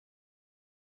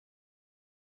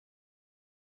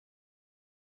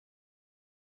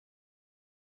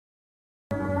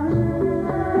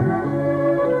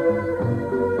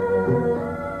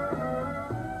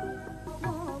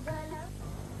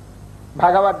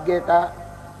భగవద్గీత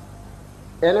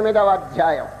 8వ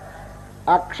అధ్యాయం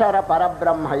అక్షర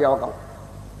పరబ్రహ్మ యోగం.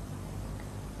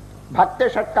 భక్తి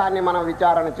షట్కాన్ని మనం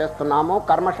విచారణ చేస్తున్నాము.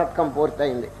 కర్మ షట్కం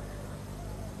పూర్తయింది.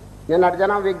 నిన్నటి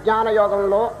దినం విజ్ఞాన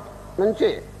యోగంలో నుంచి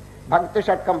భక్తి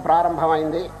షట్కం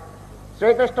ప్రారంభమైంది.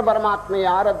 శ్రీకృష్ణ పరమాత్మ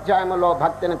 6వ అధ్యాయంలో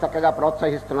భక్తిని చక్కగా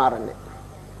ప్రోత్సహిస్తున్నారండి.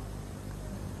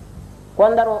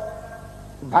 కొందరు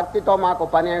భక్తితో మాకు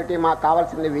పని ఏమిటి, మాకు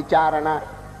కావాల్సింది విచారణ,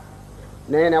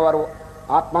 నేనెవరు,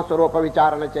 ఆత్మస్వరూప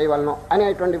విచారణ చేయవలను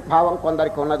అనేటువంటి భావం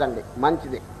కొందరికి ఉన్నదండి.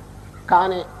 మంచిది.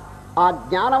 కానీ ఆ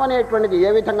జ్ఞానం అనేటువంటిది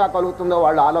ఏ విధంగా కలుగుతుందో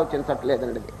వాళ్ళు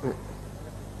ఆలోచించట్లేదండి.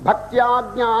 భక్త్యా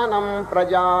జ్ఞానం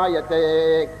ప్రజాయతే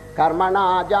కర్మణా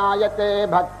జాయతే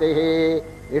భక్తి.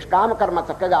 నిష్కామకర్మ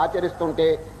చక్కగా ఆచరిస్తుంటే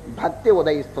భక్తి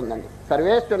ఉదయిస్తుందండి.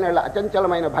 సర్వేశ్వరుని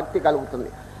అచంచలమైన భక్తి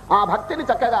కలుగుతుంది. ఆ భక్తిని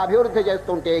చక్కగా అభివృద్ధి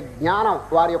చేస్తుంటే జ్ఞానం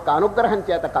వారి యొక్క అనుగ్రహం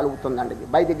చేత కలుగుతుందండి.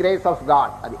 By the grace of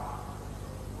God. అది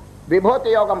విభూతి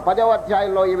యోగం 10వ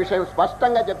అధ్యాయంలో ఈ విషయం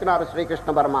స్పష్టంగా చెప్పినారు శ్రీకృష్ణ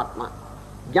పరమాత్మ.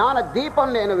 జ్ఞాన దీపం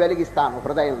నేను వెలిగిస్తాను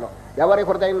హృదయంలో. ఎవరి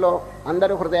హృదయంలో?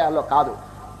 అందరి హృదయాల్లో కాదు.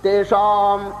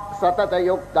 తేషాం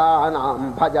సతతయుక్తానాం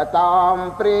భజతాం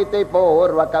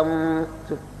ప్రీతిపూర్వకం.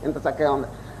 ఎంత చక్కగా ఉంది.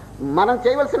 మనం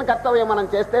చేయవలసిన కర్తవ్యం మనం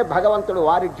చేస్తే భగవంతుడు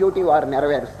వారి డ్యూటీ వారు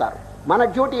నెరవేరుస్తారు. మన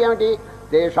డ్యూటీ ఏమిటి?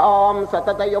 తేషాం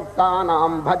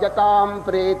సతతయుక్తానాం భజతాం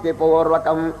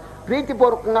ప్రీతిపూర్వకం.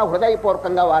 ప్రీతిపూర్వకంగా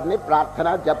హృదయపూర్వకంగా వారిని ప్రార్థన,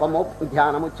 జపము,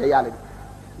 ధ్యానము చేయాలి.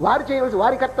 వారు చేయవలసి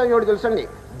వారి కర్తవ్యం ఏమిటి తెలుసండి?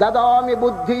 దదామి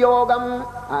బుద్ధి యోగం.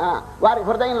 వారి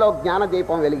హృదయంలో జ్ఞాన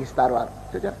దీపం వెలిగిస్తారు వారు.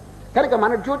 చూచారు కనుక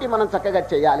మన డ్యూటీ మనం చక్కగా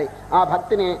చేయాలి. ఆ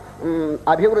భక్తిని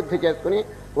అభివృద్ధి చేసుకుని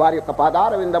వారి యొక్క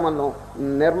పాదార విందములను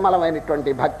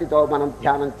నిర్మలమైనటువంటి భక్తితో మనం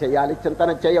ధ్యానం చేయాలి,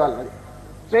 చింతన చేయవలనది.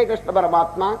 శ్రీకృష్ణ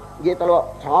పరమాత్మ గీతలో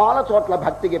చాలా చోట్ల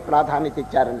భక్తికి ప్రాధాన్యత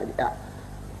ఇచ్చారండి.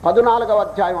 14వ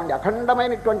అధ్యాయం అండి,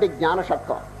 అఖండమైనటువంటి జ్ఞాన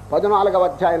షట్కం. 14వ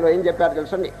అధ్యాయంలో ఏం చెప్పారు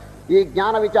తెలుసండి? ఈ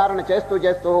జ్ఞాన విచారణ చేస్తూ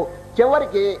చేస్తూ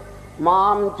చివరికి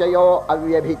మాం చయో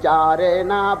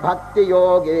అవ్యభిచారేణ భక్తి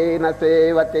యోగేన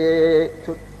సేవతే.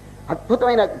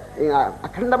 అద్భుతమైన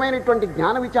అఖండమైనటువంటి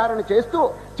జ్ఞాన విచారణ చేస్తూ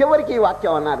చివరికి ఈ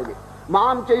వాక్యం అన్నారు. ఇది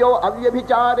మాం చయో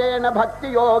అవ్యభిచారేణ భక్తి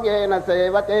యోగేన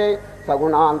సేవతే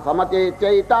సగుణాన్ సమతే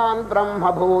చైతాన్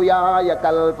బ్రహ్మభూయాయ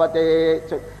కల్పతే.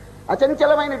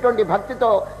 అచంచలమైనటువంటి భక్తితో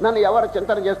నన్ను ఎవరు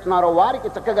చింతన చేస్తున్నారో వారికి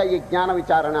చక్కగా ఈ జ్ఞాన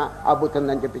విచారణ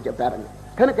అబ్బుతుందని చెప్పారండి.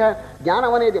 కనుక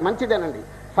జ్ఞానం అనేది మంచిదేనండి.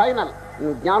 ఫైనల్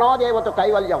జ్ఞానోదేవత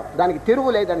కైవల్యం, దానికి తిరుగు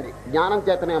లేదండి. జ్ఞానం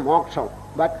చేతనే మోక్షం.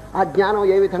 బట్ ఆ జ్ఞానం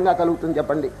ఏ విధంగా కలుగుతుంది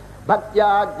చెప్పండి? భక్త్యా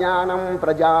జ్ఞానం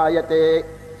ప్రజాయతే.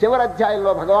 చివరి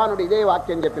అధ్యాయంలో భగవానుడు ఇదే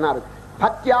వాక్యం చెప్పినారు.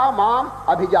 భక్త్యా మాం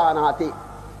అభిజానాతి.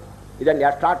 ఇదండి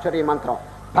అష్టాక్షరీ మంత్రం.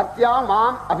 భక్త్యా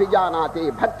మాం అభిజానాతి.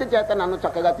 భక్తి చేత నన్ను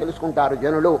చక్కగా తెలుసుకుంటారు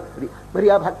జనులు. మరి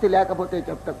ఆ భక్తి లేకపోతే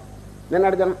చెప్తాం.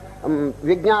 నిన్నటి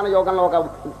విజ్ఞాన యోగంలో ఒక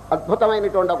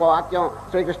అద్భుతమైనటువంటి ఒక వాక్యం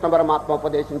శ్రీకృష్ణ పరమాత్మ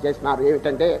ఉపదేశం చేసినారు.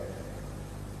 ఏమిటంటే,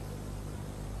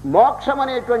 మోక్షం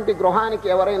అనేటువంటి గృహానికి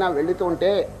ఎవరైనా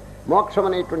వెళుతుంటే మోక్షం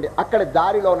అనేటువంటి అక్కడ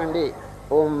దారిలోనండి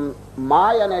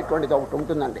మాయ అనేటువంటిది ఒకటి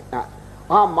ఉంటుందండి.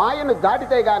 ఆ మాయను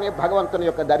దాటితే గానీ భగవంతుని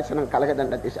యొక్క దర్శనం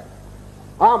కలగదండి. దిశ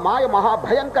ఆ మాయ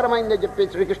మహాభయంకరమైందని చెప్పి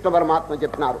శ్రీకృష్ణ పరమాత్మ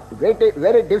చెప్పినారు.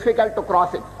 Very difficult to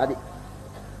cross it. అది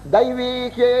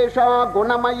దైవీకేష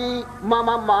గుణమయి మమ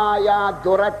మాయా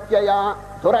దురత్యయ.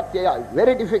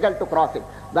 Very difficult to cross it.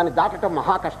 దాన్ని దాటడం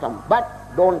మహా కష్టం. బట్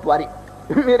డోంట్ వరీ,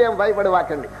 మీరేం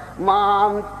భయపడవాకండి.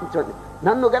 చూడండి,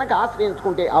 నన్ను గనక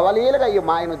ఆశ్రయించుకుంటే అవలీలగా ఈ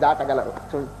మాయను దాటగలరు.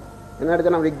 చూడండి, నిన్నటి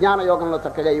దినం విజ్ఞాన యోగంలో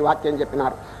చక్కగా ఈ వాక్యం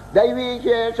చెప్పినారు.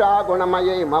 దైవీశేష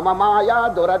గుణమయే మమ మాయా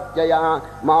దురత్యయ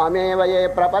మామేవయే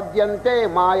ప్రపద్యంతే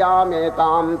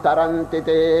మాయామేతాం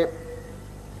తరంతితే.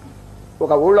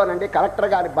 ఒక ఊళ్ళోనండి కలెక్టర్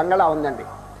గారి బంగళా ఉందండి.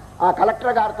 ఆ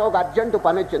కలెక్టర్ గారితో ఒక అర్జెంటు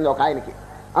పని వచ్చింది ఒక ఆయనకి.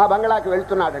 ఆ బంగళాకి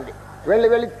వెళ్తున్నాడండి.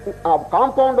 వెళ్ళి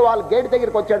కాంపౌండ్ వాళ్ళ గేట్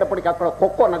దగ్గరికి వచ్చేటప్పటికి అక్కడ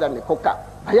కుక్క ఉన్నదండి. కుక్క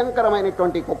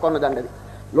భయంకరమైనటువంటి కుక్క ఉన్నదండి. అది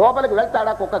లోపలికి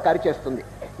వెళ్తాడా కుక్క కరిచేస్తుంది.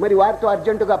 మరి వారితో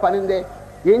అర్జెంటుగా పనిందే,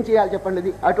 ఏం చేయాలి చెప్పండి?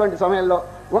 ఇది అటువంటి సమయంలో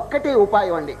ఒక్కటే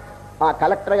ఉపాయం అండి. ఆ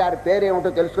కలెక్టర్ గారి పేరేమిటో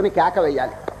తెలుసుకుని కేక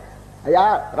వేయాలి. అయ్యా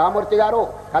రామూర్తి గారు,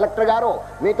 కలెక్టర్ గారు,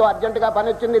 మీతో అర్జెంటుగా పని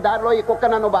వచ్చింది, దారిలో ఈ కుక్క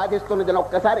నన్ను బాధిస్తున్నది,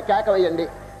 ఒక్కసారి కేక వేయండి.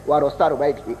 వారు వస్తారు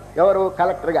బయటికి. ఎవరు?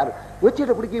 కలెక్టర్ గారు.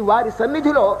 వచ్చేటప్పటికి వారి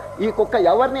సన్నిధిలో ఈ కుక్క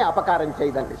ఎవరిని అపకారం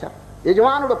చేయదండి సార్.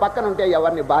 యజమానుడు పక్కనుంటే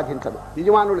ఎవరిని బాధించదు,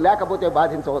 యజమానుడు లేకపోతే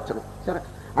బాధించవచ్చును సరే.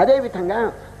 అదేవిధంగా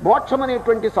మోక్షం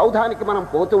అనేటువంటి సౌధానికి మనం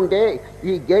పోతుంటే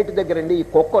ఈ గేటు దగ్గరండి ఈ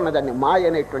కుక్క ఉన్నదండి, మాయ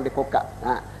అనేటువంటి కుక్క.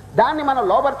 దాన్ని మనం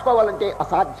లోపరుచుకోవాలంటే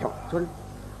అసాధ్యం. చూడండి,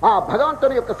 ఆ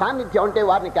భగవంతుని యొక్క సాన్నిధ్యం అంటే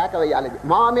వారిని కేకవేయాలి.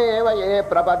 మామేవ ఏ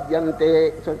ప్రపద్యంతే.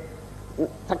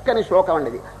 చక్కని శ్లోకం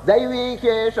అండి.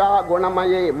 దైవీకేష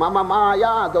గుణమయే మమ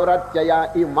మాయా దురత్యయ.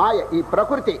 ఈ మాయ, ఈ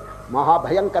ప్రకృతి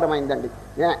మహాభయంకరమైందండి.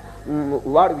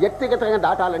 వాడు వ్యక్తిగతంగా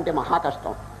దాటాలంటే మహా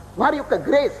కష్టం. వారి యొక్క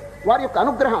గ్రేస్, వారి యొక్క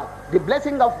అనుగ్రహం, ది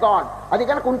బ్లెస్సింగ్ ఆఫ్ గాడ్ అది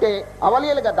కనుక ఉంటే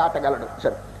అవలీలుగా దాటగలడు.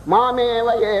 సరే, మామేవ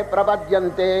ఏ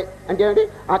ప్రపద్యంతే అంటే ఏమిటి?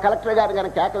 ఆ కలెక్టర్ గారు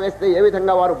కనుక కేక వేస్తే ఏ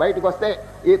విధంగా వారు బయటకు వస్తే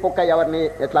ఈ కుక్క ఎవరిని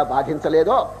ఎట్లా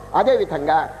బాధించలేదో అదే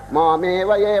విధంగా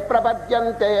మామేవ ఏ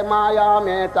ప్రపద్యంతే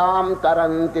మాయామేతాం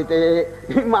తరంతితే,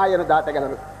 మాయను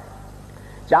దాటగలరు.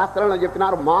 శాస్త్రంలో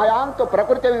చెప్పినారు మాయాంతు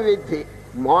ప్రకృతి వివిద్ధి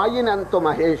మాయినంతు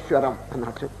మహేశ్వరం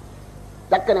అన్నట్టు.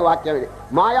 చక్కని వాక్యం ఇది.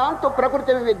 మాయాంతు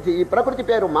ప్రకృతి వివిద్ధి, ఈ ప్రకృతి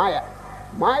పేరు మాయ.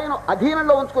 మాయను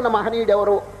అధీనంలో ఉంచుకున్న మహనీయుడు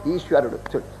ఎవరు? ఈశ్వరుడు.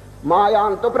 చూడు,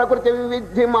 మాయాంతు ప్రకృతి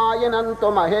వివిద్ధి మాయనంతు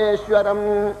మహేశ్వరం.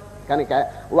 కనుక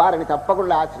వారిని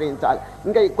తప్పకుండా ఆశ్రయించాలి.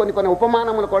 ఇంకా కొన్ని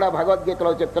ఉపమానములు కూడా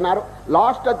భగవద్గీతలో చెప్తున్నారు.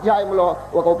 లాస్ట్ అధ్యాయంలో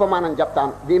ఒక ఉపమానం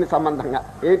చెప్తాను దీని సంబంధంగా.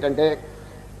 ఏంటంటే,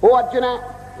 ఓ అర్జున,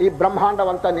 ఈ బ్రహ్మాండం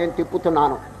అంతా నేను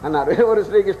తిప్పుతున్నాను అన్నారు. ఎవరు?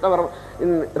 శ్రీకృష్ణవరం.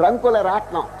 రంగుల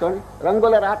రాట్నం చూడండి,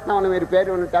 రంగుల రాట్నం అని మీరు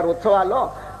పేరు ఉంటారు. ఉత్సవాల్లో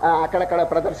అక్కడక్కడ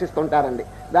ప్రదర్శిస్తుంటారండి.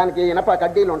 దానికి ఇనప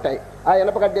కడ్డీలు ఉంటాయి. ఆ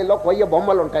ఇనప కడ్డీల్లో కొయ్య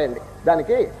బొమ్మలు ఉంటాయండి.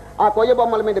 దానికి ఆ కొయ్య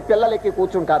బొమ్మల మీద పిల్లలెక్కి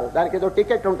కూర్చుంటారు. దానికి ఏదో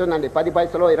టికెట్ ఉంటుందండి, 10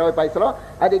 పైసలో 20 పైసలో.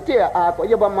 అది ఇచ్చి ఆ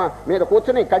కొయ్య బొమ్మ మీద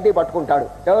కూర్చుని కడ్డీ పట్టుకుంటాడు.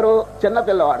 ఎవరు? చిన్న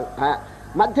పిల్లవాడు.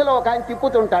 మధ్యలో ఒక ఆయన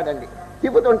తిప్పుతుంటాడండి.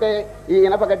 తిప్పుతుంటే ఈ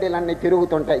ఇనపగడ్డీలన్నీ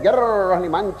తిరుగుతుంటాయి, ఎర్రని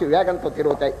మంచి వేగంతో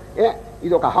తిరుగుతాయి.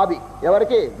 ఇది ఒక హాబీ.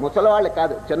 ఎవరికి? ముసలివాళ్ళకి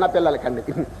కాదు, చిన్నపిల్లలకండి.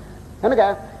 కనుక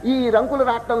ఈ రంగుల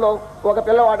రాట్నంలో ఒక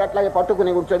పిల్లవాడు అట్లాగే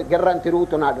పట్టుకుని కూర్చొని గిర్రని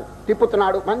తిరుగుతున్నాడు,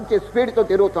 తిప్పుతున్నాడు, మంచి స్పీడ్తో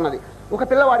తిరుగుతున్నది. ఒక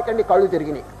పిల్లవాడికండి కళ్ళు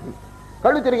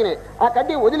తిరిగినాయి. ఆ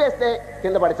కడ్డీ వదిలేస్తే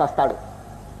కింద పడి చస్తాడు.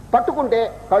 పట్టుకుంటే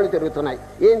కళ్ళు తిరుగుతున్నాయి.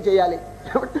 ఏం చేయాలి?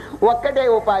 ఒక్కటే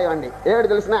ఉపాయం అండి. ఏడు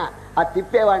తెలిసినా ఆ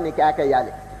తిప్పేవాడిని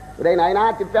కేకయ్యాలి. రే నాయనా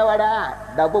తిప్పేవాడా,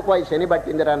 డబ్బు పోయి శని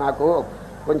పట్టిందిరా, నాకు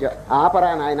కొంచెం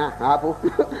ఆపరా నాయన, ఆపు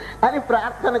అని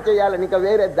ప్రార్థన చేయాలని. ఇంకా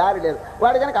వేరే దారి లేదు.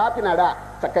 వాడు కనుక ఆపినాడా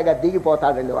చక్కగా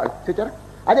దిగిపోతాడండి వాడు. చూచారా?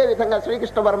 అదేవిధంగా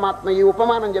శ్రీకృష్ణ పరమాత్మ ఈ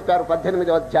ఉపమానం చెప్పారు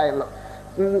 18వ అధ్యాయంలో.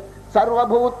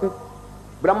 సర్వభూత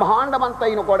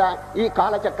బ్రహ్మాండమంతైన కూడా ఈ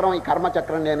కాలచక్రం, ఈ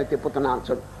కర్మచక్రం నేను తిప్పుతున్నాను.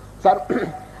 చూడు,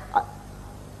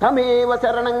 తమేవ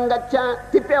శరణం గచ్చ,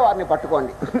 తిప్పేవారిని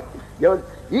పట్టుకోండి.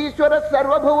 ఈశ్వర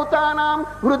సర్వభూతానాం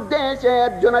హృద్దేశే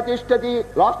అర్జున తిష్టతి.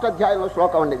 లాస్ట్ అధ్యాయంలో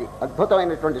శ్లోకం అండి,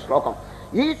 అద్భుతమైనటువంటి శ్లోకం.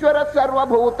 ఈశ్వర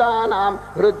సర్వభూతానాం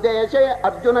హృద్దేశే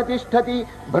అర్జున తిష్టతి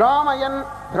భ్రామయన్.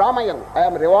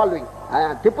 ఐఎమ్ రివాల్వింగ్,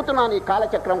 తిప్పుతున్నాను ఈ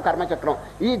కాలచక్రం, కర్మచక్రం.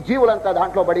 ఈ జీవులంతా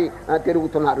దాంట్లో పడి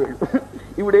తిరుగుతున్నారు వీళ్ళు.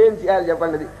 ఇప్పుడు ఏం చేయాలి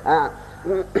చెప్పండి?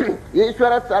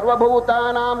 ఈశ్వర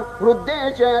సర్వభూతానాం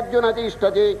హృద్దేశే అర్జున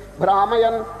తిష్టతి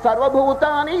భ్రామయన్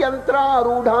సర్వభూతాని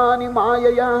యంత్రారూఢాని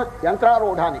మాయయా.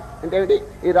 యంత్రారూఢాని అంటే ఏంటి?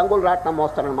 ఈ రంగులు రాట్నం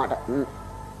మోస్తారనమాట.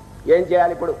 ఏం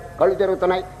చేయాలి ఇప్పుడు? కళ్ళు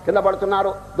తిరుగుతున్నాయి, కింద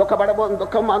పడుతున్నారు,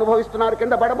 దుఃఖం అనుభవిస్తున్నారు,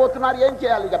 కింద పడబోతున్నారు. ఏం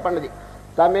చేయాలి చెప్పండి?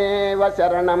 తమేవ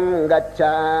శరణం గచ్చ,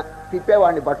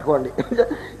 తిప్పేవాడిని పట్టుకోండి.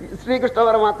 శ్రీకృష్ణ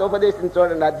పరమాత్మ ఉపదేశించి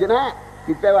చూడండి, అర్జున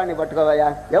తిప్పేవాడిని పట్టుకోవయ్యా.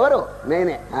 ఎవరు?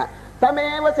 నేనే.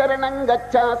 తమేవ శరణం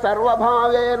గచ్చ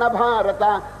సర్వభావేన భారత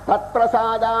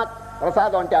తత్ప్రసాదాత్.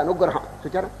 ప్రసాదం అంటే అనుగ్రహం.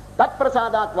 చూచారా?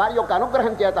 తత్ప్రసాదాత్, వారి యొక్క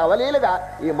అనుగ్రహం చేత అవలీలుగా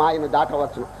ఈ మాయను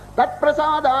దాటవచ్చు.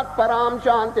 తత్ప్రసాదాత్ పరాం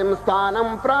శాంతిం స్థానం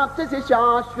ప్రాప్తిసి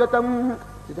శాశ్వతం.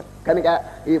 కనుక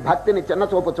ఈ భక్తిని చిన్న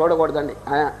చూపు చూడకూడదండి.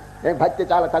 భక్తి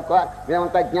చాలా తక్కువ,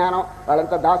 మేమంతా జ్ఞానం,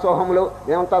 వాళ్ళంతా దాసోహములు,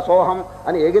 మేమంతా సోహం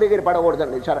అని ఎగిరిగిరి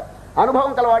పడకూడదండి. సరే,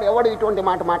 అనుభవం కలవాడు ఎవడు ఇటువంటి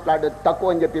మాట మాట్లాడు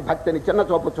తక్కువ అని చెప్పి భక్తిని చిన్న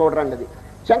చూపు చూడరండి. అది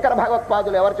శంకర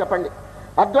భగవత్పాదులు ఎవరు చెప్పండి?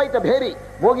 అద్వైత భేరి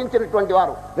మోగించినటువంటి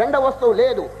వారు, రెండవ వస్తువు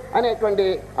లేదు అనేటువంటి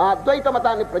ఆ అద్వైత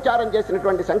మతాన్ని ప్రచారం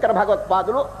చేసినటువంటి శంకర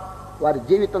భగవత్పాదులు, వారి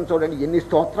జీవితం చూడండి, ఎన్ని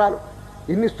స్తోత్రాలు,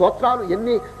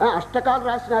 ఎన్ని అష్టకాలు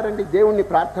రాసినారండి దేవుణ్ణి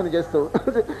ప్రార్థన చేస్తూ.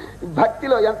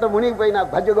 భక్తిలో ఎంత మునిగిపోయినా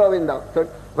భజగోవిందం.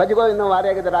 భజగోవిందం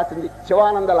వారే కదా రాసింది.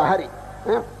 శివానంద లహరి,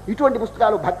 ఇటువంటి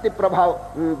పుస్తకాలు భక్తి ప్రభావం,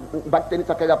 భక్తిని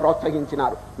చక్కగా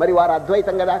ప్రోత్సహించినారు. మరి వారు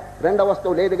అద్వైతం కదా, రెండవ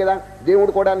వస్తువు లేదు కదా,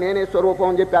 దేవుడు కూడా నేనే స్వరూపం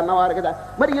అని చెప్పి అన్నవారు కదా,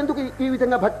 మరి ఎందుకు ఈ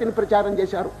విధంగా భక్తిని ప్రచారం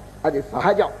చేశారు? అది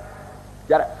సహజం.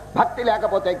 భక్తి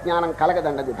లేకపోతే జ్ఞానం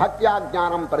కలగదండి. అది భక్త్యా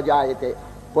జ్ఞానం ప్రజాయతే.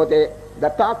 పోతే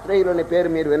దత్తాత్రేయులు అనే పేరు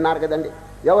మీరు విన్నారు కదండి.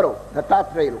 ఎవరు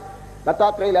దత్తాత్రేయులు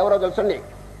ఎవరో తెలుసండి?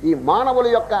 ఈ మానవుల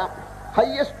యొక్క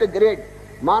హయ్యెస్ట్ గ్రేడ్.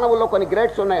 మానవుల్లో కొన్ని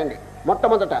గ్రేడ్స్ ఉన్నాయండి.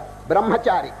 మొట్టమొదట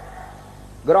బ్రహ్మచారి,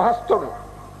 గృహస్థుడు,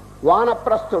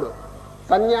 వానప్రస్థుడు,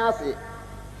 సన్యాసి.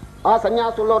 ఆ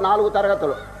సన్యాసుల్లో 4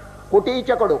 తరగతులు: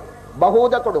 కుటీచకుడు,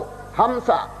 బహూదకుడు, హంస,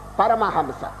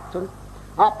 పరమహంస.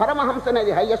 ఆ పరమహంస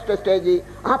అనేది హైయెస్ట్ స్టేజీ.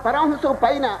 ఆ పరమహంస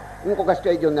పైన ఇంకొక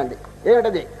స్టేజ్ ఉందండి.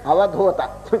 ఏమిటది? అవధూత.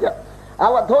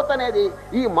 అవధూత అనేది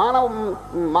ఈ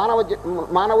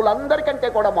మానవులందరికంటే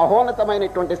కూడా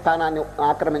మహోన్నతమైనటువంటి స్థానాన్ని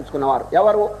ఆక్రమించుకున్నవారు.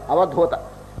 ఎవరు? అవధూత.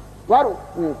 వారు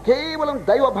కేవలం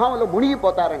దైవభావంలో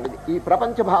మునిగిపోతారండి. ఈ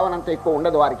ప్రపంచ భావన అంతా ఎక్కువ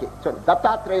ఉండదు వారికి.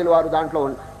 దత్తాత్రేయులు వారు దాంట్లో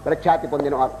ప్రఖ్యాతి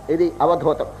పొందినవారు. ఇది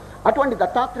అవధూతం. అటువంటి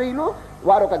దత్తాత్రేయులు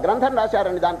వారు ఒక గ్రంథం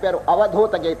రాశారండి, దాని పేరు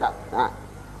అవధూత గీత.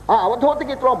 ఆ అవధూత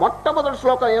గీతలో మొట్టమొదటి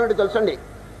శ్లోకం ఏమిటి తెలుసండి?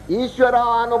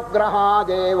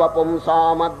 ఈశ్వరానుగ్రహాదేవ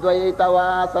పుంసామద్వైత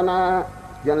వాసన.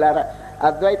 జనులారా,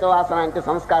 అద్వైత వాసన అంటే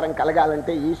సంస్కారం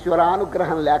కలగాలంటే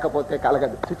ఈశ్వరానుగ్రహం లేకపోతే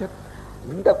కలగదు.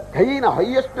 ఇంత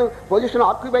హైయెస్ట్ పొజిషన్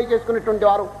ఆక్యుపై చేసుకున్నటువంటి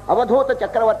వారు అవధూత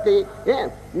చక్రవర్తి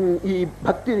ఈ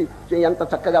భక్తి ఎంత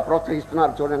చక్కగా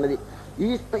ప్రోత్సహిస్తున్నారు చూడండి.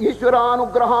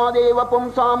 ఈశ్వరానుగ్రహాదేవ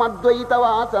పుంసామద్వైత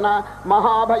వాసన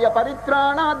మహాభయ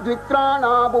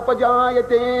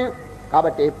పరిత్రాణాద్విత్రాణాపుపజాయతే.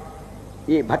 కాబట్టి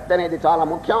ఈ భక్తి అనేది చాలా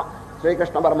ముఖ్యం.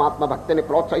 శ్రీకృష్ణ పరమాత్మ భక్తిని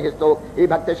ప్రోత్సహిస్తూ ఈ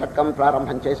భక్తి షట్కం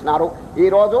ప్రారంభం చేసినారు.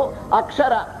 ఈరోజు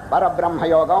అక్షర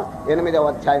పరబ్రహ్మయోగం 8వ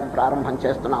అధ్యాయం ప్రారంభం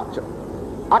చేస్తున్నాం.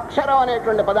 అక్షరం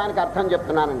అనేటువంటి పదానికి అర్థం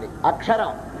చెప్తున్నానండి.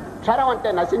 అక్షరం, క్షరం అంటే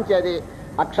నశించేది,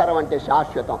 అక్షరం అంటే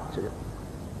శాశ్వతం.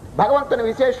 భగవంతుని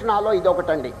విశేషణాల్లో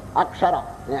ఇదొకటండి. అక్షరం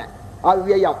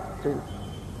అవ్యయం.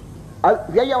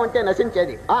 వ్యయం అంటే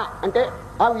నశించేది, అంటే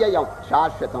అవ్యయం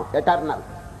శాశ్వతం ఎటర్నల్.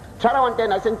 క్షరం అంటే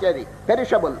నశించేది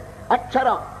పెరిషబుల్,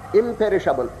 అక్షరం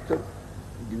ఇంపెరిషబుల్.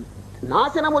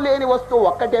 నాశనము లేని వస్తువు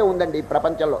ఒక్కటే ఉందండి ఈ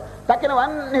ప్రపంచంలో.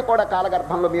 తక్కినవన్నీ కూడా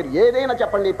కాలగర్భంలో. మీరు ఏదైనా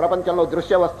చెప్పండి ఈ ప్రపంచంలో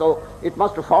దృశ్య వస్తువు, it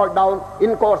must fall down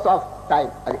in course of time.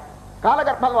 అది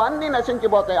కాలగర్భంలో అన్నీ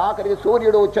నశించిపోతాయి. ఆఖరికి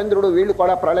సూర్యుడు చంద్రుడు వీళ్ళు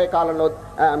కూడా ప్రళయకాలంలో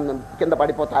కింద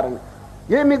పడిపోతారండి.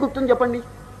 ఏం మిగులుతుంది చెప్పండి?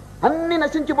 అన్ని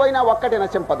నశించిపోయినా ఒక్కటి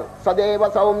నశింపదు. సదేవ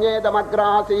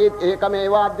సౌమ్యేదమగ్రాసీత్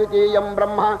ఏకమేవాద్వితీయం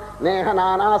బ్రహ్మ నేహ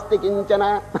నానాస్తి కించన.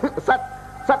 సత్,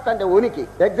 సత్ అంటే ఉనికి,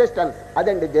 ఎగ్జిస్టెన్స్.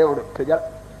 అదండి దేవుడు.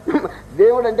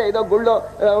 దేవుడు అంటే ఏదో గుళ్ళో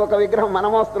ఒక విగ్రహం,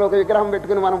 మనమోస్తులు ఒక విగ్రహం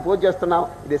పెట్టుకుని మనం పూజ చేస్తున్నాం.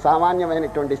 ఇది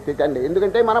సామాన్యమైనటువంటి స్థితి అండి.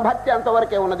 ఎందుకంటే మన భక్తి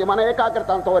అంతవరకే ఉన్నది, మన ఏకాగ్రత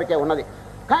అంతవరకే ఉన్నది.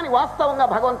 కానీ వాస్తవంగా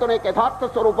భగవంతుని యథార్థ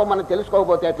స్వరూపం మనం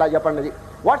తెలుసుకోకపోతే ఎట్లా చెప్పండి?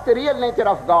 What's the real nature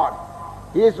of God?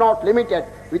 He is not limited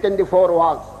with in the 4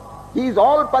 walls. He is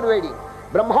all pervading.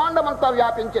 బ్రహ్మాండమంతా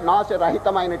వ్యాపించి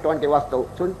నాశరహితమైనటువంటి వస్తువు.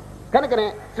 కనుకనే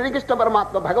శ్రీకృష్ణ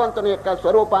పరమాత్మ భగవంతుని యొక్క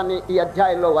స్వరూపాన్ని ఈ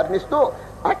అధ్యాయంలో వర్ణిస్తూ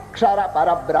అక్షర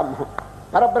పరబ్రహ్మం.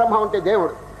 పరబ్రహ్మం అంటే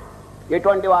దేవుడు.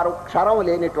 ఎటువంటి వారు? క్షరం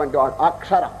లేనిటువంటి వాడు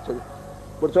అక్షరం.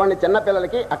 ఇప్పుడు చూడండి,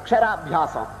 చిన్నపిల్లలకి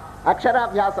అక్షరాభ్యాసం.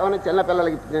 అక్షరాభ్యాసం అని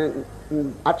చిన్నపిల్లలకి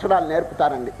అక్షరాలు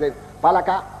నేర్పుతారండి. పలక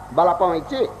బలపం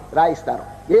ఇచ్చి రాయిస్తారు.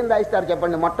 ఏం రాయిస్తారు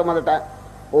చెప్పండి? మొట్టమొదట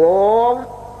ఓం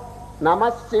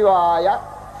నమశివాయ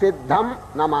సిద్ధం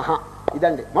నమః.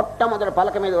 ఇదండి మొట్టమొదటి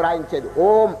పలక మీద రాయించేది.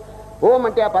 ఓం. ఓం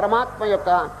అంటే ఆ పరమాత్మ యొక్క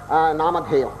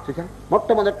నామధేయం.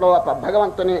 మొట్టమొదట్లో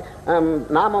భగవంతుని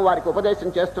నామం వారికి ఉపదేశం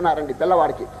చేస్తున్నారండి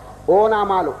పిల్లవాడికి. ఓ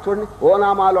నామాలు చూడండి, ఓ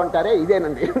నామాలు అంటారే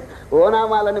ఇదేనండి. ఓ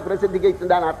నామాలని ప్రసిద్ధికి ఇచ్చిన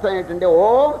దాని అర్థం ఏంటంటే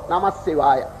ఓం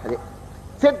నమశివాయ. అదే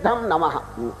సిద్ధం నమః.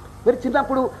 మరి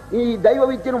చిన్నప్పుడు ఈ దైవ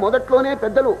విద్యను మొదట్లోనే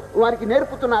పెద్దలు వారికి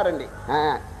నేర్పుతున్నారండి.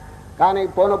 కానీ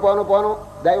పోను పోను పోను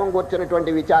దైవం కూర్చున్నటువంటి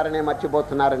విచారణే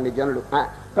మర్చిపోతున్నారండి జనులు.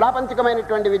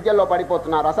 ప్రాపంచికమైనటువంటి విద్యల్లో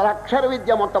పడిపోతున్నారు. అసలు అక్షర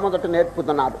విద్య మొట్టమొదట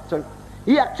నేర్పుతున్నారు.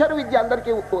 ఈ అక్షర విద్య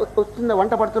అందరికీ వస్తుందా?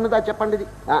 వంట పడుతున్నదా చెప్పండి? ఇది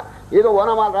ఏదో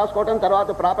ఓనమాలు రాసుకోవటం, తర్వాత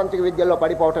ప్రాపంచిక విద్యల్లో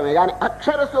పడిపోవటమే. కానీ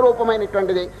అక్షర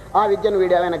స్వరూపమైనటువంటిది ఆ విద్యను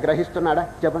వీడేమైనా గ్రహిస్తున్నాడా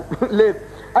చెప్పండి? లేదు.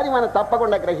 అది మనం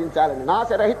తప్పకుండా గ్రహించాలండి.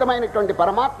 నాశరహితమైనటువంటి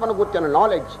పరమాత్మను కూర్చున్న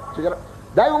నాలెడ్జ్,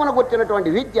 దైవమును కూర్చున్నటువంటి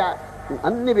విద్య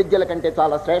అన్ని విద్యల కంటే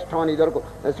చాలా శ్రేష్టం అని ఇదివరకు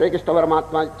శ్రీకృష్ణ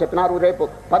పరమాత్మ చెప్పినారు. రేపు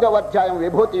 10వ అధ్యాయం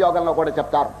విభూతి యోగంలో కూడా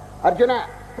చెప్తారు. అర్జున,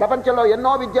 ప్రపంచంలో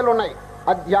ఎన్నో విద్యలు ఉన్నాయి.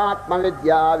 అధ్యాత్మ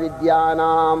విద్య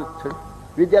విద్యానాం.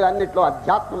 విద్యలన్నింటిలో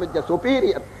అధ్యాత్మ విద్య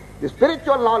సుపీరియర్, ది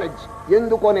స్పిరిచువల్ నాలెడ్జ్.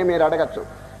 ఎందుకోనే మీరు అడగచ్చు.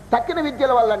 తక్కిన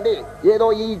విద్యల వల్లండి ఏదో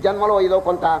ఈ జన్మలో ఏదో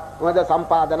కొంత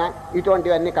సంపాదన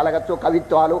ఇటువంటివన్నీ కలగచ్చు.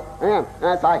 కవిత్వాలు,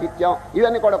 సాహిత్యం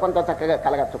ఇవన్నీ కూడా కొంత చక్కగా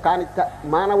కలగచ్చు. కానీ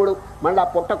మానవుడు మళ్ళా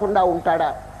పుట్టకుండా ఉంటాడా?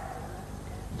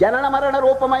 జనన మరణ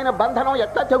రూపమైన బంధనం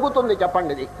ఎట్లా చెగుతుంది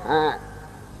చెప్పండి? ఇది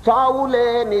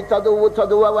చావులేని చదువు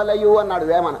చదువవలయు అన్నాడు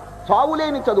వేమన.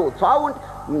 చావులేని చదువు. చావు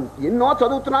ఎన్నో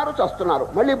చదువుతున్నారు, చస్తున్నారు,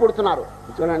 మళ్ళీ పుడుతున్నారు.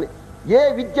 చూడండి, ఏ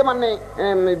విద్య మనని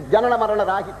జనన మరణ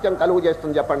రాహిత్యం కలుగు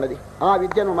చేస్తుంది చెప్పండి? ఆ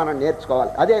విద్యను మనం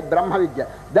నేర్చుకోవాలి. అదే బ్రహ్మ విద్య,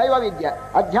 దైవ విద్య,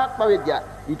 అధ్యాత్మ విద్య.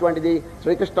 ఇటువంటిది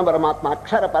శ్రీకృష్ణ పరమాత్మ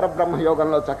అక్షర పరబ్రహ్మ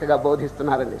యోగంలో చక్కగా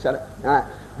బోధిస్తున్నారండి. సరే,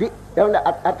 ఏమండి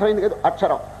అర్థమైంది కదా?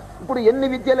 అక్షరం. ఇప్పుడు ఎన్ని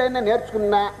విద్యలైనా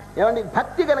నేర్చుకున్నా ఏమండి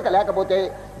భక్తి కనుక లేకపోతే,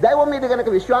 దైవం మీద కనుక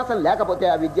విశ్వాసం లేకపోతే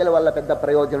ఆ విద్యల వల్ల పెద్ద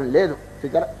ప్రయోజనం లేదు.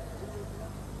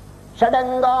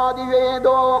 షడంగాది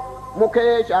వేదో ముఖే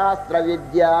శాస్త్ర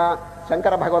విద్య.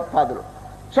 శంకర భగవత్పాదులు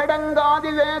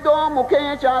షడంగాది వేదో ముఖే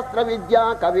శాస్త్ర విద్య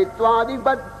కవిత్వాది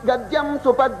గద్యం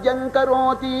సుపద్యం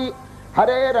కరోతి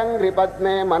హరేరంగ్రి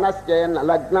పద్మే మనశ్చేన్న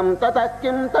లగ్నం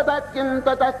తతఃకిం తతఃకిం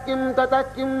తతఃకిం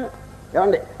తతఃకిం.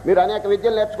 ఏమండి, మీరు అనేక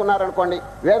విద్యలు నేర్చుకున్నారనుకోండి,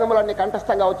 వేదములన్నీ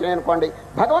కంఠస్థంగా వచ్చినాయి అనుకోండి,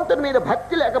 భగవంతుని మీద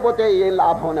భక్తి లేకపోతే ఏం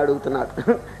లాభం అని అడుగుతున్నాడు,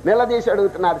 నిలదీసి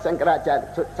అడుగుతున్నాడు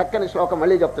శంకరాచార్య. చక్కని శ్లోకం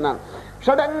మళ్ళీ చెప్తున్నాను.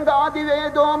 షడంగాది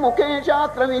వేదో ముఖే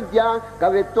శాస్త్ర విద్య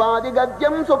కవిత్వాది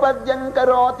గద్యం సుపద్యం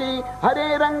కరోతి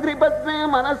హరేరంగ్రి పద్మే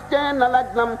మనశ్చే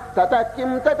నలగ్నం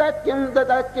తతక్కిం తతక్కిం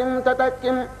తతక్కిం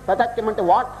తతక్కిం. తతక్కిం అంటే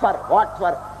వాట్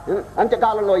ఫర్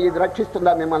అంత్యకాలంలో ఇది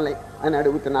రక్షిస్తుందా మిమ్మల్ని అని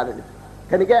అడుగుతున్నారండి.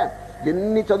 కనుక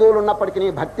ఎన్ని చదువులు ఉన్నప్పటికీ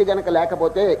భక్తి గనక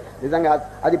లేకపోతే నిజంగా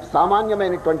అది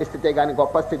సామాన్యమైనటువంటి స్థితే కానీ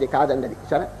గొప్ప స్థితి కాదండి. అది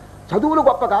సరే, చదువులు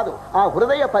గొప్ప కాదు, ఆ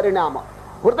హృదయ పరిణామం,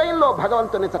 హృదయంలో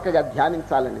భగవంతుని చక్కగా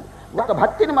ధ్యానించాలండి. ఒక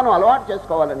భక్తిని మనం అలవాటు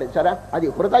చేసుకోవాలండి. సరే, అది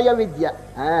హృదయ విద్య.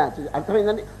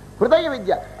 అర్థమైందండి? హృదయ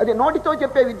విద్య అది నోటితో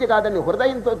చెప్పే విద్య కాదండి,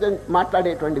 హృదయంతో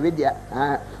మాట్లాడేటువంటి విద్య.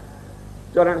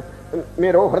 చూడండి,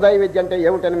 మీరు హృదయ విద్య అంటే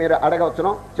ఏమిటని మీరు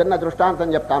అడగవచ్చును. చిన్న దృష్టాంతం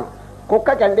చెప్తాను.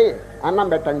 కుక్కకండి అన్నం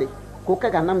పెట్టండి,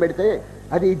 కుక్కకి అన్నం పెడితే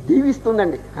అది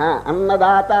దీవిస్తుందండి.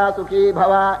 అన్నదాత సుఖీ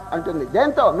భవ అంటుంది.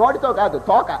 దేంతో? నోటితో కాదు,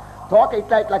 తోక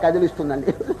ఇట్లా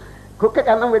కదిలిస్తుందండి. కుక్కకి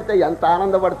అన్నం పెడితే ఎంత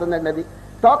ఆనందపడుతుందండి. అది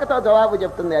తోకతో జవాబు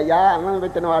చెప్తుంది, అయ్యా అన్నం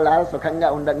పెట్టిన వాళ్ళ సుఖంగా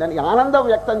ఉండండి అని ఆనందం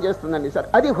వ్యక్తం చేస్తుందండి. సార్,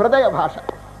 అది హృదయ భాష.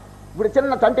 ఇప్పుడు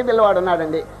చిన్న తంటి పిల్లవాడు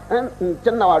ఉన్నాడండి,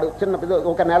 చిన్నవాడు, చిన్న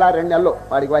ఒక నెల 2 నెలలు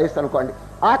వాడికి వయస్సు అనుకోండి.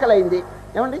 ఆకలైంది,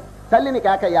 ఏమండి, తల్లిని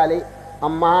కేకయ్యాలి,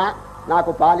 అమ్మా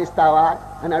నాకు పాలిస్తావా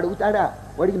అని అడుగుతాడా?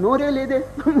 వాడికి నోరే లేదే,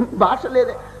 భాష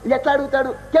లేదే, ఎట్లా అడుగుతాడు?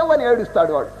 కెవ్వని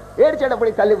ఏడుస్తాడు. వాడు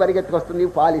ఏడ్చేటప్పుడు తల్లి పరిగెత్తుకొస్తుంది,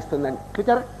 పాలిస్తుందండి.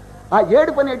 చూచారా? ఆ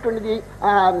ఏడుపు అనేటువంటిది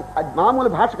మామూలు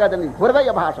భాష కాదండి, హృదయ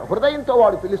భాష. హృదయంతో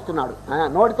వాడు పిలుస్తున్నాడు,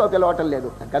 నోటితో పిలవటం లేదు.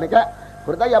 కనుక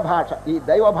హృదయ భాష, ఈ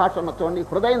దైవ భాష చూడండి.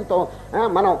 హృదయంతో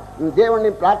మనం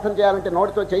దేవుణ్ణి ప్రార్థన చేయాలంటే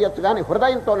నోటితో చేయొచ్చు, కానీ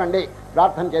హృదయంతోనండి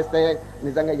ప్రార్థన చేస్తే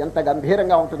నిజంగా ఎంత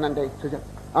గంభీరంగా ఉంటుందంటే.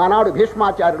 ఆనాడు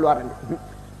భీష్మాచార్యులు వారండి,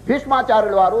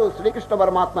 భీష్మాచార్యులు వారు శ్రీకృష్ణ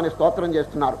పరమాత్మని స్తోత్రం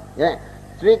చేస్తున్నారు.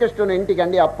 శ్రీకృష్ణుని ఇంటికి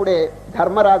అండి అప్పుడే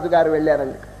ధర్మరాజు గారు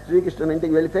వెళ్ళారండి. శ్రీకృష్ణుని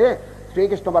ఇంటికి వెళితే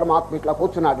శ్రీకృష్ణ పరమాత్మ ఇట్లా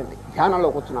కూర్చున్నాడండి, ధ్యానంలో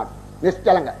కూర్చున్నాడు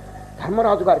నిశ్చలంగా.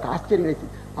 ధర్మరాజు గారికి ఆశ్చర్యం వేసి,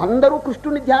 అందరూ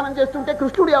కృష్ణుని ధ్యానం చేస్తుంటే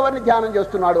కృష్ణుడు ఎవరిని ధ్యానం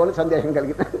చేస్తున్నాడు అని సందేహం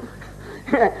కలిగింది.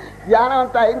 ధ్యానం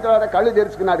అంతా అయిన తర్వాత కళ్ళు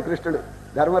తెరుచుకున్నాడు కృష్ణుడు.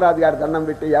 ధర్మరాజు గారు దండం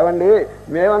పెట్టి, ఏవండి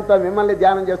మేమంతా మిమ్మల్ని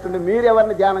ధ్యానం చేస్తుంటే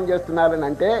మీరెవరిని ధ్యానం చేస్తున్నారని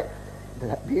అంటే,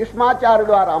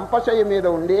 భీష్మాచార్యుడు వారు అంపశయ్య మీద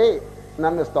ఉండి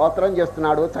నన్ను స్తోత్రం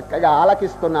చేస్తున్నాడు, చక్కగా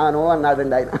ఆలకిస్తున్నాను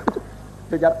అన్నాడండి ఆయన.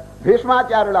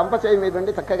 భీష్మాచార్యుడు అంపశయ్య మీద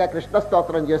ఉండి చక్కగా కృష్ణ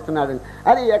స్తోత్రం చేస్తున్నాడండి,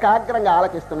 అది ఏకాగ్రంగా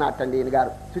ఆలకిస్తున్నట్టండి ఈయన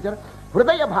గారు. చూచారు?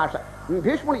 హృదయ భాష.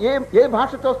 భీష్ముడు ఏ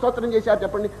భాషతో స్తోత్రం చేశారు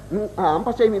చెప్పండి?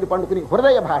 అంపశయ్య మీద పండుకుని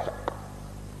హృదయ భాష.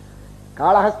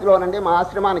 కాళహస్తిలోనండి మా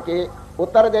ఆశ్రమానికి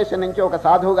ఉత్తర దేశం నుంచి ఒక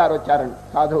సాధువు గారు వచ్చారండి.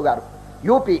 సాధువు గారు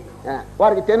యూపీ,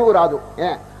 వారికి తెలుగు రాదు,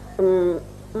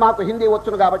 మాకు హిందీ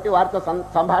వచ్చును కాబట్టి వారితో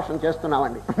సంభాషణ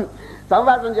చేస్తున్నామండి.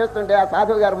 సంభాషణ చేస్తుంటే ఆ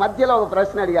సాధువు గారు మధ్యలో ఒక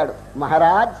ప్రశ్న అడిగాడు.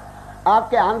 మహారాజ్,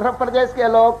 ఆప్కే ఆంధ్రప్రదేశ్ కే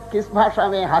లోగ్ కిస్ భాషా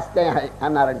మే హస్తే హై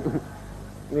అన్నారండి.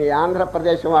 మీ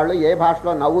ఆంధ్రప్రదేశ్ వాళ్ళు ఏ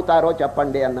భాషలో నవ్వుతారో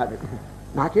చెప్పండి అన్నాడు.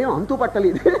 నాకేం అంతు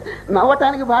పట్టలేదు,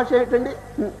 నవ్వటానికి భాష ఏంటండి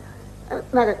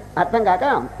నాకు అర్థం కాక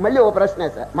మళ్ళీ ఓ ప్రశ్న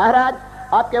వేశారు. మహారాజ్,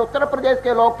 ఆప్కే ఉత్తరప్రదేశ్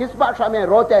కే లోగ్ కిస్ భాషా మే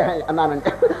రోతే హై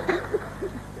అన్నానంటే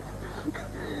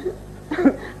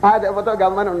ఆ దెబ్బతో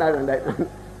గమ్మని ఉన్నాడండి ఆయన.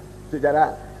 చూచారా?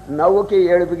 నవ్వుకి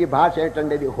ఏడుపుకి భాష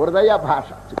ఏంటండి? ఇది హృదయ భాష.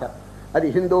 చూచారా? అది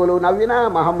హిందువులు నవ్వినా,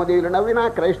 మహమ్మదీయులు నవ్వినా,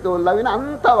 క్రైస్తవులు నవ్వినా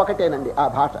అంతా ఒకటేనండి ఆ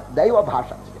భాష, దైవ భాష.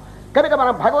 కనుక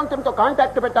మనం భగవంతునితో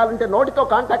కాంటాక్ట్ పెట్టాలంటే నోటితో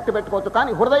కాంటాక్ట్ పెట్టుకోవచ్చు,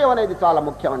 కానీ హృదయం అనేది చాలా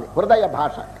ముఖ్యమండి. హృదయ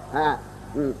భాష.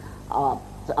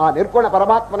 ఆ నిర్గుణ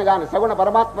పరమాత్మను కానీ సగుణ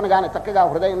పరమాత్మను కానీ చక్కగా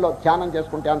హృదయంలో ధ్యానం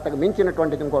చేసుకుంటే అంతకు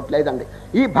మించినటువంటిది ఇంకోటి లేదండి.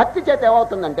 ఈ భక్తి చేత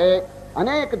ఏమవుతుందంటే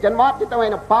అనేక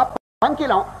జన్మార్జితమైన పాప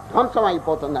పంకిలం ధ్వంసం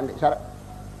అయిపోతుందండి. సరే,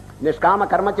 నిష్కామ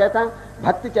కర్మ చేత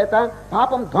భక్తి చేత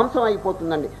పాపం ధ్వంసం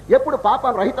అయిపోతుందండి. ఎప్పుడు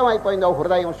పాపం రహితం అయిపోయిందో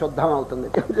హృదయం శుద్ధం అవుతుంది.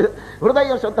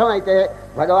 హృదయం శుద్ధం అయితే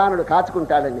భగవానుడు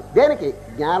కాచుకుంటాడండి. దేనికి?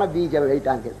 జ్ఞాన బీజం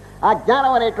వేయటానికి. ఆ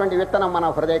జ్ఞానం అనేటువంటి విత్తనం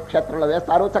మన హృదయ క్షేత్రంలో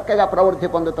వేస్తారు, చక్కగా ప్రవృద్ధి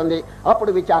పొందుతుంది.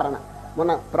 అప్పుడు విచారణ.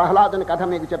 మొన్న ప్రహ్లాదుని కథ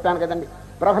మీకు చెప్పాను కదండి.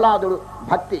 ప్రహ్లాదుడు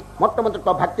భక్తి,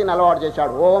 మొట్టమొదటితో భక్తిని అలవాటు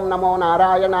చేశాడు. ఓం నమో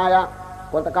నారాయణాయ.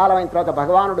 కొంతకాలం అయిన తర్వాత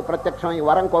భగవానుడు ప్రత్యక్షం ఈ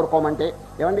వరం కోరుకోమంటే,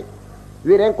 ఏమండి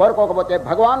వీరేం కోరుకోకపోతే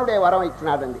భగవానుడే వరం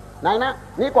ఇచ్చినాడండి. నాయన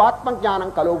నీకు ఆత్మజ్ఞానం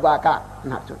కలుగుగాక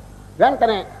అన్నాడు.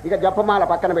 వెంటనే ఇక జపమాల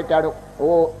పక్కన పెట్టాడు. ఓ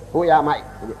హూయామాయ్,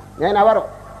 నేనెవరు,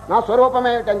 నా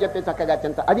స్వరూపమేమిటని చెప్పి చక్కగా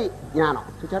చింత, అది జ్ఞానం.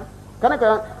 చూచారు? కనుక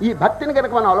ఈ భక్తిని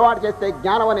కనుక మనం అలవాటు చేస్తే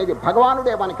జ్ఞానం అనేది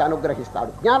భగవానుడే మనకి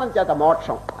అనుగ్రహిస్తాడు. జ్ఞానం చేత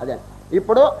మోక్షం. అదే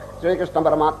ఇప్పుడు శ్రీకృష్ణ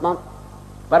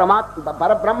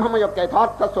పరబ్రహ్మం యొక్క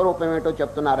యథార్థ స్వరూపం ఏమిటో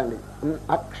చెప్తున్నారండి.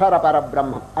 అక్షర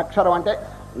పరబ్రహ్మం. అక్షరం అంటే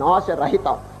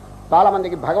నాశరహితం. చాలా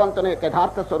మందికి భగవంతుని యొక్క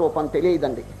యథార్థ స్వరూపం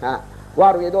తెలియదండి.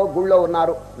 వారు ఏదో గుళ్ళో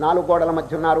ఉన్నారు, 4 గోడల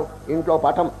మధ్య ఉన్నారు, ఇంట్లో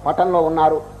పటంలో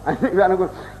ఉన్నారు అని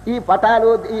ఈ పటాలు,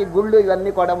 ఈ గుళ్ళు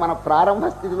ఇవన్నీ కూడా మన ప్రారంభ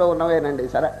స్థితిలో ఉన్నవేనండి.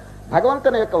 సరే,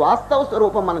 భగవంతుని యొక్క వాస్తవ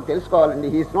స్వరూపం మనం తెలుసుకోవాలండి.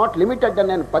 హీఈస్ నాట్ లిమిటెడ్ అని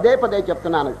నేను పదే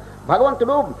చెప్తున్నాను.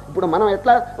 భగవంతుడు ఇప్పుడు మనం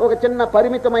ఎట్లా ఒక చిన్న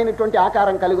పరిమితమైనటువంటి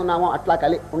ఆకారం కలిగి ఉన్నామో అట్లా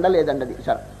ఉండలేదండి అది.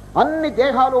 సరే, అన్ని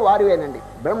దేహాలు వారివేనండి.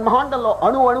 బ్రహ్మాండంలో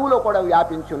అణువులో కూడా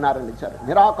వ్యాపించి ఉన్నారండి. సరే,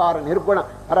 నిరాకార నిర్గుణ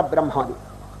పరబ్రహ్మాది.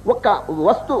 ఒక్క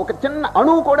వస్తువు, ఒక చిన్న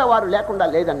అణువు కూడా వారు లేకుండా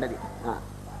లేదండి అది.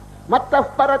 మత్తః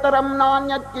పరతరం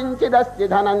నాణ్యత్కించిదస్తి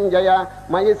ధనంజయ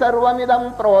మయి సర్వమిదం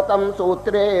ప్రోతం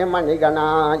సూత్రే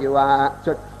మణిగణాయువ.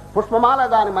 పుష్పమాల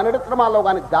గాని మణిరత్నమాలలో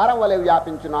గాని దారం వలె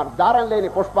వ్యాపించున్నారు. దారం లేని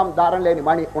పుష్పం, దారం లేని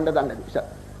మణి ఉండదండి.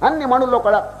 అన్ని మణుల్లో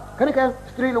కూడా కనుక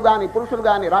స్త్రీలు గాని, పురుషులు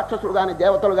గాని, రాక్షసులు గాని,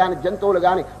 దేవతలు గాని, జంతువులు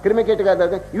గాని, క్రిమికీటకాలు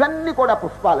గాని, ఇవన్నీ కూడా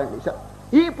పుష్పాలండి.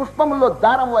 ఈ పుష్పముల్లో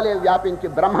దారం వలె వ్యాపించి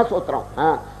బ్రహ్మసూత్రం,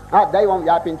 ఆ దైవం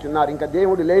వ్యాపించున్నారు. ఇంకా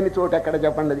దేవుడు లేని చోటు ఎక్కడ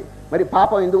చెప్పండి అది. మరి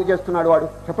పాపం ఎందుకు చేస్తున్నాడు వాడు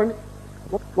చెప్పండి?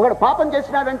 ఒకడు పాపం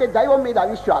చేసినాడంటే దైవం మీద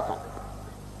అవిశ్వాసం,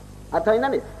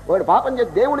 అర్థమైందండి. ఒకడు పాపం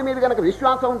చేసి దేవుడి మీద కనుక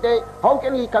విశ్వాసం ఉంటే how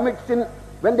can he commit sin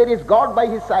when there is God by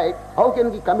his side? How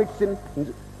can he commit sin?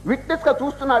 Witness గా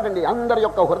చూస్తున్నాడండి అందరి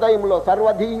యొక్క హృదయంలో.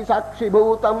 సర్వధీ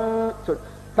సాక్షిభూతం,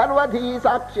 సర్వధీ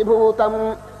సాక్షిభూతం,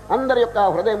 అందరి యొక్క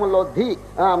హృదయంలో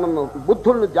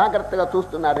బుద్ధులను జాగ్రత్తగా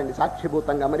చూస్తున్నాడండి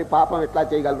సాక్షిభూతంగా. మరి పాపం ఎట్లా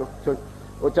చేయగలరు?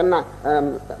 ఓ చిన్న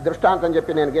దృష్టాంతం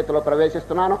చెప్పి నేను గీతలో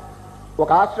ప్రవేశిస్తున్నాను.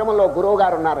 ఒక ఆశ్రమంలో గురువు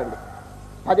గారు ఉన్నారండి,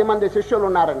 10 మంది శిష్యులు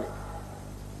ఉన్నారండి.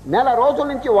 నెల రోజుల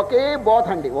నుంచి ఒకే బోధ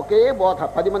అండి, ఒకే బోధ.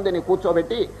 10 మందిని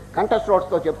కూర్చోబెట్టి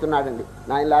కంఠశ్రోట్స్తో చెప్తున్నాడండి.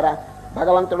 నాయనలారా,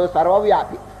 భగవంతుడు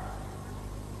సర్వవ్యాపి,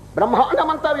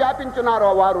 బ్రహ్మాండమంతా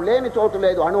వ్యాపించున్నారో వారు లేని చోటు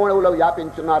లేదు, అణువులో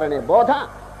వ్యాపించున్నారనే బోధ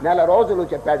నెల రోజులు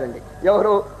చెప్పాడండి.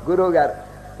 ఎవరు? గురువు గారు.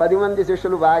 10 మంది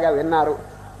శిష్యులు బాగా విన్నారు.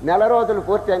 నెల రోజులు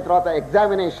పూర్తయిన తర్వాత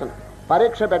ఎగ్జామినేషన్,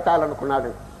 పరీక్ష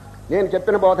పెట్టాలనుకున్నాడు. నేను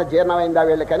చెప్పిన బోధ జీర్ణమైందా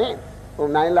వీళ్ళకని,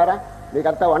 నాయనలారా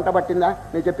మీకంతా వంట పట్టిందా,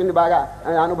 నేను చెప్పింది బాగా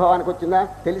అనుభవానికి వచ్చిందా,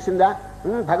 తెలిసిందా,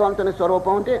 భగవంతుని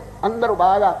స్వరూపం అంటే అందరూ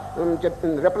బాగా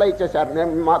రిప్లై ఇచ్చేశారు,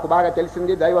 మాకు బాగా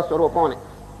తెలిసింది దైవ స్వరూపం అని.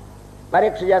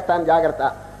 పరీక్ష చేస్తాను జాగ్రత్త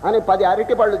అని 10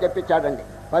 అరటిపళ్ళు చెప్పించాడండి.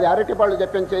 10 అరటిపళ్ళు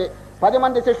చెప్పించి 10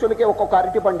 మంది శిష్యులకి ఒక్కొక్క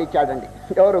అరటిపండు ఇచ్చాడండి.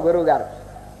 ఎవరు? గురువు గారు.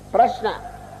 ప్రశ్న,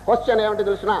 క్వశ్చన్ ఏమిటి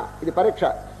తెలిసిన? ఇది పరీక్ష.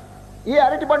 ఈ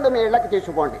అరటిపండు మీ ఇళ్ళకి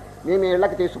తీసుకోండి, మీ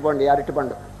ఇళ్ళకి తీసుకోండి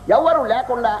అరటిపండు, ఎవరు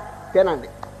లేకుండా తినండి.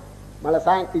 మళ్ళీ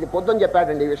ఇది పొద్దున్న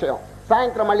చెప్పాడండి ఈ విషయం.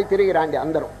 సాయంత్రం మళ్ళీ తిరిగి రండి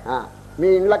అందరూ, మీ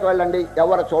ఇళ్ళకి వెళ్ళండి,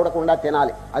 ఎవరు చూడకుండా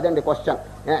తినాలి. అదండి క్వశ్చన్.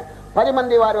 10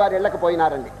 మంది వారి ఇళ్ళకి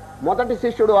పోయినారండి. మొదటి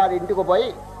శిష్యుడు వారి ఇంటికి పోయి,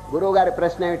 గురువు గారి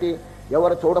ప్రశ్న ఏమిటి?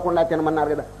 ఎవరు చూడకుండా తినమన్నారు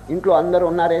కదా, ఇంట్లో అందరూ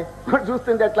ఉన్నారే,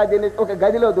 చూస్తుంటే ఎట్లా తిని ఒక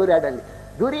గదిలో దూరాడండి.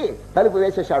 దూరి తలుపు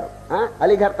వేసేశాడు,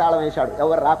 అలిఘర్ తాళం వేశాడు,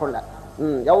 ఎవరు రాకుండా.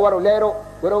 ఎవరు లేరు,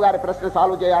 గురువుగారి ప్రశ్న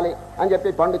సాల్వ్ చేయాలి అని చెప్పి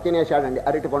పండు తినేశాడండి,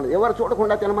 అరటి పండు. ఎవరు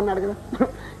చూడకుండా తినమన్నాడు కదా.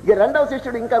 ఇక రెండవ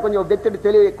శిష్యుడు ఇంకా కొంచెం బెత్తడి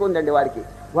తెలివి ఎక్కువ ఉందండి వాడికి.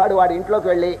 వాడి ఇంట్లోకి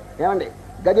వెళ్ళి, ఏమండి,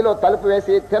 గదిలో తలుపు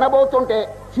వేసి తినబోతుంటే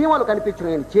చీమలు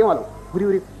కనిపించినాయండి. చీమలు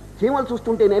ఉరి చీమలు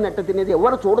చూస్తుంటే నేను ఎట్ట తినేది,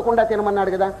 ఎవరు చూడకుండా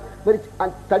తినమన్నాడు కదా. మరి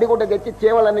తడిగుడ్డ తెచ్చి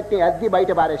చీమలన్నిటినీ అద్ది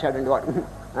బయట పారేశాడండి వాడు.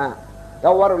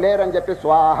 ఎవరు లేరని చెప్పి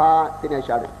స్వాహ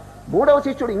తినేశాడు. మూడవ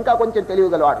శిష్యుడు ఇంకా కొంచెం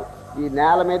తెలియగలవాడు. ఈ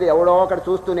నేల మీద ఎవడో ఒకటి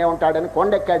చూస్తూనే ఉంటాడని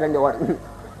కొండెక్కాడండి వాడు.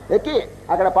 ఎక్కి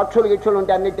అక్కడ పక్షులు గిక్షులు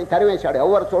ఉంటే అన్నిటిని తరివేశాడు,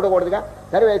 ఎవరు చూడకూడదుగా,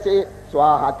 తరివేసి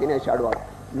స్వాహ తినేశాడు వాడు.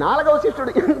 4వ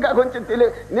శిష్యుడు ఇంకా కొంచెం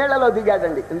నీళ్లలో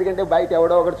దిగాడండి, ఎందుకంటే బయట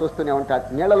ఎవడో ఒకటి చూస్తూనే ఉంటాడు.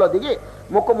 నీళ్లలో దిగి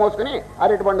ముక్కు మోసుకుని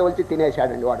అరటిపండు వచ్చి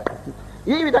తినేశాడండి వాడు.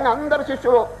 ఈ విధంగా అందరు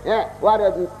శిష్యులు వారు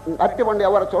అరటిపండు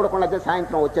ఎవరు చూడకుండా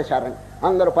సాయంత్రం వచ్చేశారండి.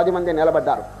 అందరూ 10 మంది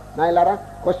నిలబడ్డారు. నాయలారా,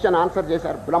 క్వశ్చన్ ఆన్సర్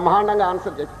చేశారు, బ్రహ్మాండంగా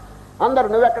ఆన్సర్ చేశారు. అందరూ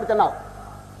నువ్వెక్కడ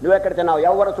తిన్నావు?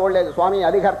 ఎవరు చూడలేదు స్వామి,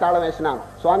 అలిఘర్ తాళం వేసినాను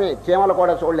స్వామి, చీమలు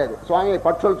కూడా చూడలేదు స్వామి,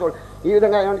 పక్షులు ఈ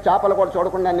విధంగా ఏమంటే చేపలు కూడా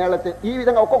చూడకుండా నీళ్ళ. ఈ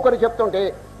విధంగా ఒక్కొక్కరు చెప్తుంటే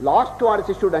లాస్ట్ వాడి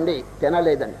శిష్యుడు అండి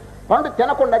తినలేదండి. పండు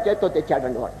తినకుండా చేత్తో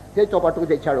తెచ్చాడండి వాడు, చేత్తో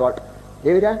పట్టుకు తెచ్చాడు వాడు.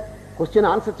 ఏమిరా క్వశ్చన్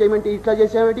ఆన్సర్ చేయమంటే ఇట్లా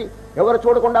చేసావేంటి, ఎవరు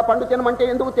చూడకుండా పండు తినమంటే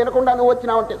ఎందుకు తినకుండా నువ్వు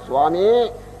వచ్చినావంటే, స్వామి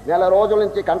నెల రోజుల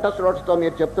నుంచి కంఠశ్రోట్స్తో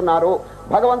మీరు చెప్తున్నారు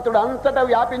భగవంతుడు అంతటా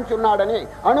వ్యాపించున్నాడని,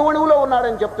 అణువణువులో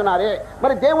ఉన్నాడని చెప్తున్నారే,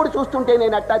 మరి దేవుడు చూస్తుంటే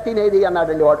నేను అట్టా తినేది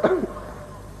అన్నాడండి వాడు.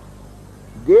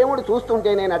 దేవుడు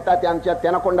చూస్తుంటే నేను అట్టా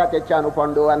తినకుండా తెచ్చాను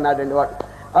పండు అన్నాడండి వాడు.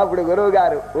 అప్పుడు గురువు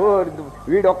గారు, ఓ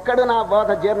వీడొక్కడు నా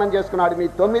బోధ జీర్ణం చేసుకున్నాడు, మీ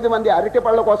 9 మంది అరటి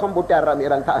పళ్ళ కోసం పుట్టారా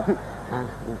మీరంతా,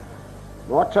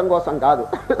 మోక్షం కోసం కాదు.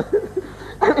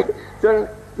 చూడండి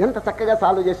ఎంత చక్కగా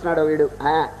సాల్వ్ చేసినాడో వీడు.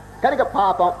 కనుక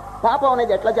పాపం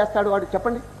అనేది ఎట్లా చేస్తాడు వాడు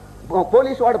చెప్పండి?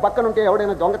 పోలీసు వాడు పక్కనుంటే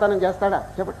ఎవడైనా దొంగతనం చేస్తాడా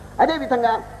చెప్పండి?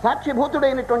 అదేవిధంగా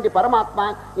సాక్షిభూతుడైనటువంటి పరమాత్మ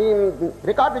ఈ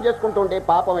రికార్డు చేసుకుంటుంటే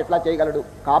పాపం ఎట్లా చేయగలడు?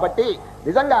 కాబట్టి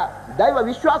నిజంగా దైవ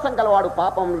విశ్వాసం కలవాడు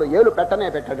పాపంలో ఏలు పెట్టనే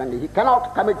పెట్టడండి. He cannot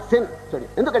commit sin. చూడండి,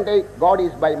 ఎందుకంటే God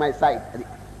is by my side. అది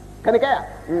కనుక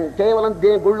కేవలం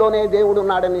గుళ్ళోనే దేవుడు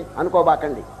ఉన్నాడని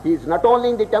అనుకోబాకండి. He's not only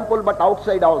in the temple but out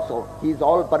side also, he's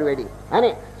all pervading అని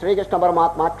శ్రీకృష్ణ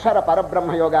పరమాత్మ అక్షర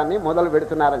పరబ్రహ్మ యోగాన్ని మొదలు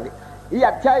పెడుతున్నారండి. ఈ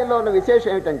అధ్యాయంలో ఉన్న విశేషం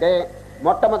ఏమిటంటే,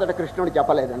 మొట్టమొదటి కృష్ణుడు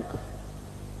చెప్పలేదంట.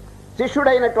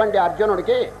 శిష్యుడైనటువంటి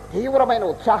అర్జునుడికి తీవ్రమైన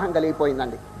ఉత్సాహం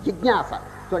కలిగిపోయిందండి. జిజ్ఞాస.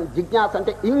 జిజ్ఞాస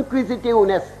అంటే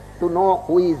inquisitiveness to know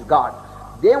who is God.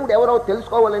 దేవుడు ఎవరో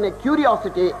తెలుసుకోవాలనే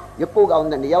క్యూరియాసిటీ ఎక్కువగా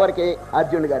ఉందండి ఎవరికి?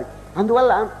 అర్జునుడి గారికి.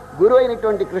 అందువల్ల గురువు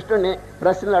అయినటువంటి కృష్ణుడిని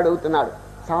ప్రశ్నలు అడుగుతున్నాడు.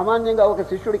 సామాన్యంగా ఒక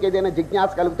శిష్యుడికి ఏదైనా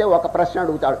జిజ్ఞాస కలిగితే ఒక ప్రశ్న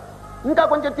అడుగుతాడు, ఇంకా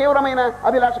కొంచెం తీవ్రమైన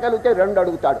అభిలాష కలిగితే 2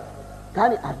 అడుగుతాడు.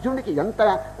 కానీ అర్జునుడికి ఎంత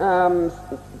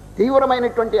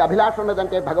తీవ్రమైనటువంటి అభిలాష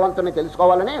ఉన్నదంటే భగవంతుని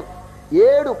తెలుసుకోవాలని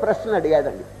 7 ప్రశ్నలు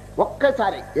అడిగాడండి.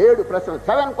 ఒక్కసారి 7 ప్రశ్నలు,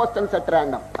 7 క్వశ్చన్స్ అట్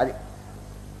ర్యాండమ్. అది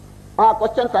ఆ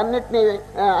క్వశ్చన్స్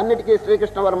అన్నిటికీ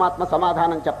శ్రీకృష్ణ పరమాత్మ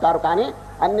సమాధానం చెప్తారు. కానీ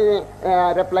అన్ని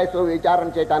రిప్లైస్ విచారణ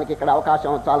చేయడానికి ఇక్కడ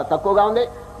అవకాశం చాలా తక్కువగా ఉంది.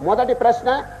 మొదటి ప్రశ్న,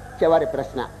 చివరి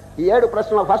ప్రశ్న. ఈ 7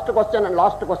 ప్రశ్నలు first question and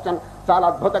last question చాలా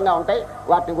అద్భుతంగా ఉంటాయి.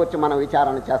 వాటిని గురించి మనం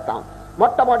విచారణ చేస్తాం.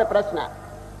 మొట్టమొదటి ప్రశ్న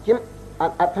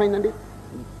అర్థమైందండి.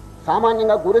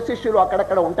 సామాన్యంగా గురు శిష్యులు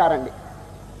అక్కడక్కడ ఉంటారండి.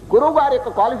 గురువు గారి యొక్క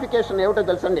క్వాలిఫికేషన్ ఏమిటో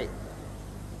తెలుసండి?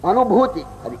 అనుభూతి.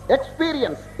 అది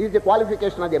experience is the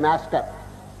qualification of the master.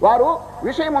 వారు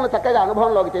విషయములను చక్కగా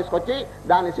అనుభవంలోకి తీసుకొచ్చి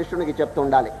దాన్ని శిష్యునికి చెప్తూ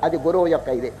ఉండాలి. అది గురువు యొక్క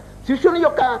ఇది. శిష్యుని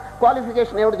యొక్క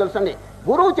క్వాలిఫికేషన్ ఏమిటి తెలుసండి?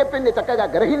 గురువు చెప్పింది చక్కగా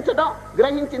గ్రహించడం,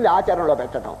 గ్రహించింది ఆచరణలో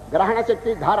పెట్టడం. గ్రహణ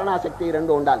శక్తి, ధారణా శక్తి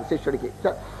 2 ఉండాలి శిష్యుడికి.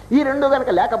 ఈ 2 కనుక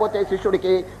లేకపోతే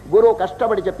శిష్యుడికి గురువు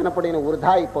కష్టపడి చెప్పినప్పుడు నేను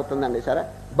వృధా అయిపోతుందండి. సరే,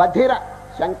 బధిర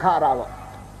శంఖారావం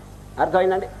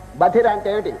అర్థమైందండి. బధిర అంటే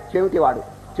ఏమిటి? చెవిటివాడు.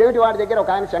 చెవిటివాడి దగ్గర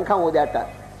ఒక ఆయన శంఖం ఊదేట.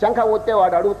 శంఖం ఊస్తే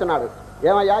వాడు అడుగుతున్నాడు,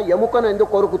 ఏమయ్యా ఎముకను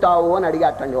ఎందుకు కొరుకుతావు అని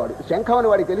అడిగాటండి. వాడు శంఖం అని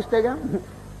వాడికి తెలిస్తేగా,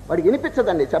 వాడికి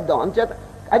వినిపించదండి శబ్దం. అంచేత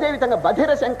అదేవిధంగా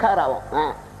బధిర శంఖారావం.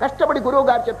 కష్టపడి గురువు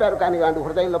గారు చెప్పారు కానీ వాడి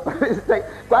హృదయంలో ప్రవేశిస్తాయి.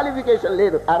 క్వాలిఫికేషన్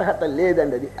లేదు, అర్హత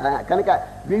లేదండి అది. కనుక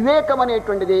వివేకం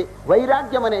అనేటువంటిది,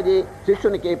 వైరాగ్యం అనేది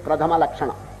శిష్యునికి ప్రథమ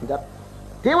లక్షణం.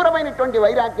 తీవ్రమైనటువంటి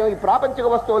వైరాగ్యం, ఈ ప్రాపంచిక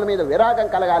వస్తువుల మీద విరాగం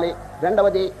కలగాలి.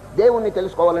 రెండవది దేవుణ్ణి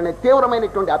తెలుసుకోవాలనే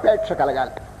తీవ్రమైనటువంటి అపేక్ష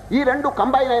కలగాలి. ఈ 2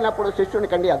 కంబైన్ అయినప్పుడు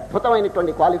శిష్యునికండి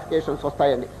అద్భుతమైనటువంటి క్వాలిఫికేషన్స్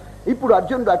వస్తాయండి. ఇప్పుడు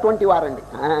అర్జునుడు అటువంటి వారండి.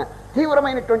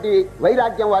 తీవ్రమైనటువంటి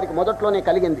వైరాగ్యం వారికి మొదట్లోనే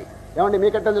కలిగింది. ఏమండి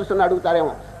మీకెట్ట తెలుసుని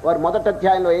అడుగుతారేమో. వారు మొదటి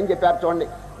అధ్యాయంలో ఏం చెప్పారు చూడండి.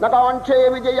 నకాంక్షే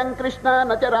విజయం కృష్ణ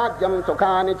నచ రాజ్యం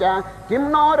సుఖాని చ కిం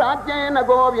నో రాజ్యేన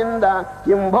గోవింద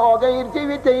కిం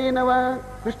భోగైర్జీవితైనవ.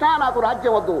 కృష్ణ నాకు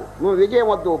రాజ్యం వద్దు, నువ్వు విజయం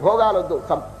వద్దు, భోగాలు వద్దు.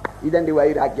 ఇదండి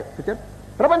వైరాగ్యం.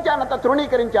 ప్రపంచాన్నంతా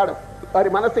తృణీకరించాడు.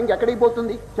 వారి మనస్సు ఇంకెక్కడికి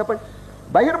పోతుంది చెప్పండి?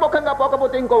 బహిర్ముఖంగా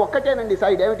పోకపోతే ఇంకో ఒక్కటేనండి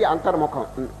సైడ్, ఏమిటి? అంతర్ముఖం.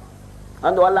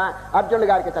 అందువల్ల అర్జునుడి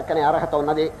గారికి చక్కని అర్హత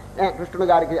ఉన్నది. కృష్ణుడి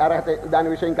గారికి అర్హత దాని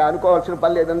విషయం ఇంకా అనుకోవాల్సిన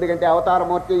పని లేదు. ఎందుకంటే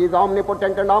అవతారమూర్తి ఈజ్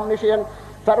ఆమ్నిపోటెంట్ అండ్ ఆమ్నిషియన్,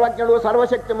 సర్వజ్ఞుడు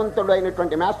సర్వశక్తిమంతుడు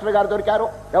అయినటువంటి మాస్టర్ గారు దొరికారు.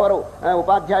 ఎవరు?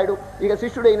 ఉపాధ్యాయుడు. ఇక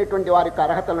శిష్యుడు అయినటువంటి వారికి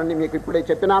అర్హతలన్నీ మీకు ఇప్పుడే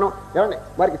చెప్పినాను. ఏమండి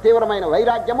వారికి తీవ్రమైన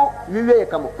వైరాగ్యము,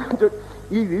 వివేకము.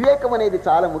 ఈ వివేకం అనేది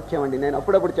చాలా ముఖ్యమండి. నేను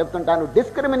అప్పుడప్పుడు చెప్తుంటాను,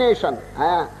 డిస్క్రిమినేషన్,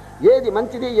 ఏది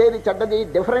మంచిది ఏది చెడ్డది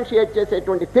డిఫరెన్షియేట్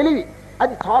చేసేటువంటి తెలివి,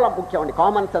 అది చాలా ముఖ్యమండి.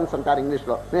 కామన్ సెన్స్ అంటారు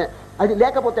ఇంగ్లీష్లో. అది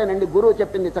లేకపోతేనండి గురువు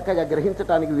చెప్పింది చక్కగా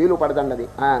గ్రహించడానికి వీలు పడదండి. అది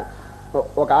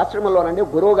ఒక ఆశ్రమంలోనండి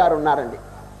గురువు గారు ఉన్నారండి.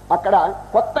 అక్కడ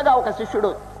కొత్తగా ఒక శిష్యుడు,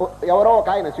 ఎవరో ఒక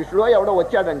ఆయన శిష్యుడో ఎవడో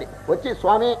వచ్చాడండి. వచ్చి,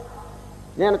 స్వామి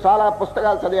నేను చాలా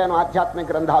పుస్తకాలు చదివాను, ఆధ్యాత్మిక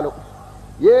గ్రంథాలు.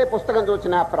 ఏ పుస్తకం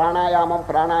చూసినా ప్రాణాయామం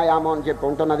ప్రాణాయామం అని చెప్పి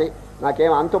ఉంటున్నది.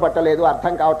 నాకేం అంతుపట్టలేదు,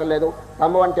 అర్థం కావటం లేదు.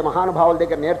 తమ వంటి మహానుభావుల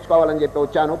దగ్గర నేర్చుకోవాలని చెప్పి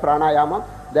వచ్చాను. ప్రాణాయామం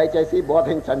దయచేసి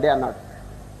బోధించండి అన్నాడు.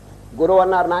 గురువు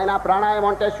అన్నారు, నాయన ప్రాణాయామం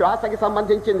అంటే శ్వాసకి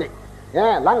సంబంధించింది,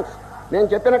 లంగ్స్. నేను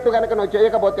చెప్పినట్టు కనుక నువ్వు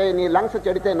చేయకపోతే నీ లంగ్స్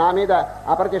చెడితే నా మీద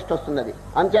అప్రతిష్ట వస్తుంది. అది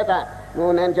అంచేత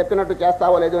నువ్వు నేను చెప్పినట్టు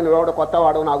చేస్తావో లేదో, నువ్వెవడో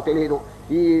కొత్తవాడు నాకు తెలియదు.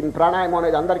 ఈ ప్రాణాయామం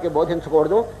అనేది అందరికీ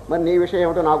బోధించకూడదు. మరి నీ విషయం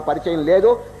ఏమిటో నాకు పరిచయం లేదు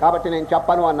కాబట్టి నేను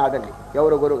చెప్పను అన్నాడండి.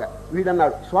 ఎవరు? గురువుగా.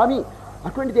 వీడన్నాడు, స్వామి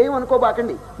అటువంటిది ఏమి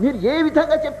అనుకోబాకండి, మీరు ఏ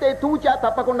విధంగా చెప్తే తూచా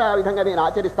తప్పకుండా ఆ విధంగా నేను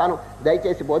ఆచరిస్తాను,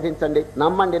 దయచేసి బోధించండి,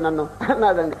 నమ్మండి నన్ను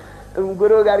అన్నాడండి.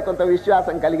 గురువు గారికి కొంత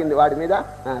విశ్వాసం కలిగింది వాడి మీద.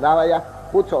 రావయ్యా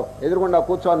కూర్చో, ఎదురుగుండా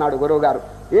కూర్చో అన్నాడు గురువు గారు.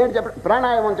 ఏంటి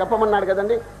ప్రాణాయామం చెప్పమన్నాడు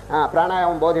కదండి.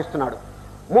 ప్రాణాయామం బోధిస్తున్నాడు.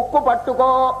 ముక్కు పట్టుకో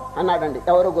అన్నాడండి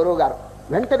ఎవరు? గురువు గారు.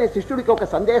 వెంటనే శిష్యుడికి ఒక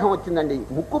సందేహం వచ్చిందండి.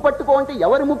 ముక్కు పట్టుకో అంటే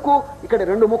ఎవరి ముక్కు? ఇక్కడ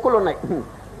 2 ముక్కులు ఉన్నాయి.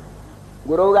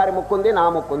 గురువు గారి ముక్కు ఉంది, నా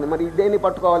ముక్కు ఉంది. మరి దేన్ని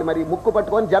పట్టుకోవాలి? మరి ముక్కు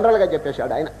పట్టుకొని జనరల్గా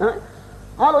చెప్పేశాడు ఆయన.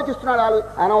 ఆలోచిస్తున్నాడు,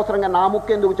 అనవసరంగా నా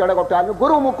ముక్కు ఎందుకు చెడగొట్టాలని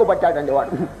గురువు ముక్కు పట్టాడండి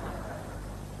వాడు.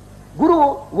 గురువు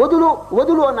వదులు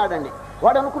వదులు అన్నాడండి.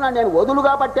 వాడు అనుకున్నాడు నేను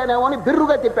వదులుగా పట్టానేమో అని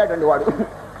బిర్రుగా తిప్పాడండి వాడు.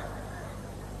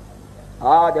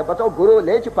 ఆ దెబ్బతో గురువు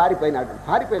లేచి పారిపోయినాడు.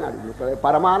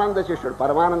 పరమానంద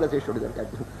శిష్యుడు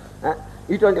దొరికాడు.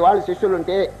 ఇటువంటి వాళ్ళు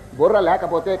శిష్యులుంటే బుర్ర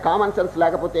లేకపోతే, కామన్ సెన్స్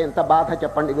లేకపోతే ఎంత బాధ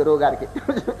చెప్పండి గురువు గారికి.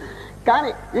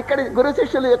 కానీ ఇక్కడ గురు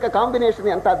శిష్యుల యొక్క కాంబినేషన్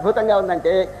ఎంత అద్భుతంగా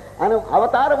ఉందంటే,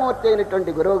 అవతారమూర్తి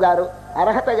అయినటువంటి గురువు గారు,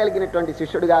 అర్హత కలిగినటువంటి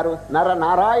శిష్యుడు గారు,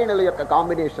 నారాయణుల యొక్క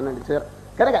కాంబినేషన్ అండి సార్.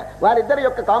 కనుక వారిద్దరి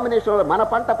యొక్క కాంబినేషన్లో మన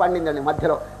పంట పండిందండి.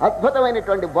 మధ్యలో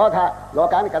అద్భుతమైనటువంటి బోధ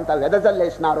లోకానికి అంతా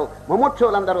వెదజల్లేసినారు.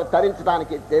 ముముక్షులందరూ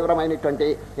తరించడానికి తీవ్రమైనటువంటి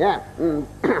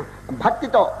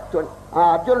భక్తితో,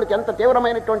 అర్జునుడికి ఎంత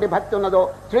తీవ్రమైనటువంటి భక్తి ఉన్నదో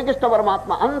శ్రీకృష్ణ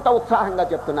పరమాత్మ అంత ఉత్సాహంగా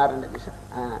చెప్తున్నారండి.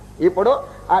 ఇప్పుడు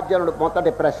అర్జునుడు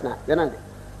మొదటి ప్రశ్న వినండి.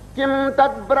 కిం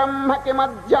తద్బ్రహ్మ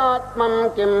కిమధ్యాత్మం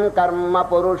కిం కర్మ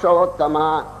పురుషోత్తమ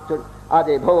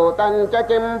అధిభూతంచ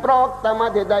కిం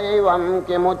ప్రోక్తమధిదైవం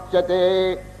కిముచ్యతే.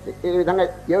 ఈ విధంగా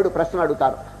 7 ప్రశ్నలు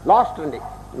అడుగుతారు. లాస్ట్ అండి.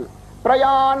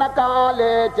 ప్రయాణ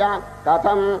కాలే చ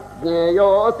కథం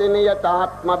జ్ఞేయోసి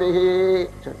నియతాత్మభిః.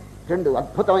 2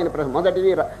 అద్భుతమైన ప్రశ్న.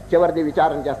 మొదటిది చివరిది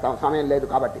విచారం చేస్తాం, సమయం లేదు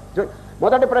కాబట్టి.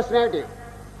 మొదటి ప్రశ్న ఏమిటి?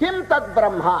 కిం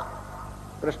తద్బ్రహ్మ.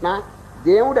 కృష్ణ,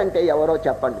 దేవుడంటే ఎవరో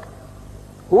చెప్పండి.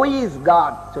 Who is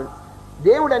God.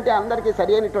 దేవుడు అంటే అందరికీ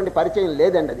సరి అయినటువంటి పరిచయం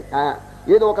లేదండి. అది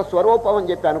ఏదో ఒక స్వరూపం అని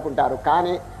చెప్పి అనుకుంటారు.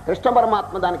 కానీ కృష్ణ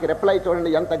పరమాత్మ దానికి రిప్లై చూడండి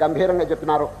ఎంత గంభీరంగా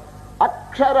చెప్తున్నారు.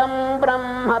 అక్షరం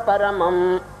బ్రహ్మ పరమం.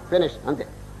 ఫినిష్, అంతే.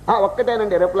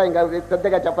 ఒక్కటేనండి రిప్లై, ఇంకా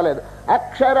పెద్దగా చెప్పలేదు.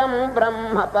 అక్షరం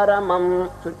బ్రహ్మ పరమం.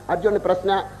 అర్జునుడి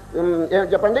ప్రశ్న ఏం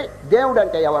చెప్పండి, దేవుడు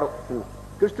అంటే ఎవరు?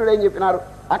 కృష్ణుడు ఏం చెప్పినారు?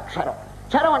 అక్షరం.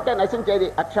 క్షరం అంటే నశించేది,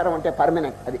 అక్షరం అంటే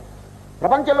పర్మనెంట్. అది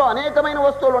ప్రపంచంలో అనేకమైన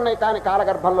వస్తువులు ఉన్నాయి, కానీ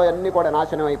కాలగర్భంలో అన్ని కూడా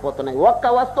నాశనం అయిపోతున్నాయి. ఒక్క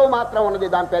వస్తువు మాత్రం ఉన్నది,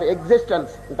 దాని పేరు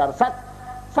ఎగ్జిస్టెన్స్ అంటారు.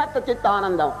 సత్ చిత్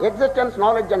ఆనందం, ఎగ్జిస్టెన్స్,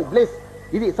 నాలెడ్జ్ అండ్ బ్లిస్.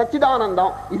 ఇది సచ్చిదానందం,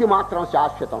 ఇది మాత్రం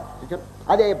శాశ్వతం.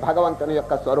 అదే భగవంతుని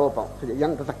యొక్క స్వరూపం.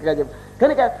 ఎంత చక్కగా చెప్పి.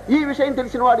 కనుక ఈ విషయం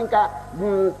తెలిసిన వాడు ఇంకా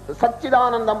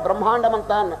సచ్చిదానందం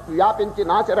బ్రహ్మాండమంతా వ్యాపించి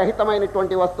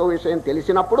నాశరహితమైనటువంటి వస్తువు విషయం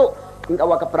తెలిసినప్పుడు ఇంకా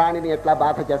ఒక ప్రాణిని ఎట్లా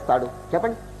బాధ చేస్తాడు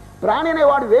చెప్పండి. ప్రాణి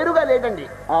అనేవాడు వేరుగా లేడండి.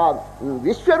 ఆ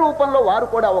విశ్వరూపంలో వారు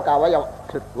కూడా ఒక అవయవం,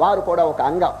 వారు కూడా ఒక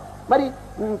అంగం. మరి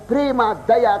ప్రేమ,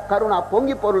 దయ, కరుణ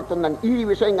పొంగి పొరులుతుందండి. ఈ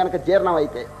విషయం కనుక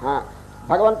జీర్ణమైతే,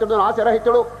 భగవంతుడు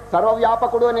నాశరహితుడు,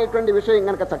 సర్వవ్యాపకుడు అనేటువంటి విషయం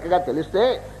కనుక చక్కగా తెలిస్తే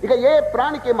ఇక ఏ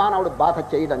ప్రాణికి మానవుడు బాధ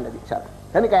చేయడండి. అది చాలా.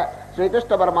 కనుక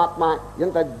శ్రీకృష్ణ పరమాత్మ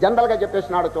ఎంత జనరల్గా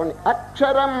చెప్పేసినాడు చూడండి.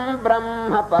 అక్షరం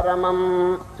బ్రహ్మ పరమం.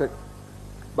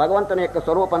 భగవంతుని యొక్క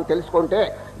స్వరూపం తెలుసుకుంటే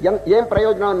ఏం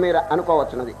ప్రయోజనం మీరు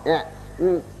అనుకోవచ్చున్నది.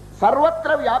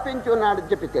 సర్వత్ర వ్యాపించి ఉన్నాడని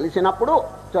చెప్పి తెలిసినప్పుడు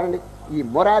చూడండి, ఈ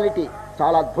మొరాలిటీ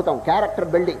చాలా అద్భుతం,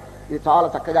 క్యారెక్టర్ బిల్డింగ్ ఇది చాలా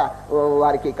చక్కగా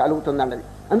వారికి కలుగుతుందండి.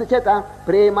 అందుచేత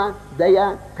ప్రేమ, దయ,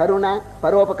 కరుణ,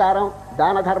 పరోపకారం,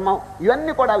 దాన ధర్మం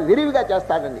ఇవన్నీ కూడా విరివిగా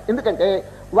చేస్తాడండి. ఎందుకంటే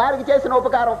వారికి చేసిన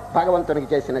ఉపకారం భగవంతునికి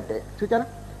చేసినట్టే. చూచారా,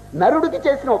 నరుడికి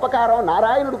చేసిన ఉపకారం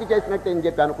నారాయణుడికి చేసినట్టే అని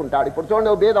చెప్పి అనుకుంటాడు. ఇప్పుడు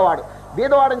చూడండి, బీదవాడు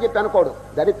బీదవాడని చెప్పి అనుకోడు,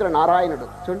 దరిద్ర నారాయణుడు.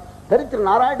 చూడండి, దరిద్ర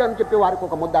నారాయణుడు అని చెప్పి వారికి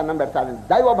ఒక ముద్ద అన్నం పెడతాడండి,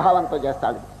 దైవభావంతో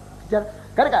చేస్తాడు.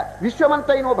 కనుక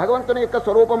విశ్వమంతైన భగవంతుని యొక్క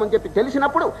స్వరూపం అని చెప్పి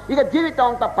తెలిసినప్పుడు ఇక జీవితం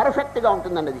అంతా పర్ఫెక్ట్ గా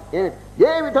ఉంటుందన్నది.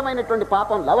 ఏ విధమైనటువంటి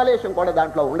పాపం లవలేశం కూడా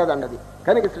దాంట్లో ఉండదన్నది.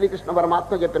 కనుక శ్రీకృష్ణ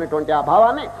పరమాత్మ చెప్పినటువంటి ఆ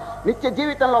భావాన్ని నిత్య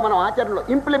జీవితంలో మనం ఆచరణలో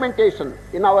implementation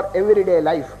in our everyday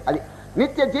life, అది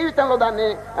నిత్య జీవితంలో దాన్ని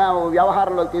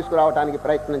వ్యవహారంలో తీసుకురావడానికి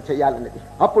ప్రయత్నం చేయాలన్నది.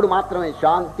 అప్పుడు మాత్రమే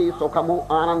శాంతి, సుఖము,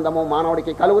 ఆనందము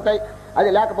మానవుడికి కలుగుతాయి. అది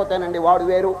లేకపోతేనండి వాడు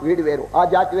వేరు, వీడు వేరు, ఆ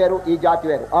జాతి వేరు, ఈ జాతి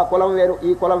వేరు, ఆ కులం వేరు,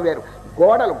 ఈ కులం వేరు,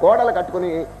 గోడలు కట్టుకుని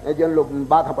జనులు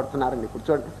బాధపడుతున్నారండి. ఇప్పుడు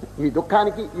చూడండి, ఈ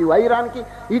దుఃఖానికి, ఈ వైరానికి,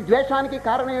 ఈ ద్వేషానికి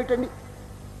కారణం ఏమిటండి?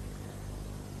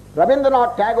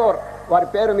 రవీంద్రనాథ్ ఠాగూర్ వారి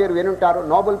పేరు మీరు వినుంటారు.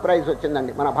 నోబెల్ ప్రైజ్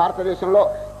వచ్చిందండి మన భారతదేశంలో.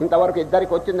 ఇంతవరకు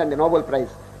ఇద్దరికి వచ్చిందండి నోబెల్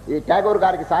ప్రైజ్. ఈ ఠాగూర్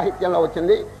గారికి సాహిత్యంలో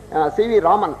వచ్చింది, సివి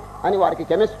రామన్ అని వారికి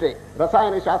కెమిస్ట్రీ,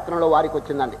 రసాయన శాస్త్రంలో వారికి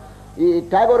వచ్చిందండి. ఈ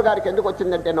ఠాగూర్ గారికి ఎందుకు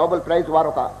వచ్చిందంటే నోబెల్ ప్రైజ్, వారు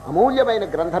ఒక అమూల్యమైన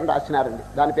గ్రంథం రాసినారండి.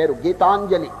 దాని పేరు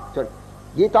గీతాంజలి. చూడండి,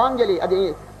 గీతాంజలి అది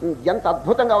ఎంత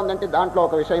అద్భుతంగా ఉందంటే దాంట్లో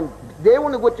ఒక విషయం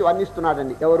దేవుని గురించి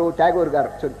వర్ణిస్తున్నాడండి. ఎవరు? ఠాగూర్ గారు.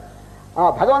 చూడండి, ఆ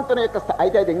భగవంతుని యొక్క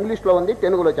అయితే అది ఇంగ్లీష్లో ఉంది,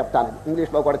 తెలుగులో చెప్తాను,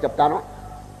 ఇంగ్లీష్లో కూడా చెప్తాను.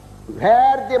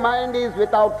 Wear the mind is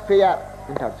without fear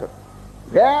అంటాడు. చూడండి,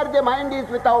 wear the mind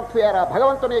is without fear. ఆ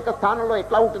భగవంతుని యొక్క స్థానంలో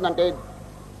ఎట్లా ఉంటుందంటే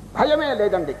భయమే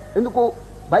లేదండి. ఎందుకు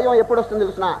భయం ఎప్పుడు వస్తుంది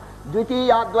తెలుసిన?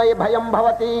 ద్వితీయాద్వై భయం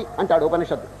భవతి అంటాడు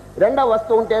ఉపనిషత్తు. రెండవ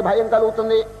వస్తువు ఉంటే భయం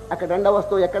కలుగుతుంది. అక్కడ రెండవ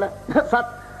వస్తువు ఎక్కడ?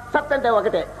 సత్. సత్ అంటే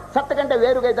ఒకటే. సత్ కంటే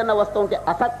వేరుగా ఏదన్నా వస్తువు ఉంటే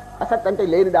అసత్. అసత్ అంటే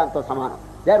లేని దాంతో సమానం.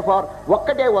 దేర్ ఫార్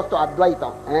ఒక్కటే వస్తువు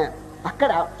అద్వైతం.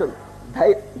 అక్కడ చూడు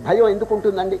భయం ఎందుకు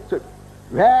ఉంటుందండి? చూడు,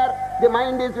 wear the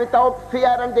mind is without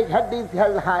fear and the head is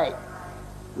held high,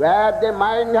 where the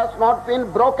mind has not been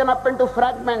broken up into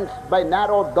fragments by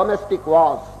narrow domestic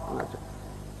walls.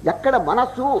 ఎక్కడ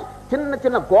మనస్సు చిన్న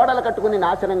చిన్న గోడలు కట్టుకుని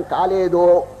నాశనం కాలేదో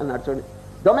అన్నాడు. చూడండి,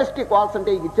 డొమెస్టిక్ వాల్స్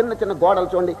అంటే ఈ చిన్న చిన్న గోడలు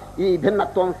చూడండి, ఈ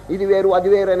భిన్నత్వం, ఇది వేరు అది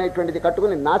వేరు అనేటువంటిది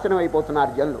కట్టుకుని నాశనం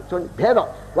అయిపోతున్నారు జనులు. చూడండి భేదం,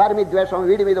 వారి మీద ద్వేషం,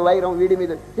 వీడి మీద వైరం, వీడి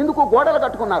మీద ఎందుకు గోడలు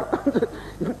కట్టుకున్నారు.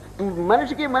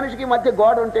 మనిషికి మనిషికి మధ్య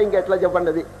గోడ ఉంటే ఇంకెట్లా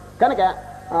చెప్పండి అది. కనుక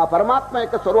పరమాత్మ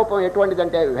యొక్క స్వరూపం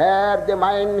ఎటువంటిదంటే wear the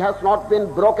mind has not been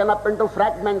broken up into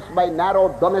fragments by narrow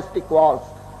domestic walls,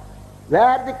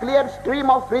 where the clear stream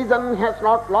of reason has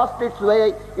not lost its way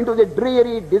into the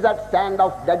dreary desert sand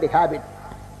of dead habit,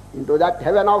 into that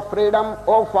heaven of freedom,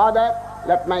 O Father,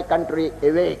 let my country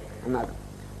awake అన్నాడు.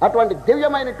 అటువంటి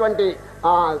దివ్యమైనటువంటి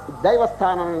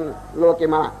దైవస్థానంలోకి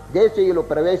మన దేశీయులు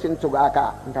ప్రవేశించుగాక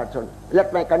అంటాడు. చూడండి,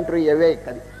 let my country awake.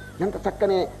 అది ఎంత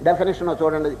చక్కని definition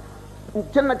చూడండి.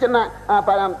 చిన్న చిన్న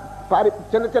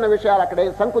చిన్న చిన్న విషయాలు అక్కడే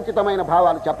సంకుచితమైన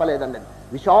భావాలు చెప్పలేదండి,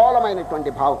 విశాలమైనటువంటి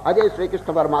భావం. అదే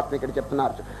శ్రీకృష్ణ పరమాత్మ ఇక్కడ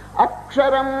చెప్తున్నారు.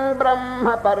 అక్షరం బ్రహ్మ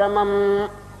పరమం.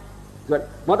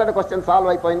 మొదటి క్వశ్చన్ సాల్వ్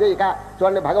అయిపోయింది. ఇక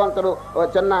చూడండి, భగవంతుడు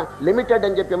చిన్న లిమిటెడ్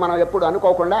అని చెప్పి మనం ఎప్పుడు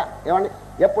అనుకోకుండా, ఏమండి,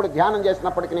 ఎప్పుడు ధ్యానం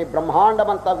చేసినప్పటికీ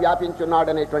బ్రహ్మాండమంతా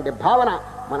వ్యాపించున్నాడు అనేటువంటి భావన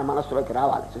మన మనస్సులోకి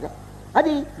రావాలి.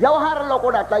 అది వ్యవహారంలో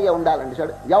కూడా అట్లాగే ఉండాలండి.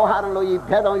 చూడు, వ్యవహారంలో ఈ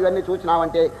భేదం ఇవన్నీ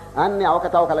చూసినామంటే అన్ని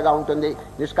అవకతవకలుగా ఉంటుంది.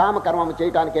 నిష్కామ కర్మం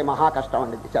చేయటానికే మహా కష్టం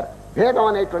అండి. సరే, భేదం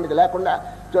అనేటువంటిది లేకుండా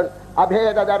చూడు,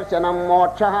 అభేద దర్శనం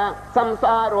మోక్ష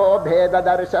సంసారో భేద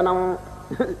దర్శనం.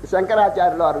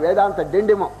 శంకరాచార్యులు వారు వేదాంత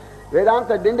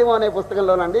డిండిమో అనే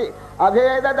పుస్తకంలోనండి,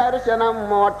 అభేద దర్శనం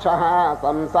మోక్ష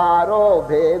సంసారో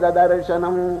భేద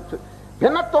దర్శనం.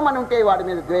 భిన్నత్వం అని ఉంటే వాడి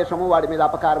మీద ద్వేషము, వాడి మీద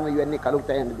అపకారము ఇవన్నీ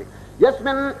కలుగుతాయండి.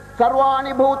 యస్మిన్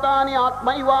సర్వాణి భూతాని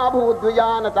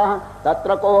ఆత్మైవాభూద్విజానతః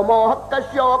తత్ర కో మోహః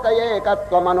కశ్యోక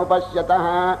ఏకత్వమనుపశ్యతః.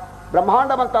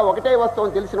 బ్రహ్మాండమంతా ఒకటే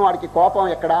వస్తువుని తెలిసిన వాడికి కోపం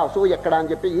ఎక్కడ, అసూయ ఎక్కడ అని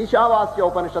చెప్పి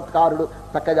ఈశావాస్యోపనిషత్కారుడు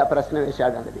చక్కగా ప్రశ్న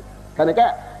వేశాడన్నది. కనుక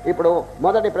ఇప్పుడు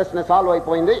మొదటి ప్రశ్న సాల్వ్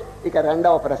అయిపోయింది. ఇక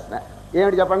రెండవ ప్రశ్న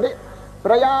ఏమిటి చెప్పండి.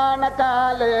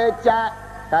 ప్రయాణకాలే చ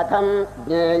కథం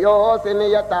జ్ఞేయోసి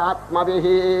నియతాత్మభిః.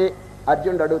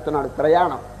 అర్జునుడు అడుగుతున్నాడు,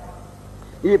 ప్రయాణం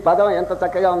ఈ పదం ఎంత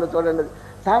చక్కగా ఉందో చూడండి.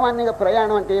 సామాన్యంగా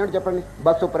ప్రయాణం అంటే ఏమిటి చెప్పండి.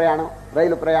 బస్సు ప్రయాణం,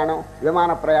 రైలు ప్రయాణం,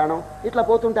 విమాన ప్రయాణం ఇట్లా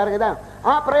పోతుంటారు కదా.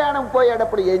 ఆ ప్రయాణం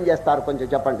పోయేటప్పుడు ఏం చేస్తారు కొంచెం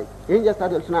చెప్పండి. ఏం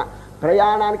చేస్తారు తెలిసిన,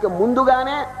 ప్రయాణానికి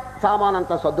ముందుగానే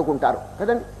సామానంతా సర్దుకుంటారు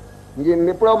కదండి.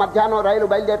 ఎప్పుడో మధ్యాహ్నం రైలు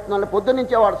బయలుదేరుతున్న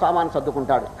పొద్దున్నుంచే వాడు సామాను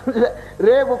సర్దుకుంటాడు.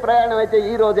 రేపు ప్రయాణం అయితే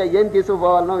ఈ రోజే ఏం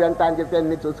తీసుకుపోవాలనో వెంట అని చెప్పి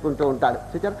అన్ని చూసుకుంటూ ఉంటాడు.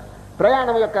 చూచారు,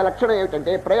 ప్రయాణం యొక్క లక్షణం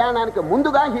ఏమిటంటే ప్రయాణానికి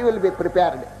ముందుగా హీ విల్ బి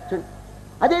ప్రిపేర్డ్.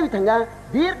 అదేవిధంగా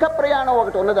దీర్ఘ ప్రయాణం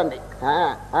ఒకటి ఉన్నదండి.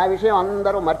 ఆ విషయం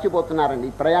అందరూ మర్చిపోతున్నారండి.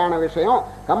 ఈ ప్రయాణ విషయం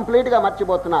కంప్లీట్గా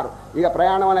మర్చిపోతున్నారు. ఇక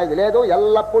ప్రయాణం అనేది లేదు,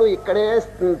 ఎల్లప్పుడూ ఇక్కడే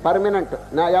permanent.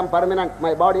 I'm permanent,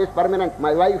 my body is permanent,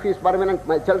 my wife is permanent,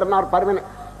 my children are permanent.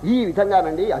 ఈ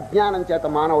విధంగానండి అజ్ఞానం చేత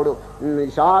మానవుడు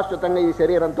శాశ్వతంగా ఈ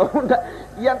శరీరంతో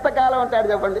ఎంతకాలం ఉంటాడు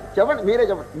చెప్పండి. మీరే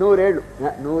చెప్పండి.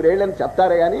 100 ఏళ్ళు అని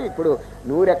చెప్తారే కానీ ఇప్పుడు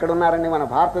 100 ఎక్కడున్నారండి. మన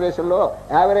భారతదేశంలో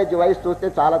యావరేజ్ వయసు చూస్తే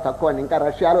చాలా తక్కువ అండి. ఇంకా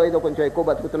రష్యాలో ఏదో కొంచెం ఎక్కువ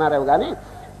బతుకుతున్నారేమో కానీ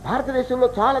భారతదేశంలో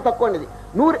చాలా తక్కువ అండి.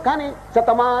 100 కానీ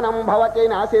శతమానం భవతి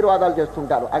అని ఆశీర్వాదాలు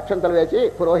చేస్తుంటారు. అక్షంతలు వేసి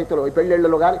పురోహితులు ఈ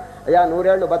పెళ్ళిళ్ళు కానీ, అయ్యా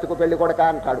 100 ఏళ్ళు బతుకు పెళ్లి కొడక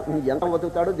అంటాడు. ఎంత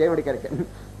బతుకుతాడు దేవుడి కరికే.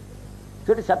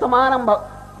 చూడండి, శతమానం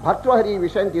భర్తృహరి ఈ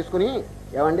విషయం తీసుకుని,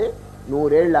 ఏమండి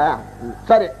 100 ఏళ్ళ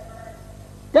సరే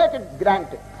టేక్ ఇట్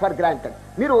ఫర్ గ్రాంటెడ్.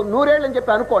 మీరు 100 ఏళ్ళు అని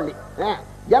చెప్పి అనుకోండి.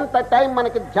 ఎంత టైం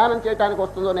మనకి ధ్యానం చేయడానికి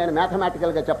వస్తుందో నేను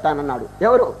మ్యాథమెటికల్గా చెప్తానన్నాడు.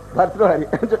 ఎవరు? భర్తృహరి.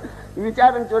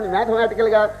 విచారణ చూడండి,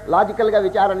 మ్యాథమెటికల్గా లాజికల్గా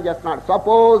విచారణ చేస్తున్నాడు.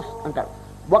 సపోజ్ అంటాడు,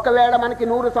 ఒకవేళ మనకి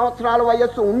 100 సంవత్సరాల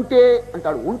వయస్సు ఉంటే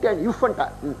అంటాడు. ఉంటే ఇఫ్ అంట,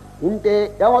 ఉంటే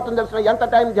ఏమవుతుంది తెలుసు, ఎంత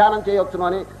టైం ధ్యానం చేయవచ్చును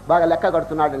అని బాగా లెక్క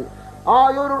కడుతున్నాడండి.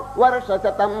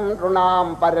 ఆయుర్వర్షశతం రుణాం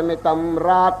పరిమితం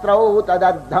రాత్రౌ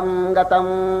తదర్థం గతం.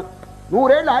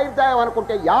 100 ఏళ్ళు ఆయుర్దాయం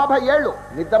అనుకుంటే 50 ఏళ్ళు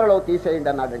నిద్రలో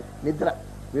తీసేయండి అన్నాడండి. నిద్ర,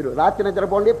 మీరు రాత్రి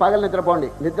నిద్రపోండి, పగలు నిద్రపోండి,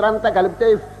 నిద్ర అంతా కలిపితే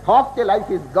half the life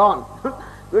is gone.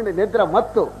 చూడండి, నిద్ర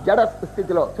మత్తు జడ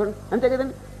స్థితిలో చూడండి, అంతే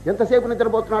కదండి. ఎంతసేపు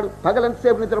నిద్రపోతున్నాడు, పగలు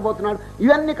ఎంతసేపు నిద్రపోతున్నాడు,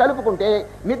 ఇవన్నీ కలుపుకుంటే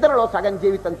నిద్రలో సగం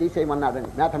జీవితం తీసేయమన్నాడండి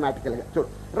మ్యాథమెటికల్గా. చూడు,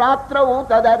 రాత్రవు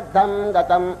తదర్థం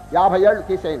గతం, 50 ఏళ్ళు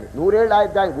తీసేయండి. 100 ఏళ్ళు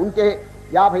ఆయుర్దాయం ఉంటే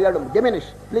 50 ఏళ్ళు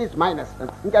డిమినిష్, ప్లీజ్ మైనస్.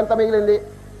 ఇంకెంత మిగిలింది?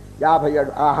 50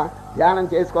 ఏళ్ళు. ఆహా, ధ్యానం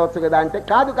చేసుకోవచ్చు కదా అంటే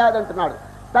కాదంటున్నాడు.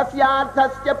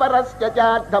 తస్యార్థస్య పరస్య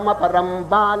చార్థమపరం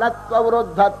బాలత్వ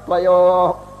వృద్ధత్వయో.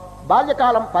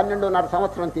 బాల్యకాలం 12.5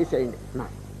 సంవత్సరం తీసేయండి.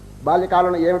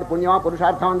 బాల్యకాలంలో ఏమిటి పుణ్యమా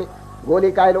పురుషార్థం అండి?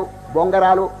 గోలికాయలు,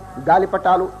 బొంగరాలు,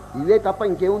 గాలిపటాలు ఇవే తప్ప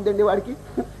ఇంకేముందండి వాడికి.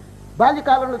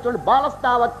 బాల్యకాలంలో చూడండి,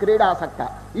 బాలస్తావత్ క్రీడాసక్త,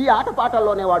 ఈ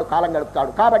ఆటపాటల్లోనే వాడు కాలం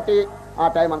గడుపుతాడు. కాబట్టి ఆ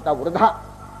టైం అంతా వృధా.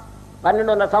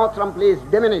 12.5 సంవత్సరం ప్లీజ్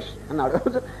డిమినిష్ అన్నాడు.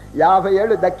 50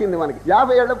 ఏళ్ళు దక్కింది మనకి.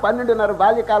 50 ఏళ్ళు 12.5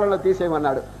 బాల్యకాలంలో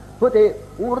తీసేయమన్నాడు. పోతే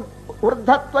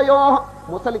వృద్ధత్వయో,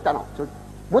 ముసలితనం. చూడు,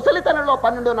 ముసలితనంలో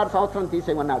 12.5 సంవత్సరం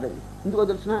తీసేయమన్నాడండి. ఎందుకో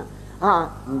తెలిసిన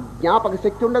జ్ఞాపక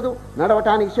శక్తి ఉండదు,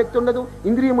 నడవటానికి శక్తి ఉండదు,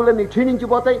 ఇంద్రియములన్నీ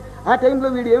క్షీణించిపోతాయి. ఆ టైంలో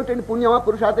వీడు ఏమిటండి పుణ్యమా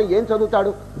పురుషార్థం ఏం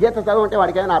చదువుతాడు? గీత చదవంటే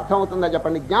వాడికి ఏమైనా అర్థం అవుతుందా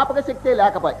చెప్పండి? జ్ఞాపక శక్తే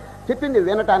లేకపోయి, చెప్పింది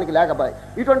వినటానికి లేకపోయి,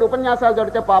 ఇటువంటి ఉపన్యాసాలు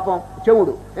చదివితే పాపం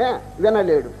చెవుడు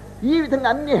వినలేడు. ఈ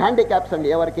విధంగా అన్ని హ్యాండిక్యాప్స్ అండి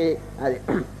ఎవరికి. అది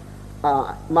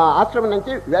మా ఆశ్రమం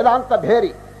నుంచి వేదాంత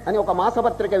భేరి అని ఒక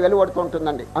మాసపత్రిక వెలువడుతూ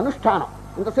ఉంటుందండి. అనుష్ఠానం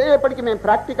ఇంతసేపటికి మేము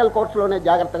ప్రాక్టికల్ కోర్సులోనే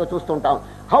జాగ్రత్తగా చూస్తుంటాం.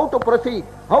 How to proceed,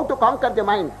 how to conquer the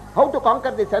mind, how to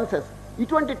conquer the senses,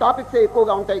 ఇటువంటి టాపిక్సే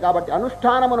ఎక్కువగా ఉంటాయి. కాబట్టి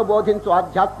అనుష్ఠానమును బోధించు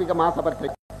ఆధ్యాత్మిక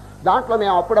మాసపత్రిక. దాంట్లో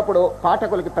మేము అప్పుడప్పుడు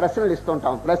పాఠకులకి ప్రశ్నలు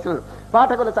ఇస్తుంటాం. ప్రశ్నలు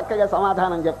పాఠకులు చక్కగా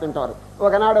సమాధానం చెప్తుంటారు.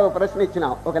 ఒకనాడు ప్రశ్న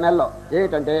ఇచ్చినాం ఒక నెలలో.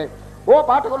 ఏంటంటే, ఓ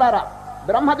పాఠకులారా,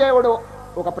 బ్రహ్మదేవుడు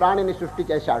ఒక ప్రాణిని సృష్టి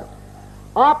చేశాడు.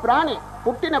 ఆ ప్రాణి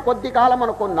పుట్టిన కొద్ది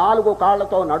కాలమునకు 4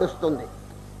 కాళ్లతో నడుస్తుంది.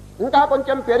 ఇంకా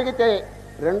కొంచెం పెరిగితే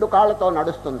 2 కాళ్లతో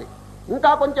నడుస్తుంది. ఇంకా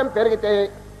కొంచెం పెరిగితే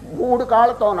 3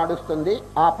 కాళ్లతో నడుస్తుంది.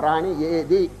 ఆ ప్రాణి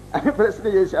ఏది అని ప్రశ్న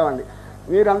చేశామండి.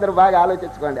 మీరందరూ బాగా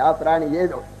ఆలోచించుకోండి. ఆ ప్రాణి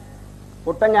ఏదో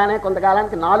పుట్టంగానే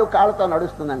కొంతకాలానికి 4 కాళ్లతో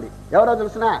నడుస్తుందండి. ఎవరో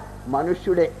తెలిసిన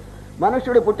మనుష్యుడే.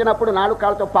 మనుష్యుడు పుట్టినప్పుడు 4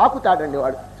 కాళ్ళతో పాకుతాడండి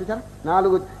వాడు. చూసారా,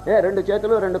 2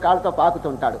 చేతులు 2 కాళ్ళతో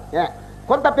పాకుతుంటాడు.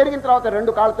 కొంత పెరిగిన తర్వాత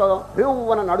 2 కాళ్ళతో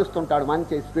రివ్వున నడుస్తుంటాడు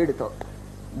మంచి స్పీడ్తో.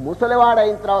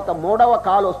 ముసలివాడైన తర్వాత 3వ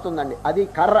కాలు వస్తుందండి. అది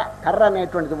కర్ర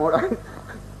అనేటువంటిది 3వ.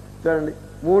 చూడండి,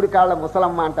 3 కాళ్ళ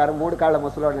ముసలమ్మ అంటారు, 3 కాళ్ళ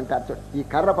ముసలోడు అంటారు. చూడండి, ఈ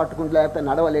కర్ర పట్టుకుంటూ లేకపోతే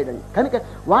నడవలేడండి. కనుక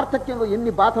వార్ధక్యంలో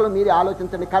ఎన్ని బాధలు మీరే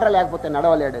ఆలోచించండి. కర్ర లేకపోతే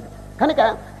నడవలేడని. కనుక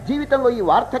జీవితంలో ఈ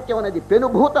వార్ధక్యం అనేది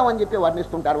పెనుభూతం అని చెప్పి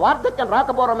వర్ణిస్తుంటారు. వార్ధక్యం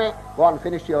రాకపోవడమే want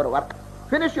finish your work,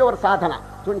 finish your సాధన.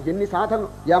 చూడండి ఎన్ని సాధనలు,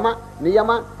 యమ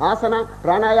నియమ ఆసన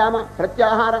ప్రాణాయామ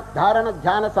ప్రత్యాహార ధారణ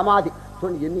ధ్యాన సమాధి.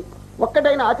 చూడండి ఎన్ని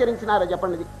ఒక్కటైనా ఆచరించినారా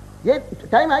చెప్పండి. ఏ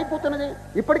టైం అయిపోతున్నది,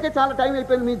 ఇప్పటికే చాలా టైం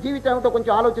అయిపోయింది. మీ జీవితం ఏమిటో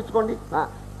కొంచెం ఆలోచించుకోండి.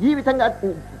 ఈ విధంగా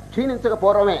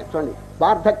క్షీణించకపోవడమే. చూడండి,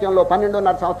 వార్ధక్యంలో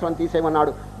 12.5 సంవత్సరం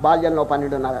తీసేయమన్నాడు, బాల్యంలో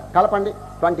 12.5 కలపండి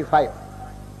 25.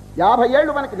 50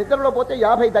 ఏళ్ళు మనకి నిద్రలో పోతే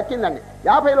 50 దక్కిందండి.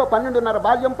 50లో 12.5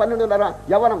 బాల్యం, 12.5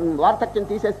 యవ్వనం, వార్ధక్యం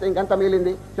తీసేస్తే ఇంకెంత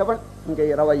మిగిలింది చెప్పండి? ఇంకా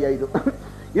 25.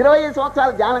 25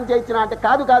 సంవత్సరాలు ధ్యానం చేయించిన అంటే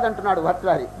కాదంటున్నాడు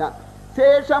భర్తగారి.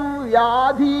 శేషం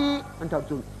వ్యాధి అంటాడు.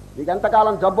 చూడు, మీకు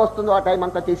ఎంతకాలం జబ్బు వస్తుందో ఆ టైం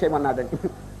అంతా తీసేయమన్నాడండి.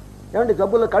 ఏమండి,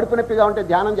 జబ్బులు కడుపు నొప్పిగా ఉంటే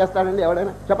ధ్యానం చేస్తాడండి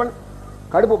ఎవడైనా చెప్పండి?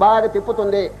 కడుపు బాగా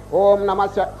తిప్పుతుంది, ఓం నమః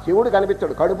శివుడు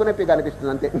కనిపించాడు, కడుపు నొప్పి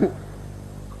కనిపిస్తుంది అంతే.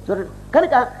 చూడండి,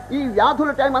 కనుక ఈ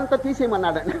వ్యాధుల టైం అంతా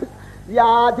తీసేయమన్నాడండి.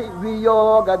 వ్యాధి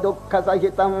వియోగ దుఃఖ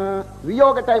సహితం,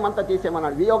 వియోగ టైం అంతా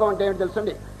తీసేయమన్నాడు. వియోగం అంటే ఏమిటి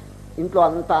తెలుసండి? ఇంట్లో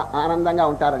అంతా ఆనందంగా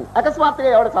ఉంటారండి, అకస్మాత్తుగా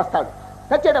ఎవడు చస్తాడు.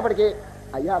 చచ్చేటప్పటికి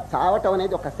అయ్యా చావటం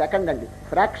అనేది ఒక సెకండ్ అండి,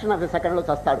 ఫ్రాక్షన్ ఆఫ్ ఎ సెకండ్లో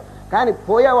చస్తాడు. కానీ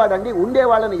పోయేవాడండి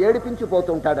ఉండేవాళ్ళని ఏడిపించిపోతూ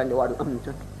ఉంటాడండి వాడు.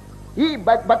 ఈ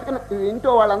బతుకుని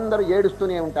ఇంట్లో వాళ్ళందరూ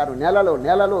ఏడుస్తూనే ఉంటారు,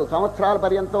 నెలలు సంవత్సరాల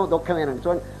పర్యంతం దుఃఖమేనండి.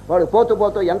 చూడండి, వాడు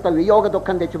పోతూ ఎంత వియోగ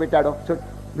దుఃఖం తెచ్చిపెట్టాడో. చూడండి,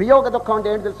 వియోగ దుఃఖం అంటే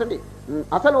ఏంటి తెలుసండి?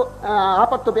 అసలు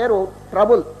ఆపత్తు పేరు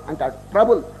ట్రబుల్ అంటాడు.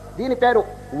 ట్రబుల్, దీని పేరు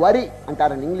వరి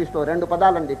అంటారండి. ఇంగ్లీష్లో 2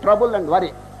 పదాలండి, ట్రబుల్ అండ్ వరి.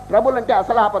 ట్రబుల్ అంటే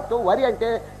అసలు ఆపత్తు, వరి అంటే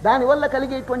దానివల్ల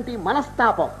కలిగేటువంటి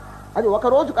మనస్తాపం. అది ఒక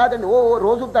రోజు కాదండి,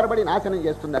 రోజు తరబడి నాశనం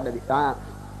చేస్తుందండి అది.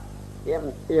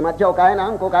 ఈ మధ్య ఒక ఆయన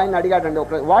ఇంకొక ఆయన అడిగాడండి,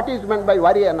 వాట్ ఈజ్ మెంట్ బై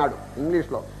వరి అన్నాడు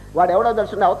ఇంగ్లీష్లో. వాడు ఎవడో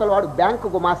తెలుసు, అవతల వాడు బ్యాంకు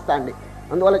గుమాస్తా అండి.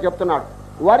 అందువల్ల చెప్తున్నాడు,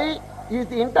 వరి is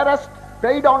the interest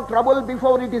paid on trouble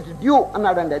before it is due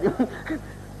అన్నాడండి. అది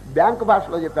బ్యాంకు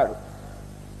భాషలో చెప్పాడు.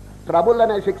 ట్రబుల్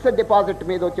అనే ఫిక్స్డ్ డిపాజిట్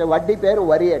మీద వచ్చే వడ్డీ పేరు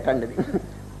వరి ఏటండి.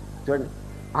 చూడండి,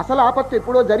 అసలు ఆపత్తు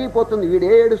ఎప్పుడో జరిగిపోతుంది, వీడు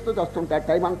ఏడుస్తూ వస్తుంటాడు,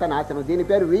 టైం అంతా నాశనం. దీని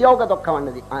పేరు వియోగ దుఃఖం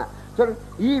అన్నది. చూడండి,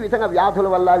 ఈ విధంగా వ్యాధుల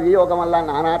వల్ల వియోగం వల్ల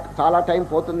చాలా టైం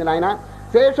పోతుంది నాయన.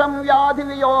 శేషం వ్యాధి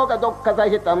వియోగ దుఃఖ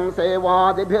సహితం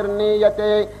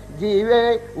సేవాదిభిర్నీయతే జీవే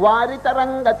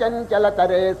వారితరంగ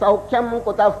చంచలతరే సౌఖ్యం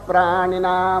కుతః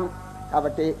ప్రాణినాం.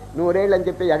 కాబట్టి 100 ఏళ్ళు అని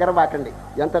చెప్పి ఎగరబాకండి,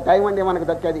 ఎంత టైం అండి మనకు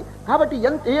దక్కేది. కాబట్టి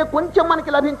కొంచెం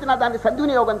మనకి లభించినా దాన్ని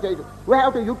సద్వినియోగం చేయదు. We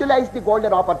have to utilise the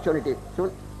golden opportunity.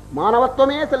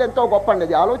 మానవత్వమే అసలు ఎంతో గొప్ప అండి,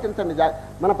 అది ఆలోచించండి.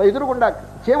 మన ఎదురుగుండా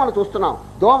చీమలు చూస్తున్నాం,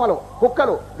 దోమలు,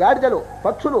 కుక్కలు, గాడిదలు,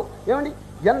 పక్షులు ఏమండి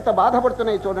ఎంత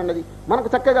బాధపడుతున్నాయి చూడండి. అది మనకు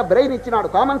చక్కగా బ్రెయిన్ ఇచ్చినాడు,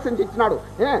 కామన్ సెన్స్ ఇచ్చినాడు,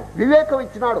 వివేకం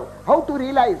ఇచ్చినాడు. How to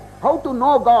realise, how to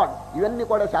know God, ఇవన్నీ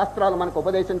కూడా శాస్త్రాలు మనకు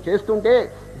ఉపదేశం చేస్తుంటే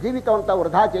జీవితం అంతా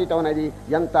వృధా చేయటం అనేది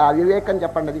ఎంత అవివేకం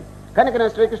చెప్పండి అది. కనుక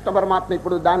శ్రీకృష్ణ పరమాత్మ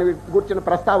ఇప్పుడు దాని గురించిన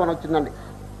ప్రస్తావన వచ్చిందండి.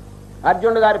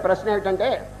 అర్జునుడు గారి ప్రశ్న ఏమిటంటే,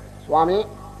 స్వామి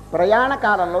ప్రయాణ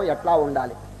కాలంలో ఎట్లా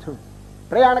ఉండాలి?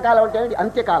 ప్రయాణ కాలం అంటే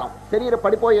అంత్యకాలం, శరీరం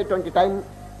పడిపోయేటువంటి టైం.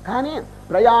 కానీ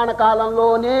ప్రయాణ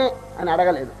కాలంలోనే అని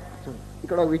అడగలేదు.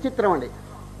 ఇక్కడ ఒక విచిత్రం అండి.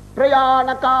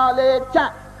 ప్రయాణకాలే చ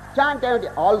అంటే ఏమిటి?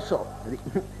 ఆల్సో. అది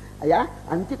అయ్యా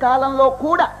అంత్యకాలంలో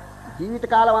కూడా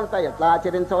జీవితకాలం అంతా ఎట్లా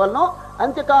ఆచరించవలనో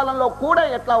అంత్యకాలంలో కూడా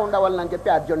ఎట్లా ఉండవాలని చెప్పి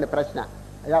అర్జునుడి ప్రశ్న.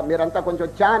 అయ్యా మీరంతా కొంచెం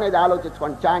చా అనేది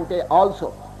ఆలోచించుకోండి. చా అంటే ఆల్సో.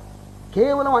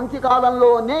 కేవలం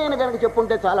అంత్యకాలంలోనే అని కనుక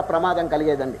చెప్పుంటే చాలా ప్రమాదం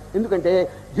కలిగేదండి. ఎందుకంటే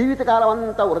జీవితకాలం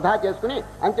అంతా వృధా చేసుకుని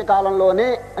అంత్యకాలంలోనే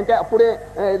అంటే అప్పుడే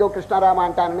ఏదో కృష్ణారామ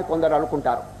అంటానని కొందరు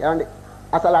అనుకుంటారు. ఏమండి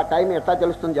అసలు ఆ టైం ఎట్లా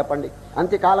తెలుస్తుంది చెప్పండి?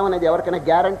 అంత్యకాలం అనేది ఎవరికైనా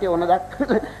గ్యారంటీ ఉన్నదా?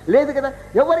 లేదు కదా,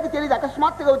 ఎవరికి తెలియదు.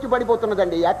 అకస్మాత్తుగా వచ్చి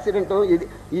పడిపోతున్నదండి యాక్సిడెంట్. ఇది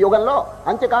ఈ యుగంలో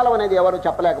అంత్యకాలం అనేది ఎవరు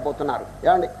చెప్పలేకపోతున్నారు.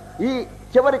 ఏమండి ఈ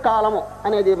చివరి కాలము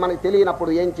అనేది మనకు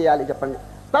తెలియనప్పుడు ఏం చేయాలి చెప్పండి?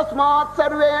 తస్మాత్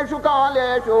సర్వేషు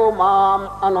కాలేషు మాం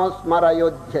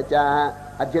అనుస్మరయుధ్య.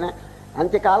 అర్జున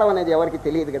అంత్యకాలం అనేది ఎవరికి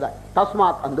తెలియదు కదా.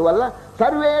 తస్మాత్ అందువల్ల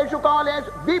సర్వేషు కాలేషు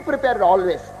బీ ప్రిపేర్డ్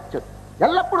ఆల్వేస్.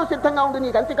 ఎల్లప్పుడూ సిద్ధంగా ఉండి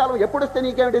నీకు అంత్యకాలం ఎప్పుడు వస్తే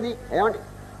నీకేమిటిది? ఏమండి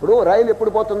ఇప్పుడు రైలు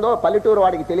ఎప్పుడు పోతుందో పల్లెటూరు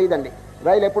వాడికి తెలియదండి.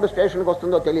 రైలు ఎప్పుడు స్టేషన్కి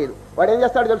వస్తుందో తెలియదు. వాడు ఏం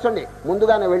చేస్తాడు తెలుసండి?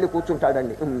 ముందుగానే వెళ్ళి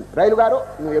కూర్చుంటాడండి. రైలు గారు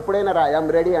నువ్వు ఎప్పుడైనా రా, ఐఎమ్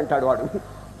రెడీ అంటాడు వాడు.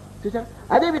 చూసారు?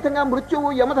 అదేవిధంగా మృత్యువు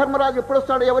యమధర్మరాజు ఎప్పుడు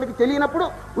వస్తాడో ఎవరికి తెలియనప్పుడు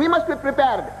వీ మస్ట్ బి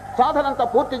ప్రిపేర్డ్. సాధనంతా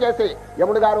పూర్తి చేసి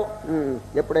యముడు గారు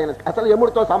ఎప్పుడైనా అసలు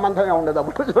యముడితో సంబంధమే ఉండదు.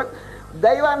 అప్పుడు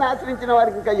దైవాన్ని ఆశ్రయించిన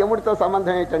వారికి ఇంకా యముడితో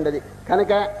సంబంధం ఏంటండి?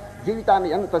 కనుక జీవితాన్ని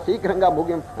ఎంత శీఘ్రంగా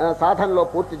సాధనలో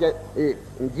పూర్తి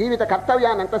జీవిత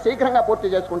కర్తవ్యాన్ని ఎంత శీఘ్రంగా పూర్తి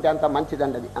చేసుకుంటే అంత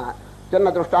మంచిదండి. అది చిన్న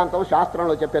దృష్టాంతం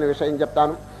శాస్త్రంలో చెప్పిన విషయం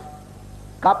చెప్తాను.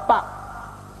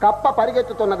 కప్ప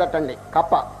పరిగెత్తుతున్నదటండి.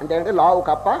 కప్ప అంటే లావు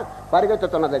కప్ప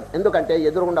పరిగెత్తుతున్నది. ఎందుకంటే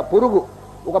ఎదురుగుండా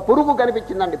ఒక పురుగు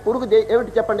కనిపించిందండి. పురుగు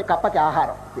ఏమిటి చెప్పండి? కప్పకి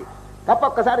ఆహారం. కప్ప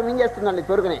ఒక్కసారి మింగేస్తుందండి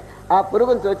పురుగుని. ఆ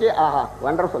పురుగుని చూచి ఆహా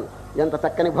వండర్ఫుల్, ఎంత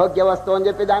చక్కని భోగ్య వస్తువు అని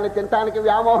చెప్పి దాన్ని తినటానికి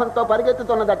వ్యామోహంతో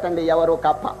పరిగెత్తుతున్నదటండి ఎవరు?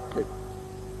 కప్ప.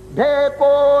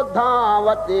 భేకో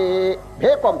ధావతి.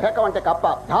 భేకం అంటే కప్ప.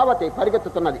 ధావతి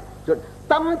పరిగెత్తుతున్నది. చూడు.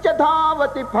 తంచ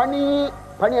ధావతి ఫణి.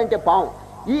 ఫణి అంటే పాము.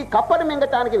 ఈ కప్పను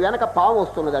మింగటానికి వెనక పాము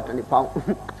వస్తున్నదటండి. పాము.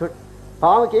 చూడు,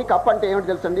 పాముకి కప్ప అంటే ఏమిటి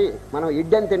తెలుసండి? మనం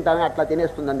ఇడ్డని తింటామే అట్లా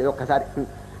తినేస్తుందండి ఒక్కసారి.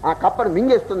 ఆ కప్పను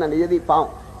మింగేస్తుందండి. ఇది పాము.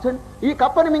 ఈ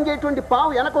కప్పను మింగేటువంటి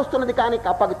పాము వెనక వస్తున్నది, కానీ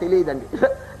కప్పకు తెలియదండి.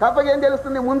 కప్పకి ఏం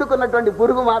తెలుస్తుంది? ముందుకున్నటువంటి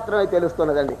పురుగు మాత్రమే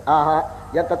తెలుస్తున్నదండి. ఆహా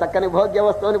ఎంత చక్కని భోగ్య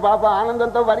వస్తువుని పాప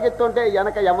ఆనందంతో పరిగెత్తుంటే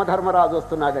వెనక యమధర్మరాజు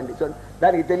వస్తున్నాడండి. చూడండి,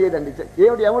 దానికి తెలియదండి.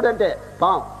 ఏమిటి యముడు అంటే?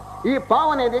 పాము. ఈ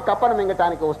పాము అనేది కప్పను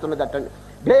మింగటానికి వస్తున్నదటండి.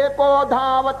 భేకో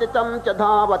ధావతి తంచ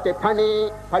ధావతి ఫణి.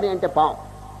 ఫణి అంటే పాము.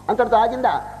 అంతటితో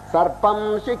ఆగిందా? సర్పం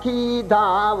శిఖీ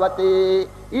ధావతి.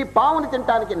 ఈ పాముని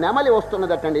తినటానికి నెమలి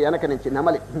వస్తున్నదటండి వెనక నుంచి.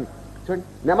 నెమలి. చూడండి,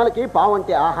 నెమలికి పాము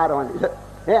అంటే ఆహారం అండి.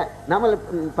 నెమలి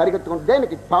పరిగెత్తుకుంటే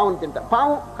దేనికి? పావుని తింటా.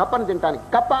 పాము కప్పని తింటానికి,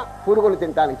 కప్ప పురుగుని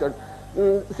తింటానికి. చూడండి,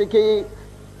 శిఖీ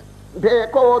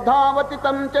భేకో ధావతి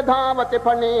తంచ ధావతి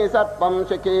ఫణి సర్పం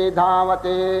శిఖీ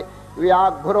ధావతి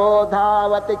వ్యాఘ్రో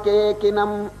ధావతి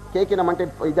కేకినం. కేకినం అంటే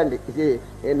ఇదండి, ఇది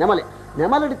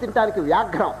నెమలిని తింటానికి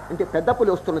వ్యాఘ్రం అంటే పెద్ద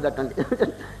పులి వస్తున్నదటండి.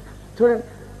 చూడండి,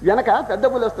 వెనక పెద్ద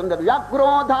పులి వస్తున్నది. వ్యాఘ్రో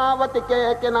ధావతి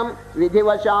కేకినం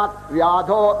విధివశాత్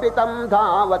వ్యాధోపితం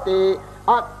ధావతి.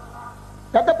 ఆ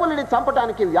పెద్ద పులిని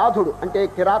చంపటానికి వ్యాధుడు అంటే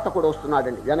కిరాతకుడు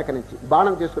వస్తున్నాడండి వెనక నుంచి.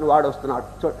 బాణం తీసుకుని వాడు వస్తున్నాడు.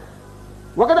 చూడు,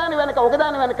 ఒకదాని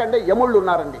వెనక అంటే యముళ్ళు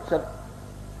ఉన్నారండి. సరే,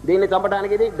 దీన్ని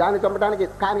చంపడానికి ఇది, దాన్ని చంపడానికి,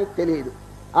 కానీ తెలియదు.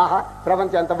 ఆహా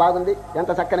ప్రపంచం ఎంత బాగుంది,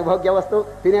 ఎంత చక్కని భోగ్య వస్తువు,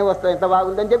 తినే వస్తువు ఎంత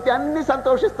బాగుంది అని చెప్పి అన్ని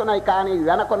సంతోషిస్తున్నాయి. కానీ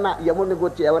వెనకున్న యముడిని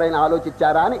గురించి ఎవరైనా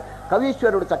ఆలోచించారా అని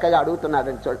కవీశ్వరుడు చక్కగా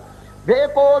అడుగుతున్నాడని. చూడు,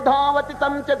 భేకో ధావతి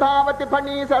తంచ ధావతి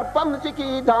ఫణి సర్పం శిఖీ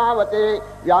ధావతే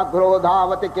వ్యాఘ్రో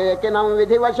ధావతి కేకినం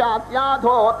విధివశాత్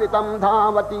వ్యాధోపితం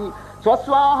ధావతి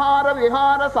స్వస్వాహార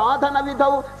విహార సాధన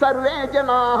విధౌ సర్వే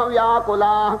జనా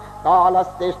వ్యాకులా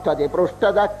కాలస్తిష్టది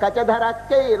పృష్ఠద కచధర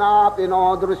కేనాపి నో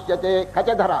దృశ్యతే.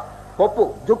 కచధర పప్పు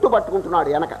జుట్టు పట్టుకుంటున్నాడు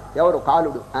వెనక. ఎవరు?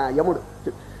 కాలుడు, యముడు.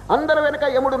 అందరు వెనక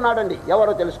యముడున్నాడండి.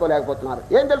 ఎవరో తెలుసుకోలేకపోతున్నారు.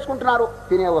 ఏం తెలుసుకుంటున్నారు?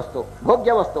 తినే వస్తువు,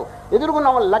 భోగ్య వస్తువు,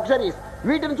 ఎదురుగున్న లగ్జరీస్.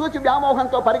 వీటిని చూసి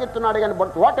వ్యామోహంతో పరిగెత్తున్నాడు. కానీ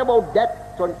బట్ వాట్ అబౌట్ డెత్?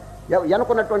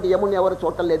 ఎనుకున్నటువంటి యముడిని ఎవరు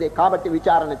చూడటం లేదే. కాబట్టి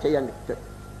విచారణ చేయండి.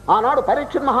 ఆనాడు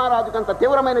పరీక్ష మహారాజుకు అంత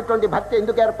తీవ్రమైనటువంటి భక్తి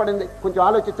ఎందుకు ఏర్పడింది? కొంచెం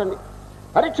ఆలోచించండి.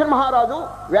 పరీక్ష మహారాజు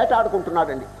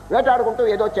వేటాడుకుంటున్నాడండి. వేటాడుకుంటూ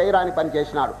ఏదో చేయరాని పని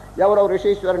చేసినాడు. ఎవరో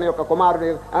ఋషీశ్వరుని యొక్క కుమారుడు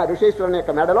ఋషీశ్వరుని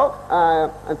యొక్క మెడలో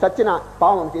చచ్చిన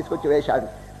పామును తీసుకొచ్చి వేశాడు.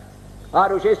 ఆ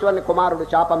ఋషీశ్వరుని కుమారుడు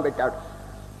శాపం పెట్టాడు.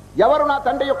 ఎవరు నా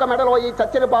తండ్రి యొక్క మెడలో ఈ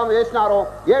చచ్చిన పాము వేసినారో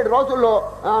 7 రోజుల్లో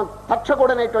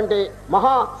తక్షకుడనేటువంటి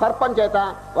మహా సర్పం చేత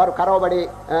వారు కరవబడి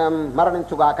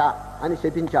మరణించుగాక అని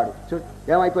శపించాడు.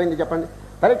 ఏమైపోయింది చెప్పండి?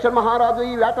 పరీక్ష మహారాజు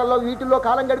ఈ వేటల్లో వీటిల్లో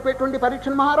కాలం గడిపేటువంటి పరీక్ష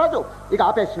మహారాజు ఇక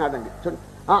ఆపేసినాడండి.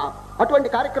 అటువంటి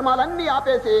కార్యక్రమాలన్నీ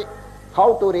ఆపేసి హౌ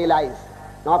టు రియలైజ్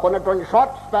నాకున్నటువంటి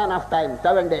short span of time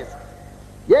 7 days,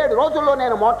 7 రోజుల్లో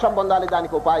నేను మోక్షం పొందాలి,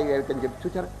 దానికి ఉపాయం ఏమిటని చెప్పి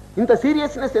చూచారు. ఇంత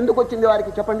సీరియస్నెస్ ఎందుకు వచ్చింది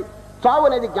వారికి చెప్పండి? చావు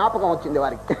అనేది జ్ఞాపకం వచ్చింది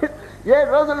వారికి. 7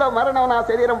 రోజుల్లో మరణం నా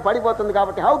శరీరం పడిపోతుంది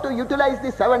కాబట్టి how to utilise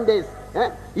the 7 days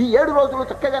ఈ 7 రోజులు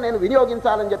చక్కగా నేను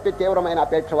వినియోగించాలని చెప్పి తీవ్రమైన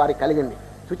అపేక్ష వారికి కలిగింది.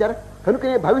 చూచారా?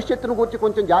 కనుకనే భవిష్యత్తును గురించి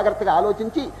కొంచెం జాగ్రత్తగా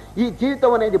ఆలోచించి, ఈ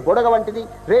జీవితం అనేది బుడగ వంటిది,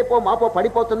 రేపో మాపో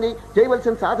పడిపోతుంది,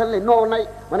 చేయవలసిన సాధనలు ఎన్నో ఉన్నాయి,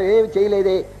 మనం ఏమి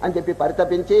చేయలేదే అని చెప్పి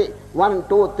పరితపించి 1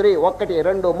 2 3 1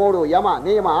 2 3 యమ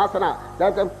నియమ ఆసన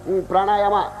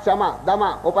ప్రాణాయామ శమ దమ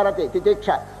ఉపరతి తితీక్ష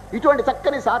ఇటువంటి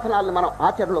చక్కని సాధనాలను మనం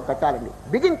ఆచరణలో పెట్టాలండి.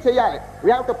 బిగిన్ చేయాలి. We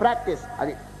have to practice.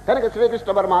 అది కనుక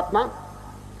శ్రీకృష్ణ పరమాత్మ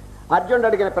అర్జునుడు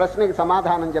అడిగిన ప్రశ్నకి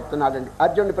సమాధానం చెప్తున్నాడండి.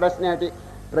 అర్జునుడి ప్రశ్న ఏంటి?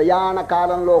 ప్రయాణ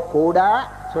కాలంలో కూడా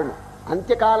చూడండి,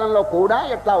 అంత్యకాలంలో కూడా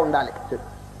ఎట్లా ఉండాలి.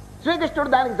 శ్రీకృష్ణుడు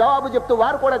దానికి జవాబు చెప్తూ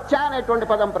వారు కూడా చా అనేటువంటి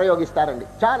పదం ప్రయోగిస్తారండి.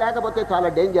 చా లేకపోతే చాలా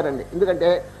డేంజర్ అండి. ఎందుకంటే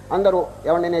అందరూ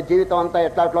ఏమండి నేను జీవితం అంతా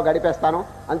ఎట్లా గడిపేస్తాను,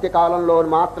 అంత్యకాలంలో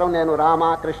మాత్రం నేను రామ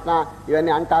కృష్ణ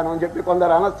ఇవన్నీ అంటాను అని చెప్పి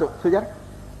కొందరు అనొచ్చు. సుజర్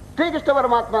శ్రీకృష్ణ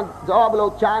పరమాత్మ జవాబులో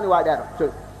చా అని వాడారు.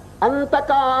 చూడు,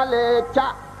 అంతకాలే చ.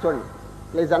 చూడండి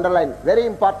ప్లీజ్ అండర్లైన్, వెరీ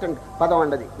ఇంపార్టెంట్ పదం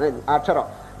అండి అక్షరం.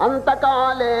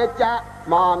 అంతకాలే చ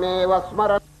మామేవ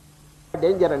స్మరణ.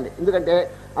 డేంజర్ అండి. ఎందుకంటే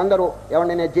అందరూ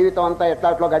ఏమండి నేను జీవితం అంతా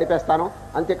ఎట్లా గడిపేస్తాను,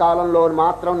 అంత్యకాలంలో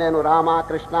మాత్రం నేను రామ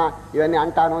కృష్ణ ఇవన్నీ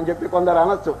అంటాను అని చెప్పి కొందరు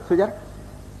అనొచ్చు. సుజర్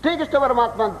శ్రీకృష్ణ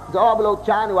పరమాత్మ జవాబులో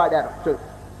చా అని వాడారు. చూడు,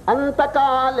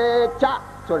 అంతకాలే చ.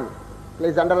 చూడండి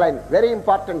ప్లీజ్ అండర్లైన్, వెరీ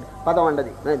ఇంపార్టెంట్ పదం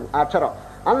అండి అక్షరం.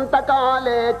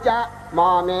 అంతకాలే చ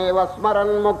మామేవ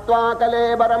స్మరన్ ముక్త్వా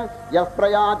కలేబరం యః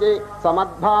ప్రయాతి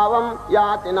సమద్భావం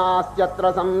యాతి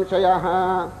నాస్త్యత్ర సంశయః.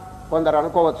 కొందరు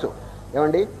అనుకోవచ్చు,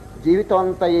 ఏమండి జీవితం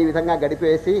అంతా ఈ విధంగా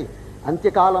గడిపేసి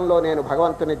అంత్యకాలంలో నేను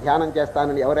భగవంతుని ధ్యానం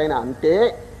చేస్తానని ఎవరైనా అంటే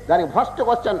దానికి ఫస్ట్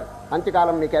క్వశ్చన్,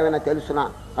 అంత్యకాలం మీకేమైనా తెలుసునా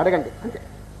అడగండి. అంతే.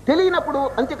 తెలియనప్పుడు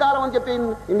అంత్యకాలం అని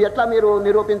చెప్పి ఎట్లా మీరు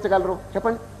నిరూపించగలరు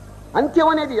చెప్పండి? అంత్యం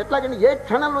అనేది ఎట్లాగండి? ఏ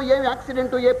క్షణంలో ఏ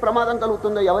యాక్సిడెంట్ ఏ ప్రమాదం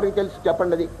కలుగుతుందో ఎవరికి తెలుసు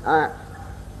చెప్పండి? అది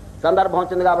సందర్భం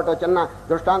వచ్చింది కాబట్టి చిన్న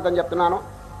దృష్టాంతం చెప్తున్నాను.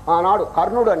 ఆనాడు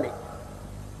కర్ణుడు అండి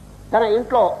తన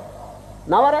ఇంట్లో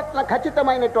నవరత్న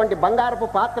ఖచ్చితమైనటువంటి బంగారపు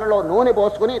పాత్రలో నూనె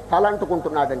పోసుకుని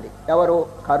తలంటుకుంటున్నాడండి. ఎవరు?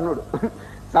 కర్ణుడు.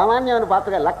 సామాన్యమైన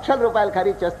పాత్రగా లక్షల రూపాయలు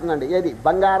ఖరీదు చేస్తుందండి. ఏది?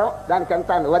 బంగారం. దానికి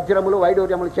ఎంత వజ్రములు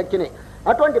వైడూర్యములు చెక్కినాయి.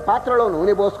 అటువంటి పాత్రలో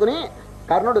నూనె పోసుకుని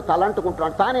కర్ణుడు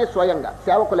తలంటుకుంటున్నాడు తానే స్వయంగా,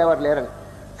 సేవకులు ఎవరు లేరని.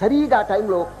 సరిగా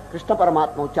టైంలో కృష్ణ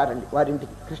పరమాత్మ వచ్చారండి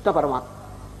వారింటికి. కృష్ణ పరమాత్మ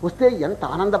వస్తే ఎంత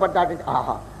ఆనందపడ్డాడంటే,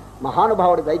 ఆహా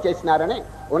మహానుభావుడు దయచేసినారని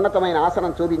ఉన్నతమైన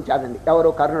ఆసనం చూపించాడండి. ఎవరు?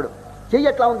 కర్ణుడు. చెయ్యి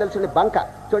ఎట్లా ఉంది తెలిసింది? బంక.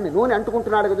 చూడండి నూనె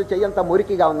అంటుకుంటున్నాడు కదా, చెయ్యి అంతా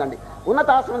మురికిగా ఉందండి.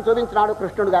 ఉన్నతాసనం చూపించినాడు.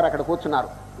 కృష్ణుడు గారు అక్కడ కూర్చున్నారు.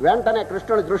 వెంటనే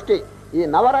కృష్ణుడి దృష్టి ఈ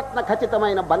నవరత్న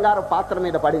ఖచ్చితమైన బంగారు పాత్ర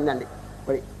మీద పడిందండి.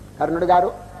 కర్ణుడు గారు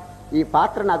ఈ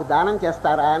పాత్ర నాకు దానం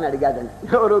చేస్తారా అని అడిగాడండి.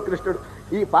 ఎవరు? కృష్ణుడు.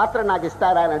 ఈ పాత్ర నాకు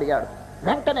ఇస్తారా అని అడిగాడు.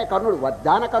 వెంటనే కర్ణుడు,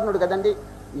 దానకర్ణుడు కదండి,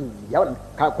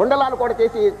 కుండలాలు కూడా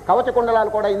చేసి కవచ కుండలాలు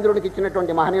కూడా ఇంద్రుడికి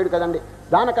ఇచ్చినటువంటి మహనీయుడు కదండి,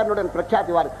 దానకర్ణుడు అని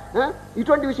ప్రఖ్యాతి వారు.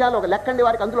 ఇటువంటి విషయాలు ఒక లెక్కండి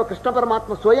వారికి. అందులో కృష్ణ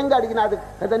పరమాత్మ స్వయంగా అడిగినాడు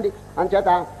కదండి. అంచేత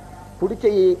కుడి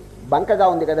చెయ్యి బంకగా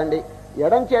ఉంది కదండి,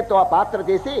 ఎడం చేత్తో ఆ పాత్ర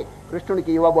తీసి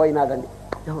కృష్ణుడికి ఇవ్వబోయినాడండి.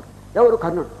 ఎవరు?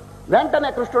 కర్ణుడు.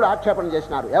 వెంటనే కృష్ణుడు ఆక్షేపణ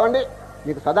చేసినారు. ఏమండి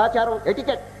మీకు సదాచారం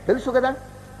ఎటికెట్ తెలుసు కదా,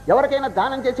 ఎవరికైనా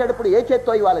దానం చేసేటప్పుడు ఏ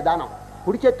చేత్తో ఇవ్వాలి దానం?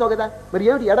 కుడి చేత్తో కదా, మరి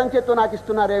ఏమిటి ఎడం చేత్తో నాకు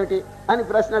ఇస్తున్నారేమిటి అని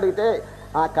ప్రశ్న అడిగితే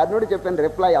ఆ కర్ణుడు చెప్పిన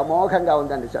రిప్లై అమోఘంగా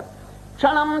ఉందండి సార్.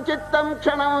 క్షణం చిత్తం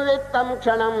క్షణం విత్తం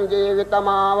క్షణం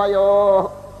జీవితమావయో.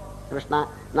 కృష్ణ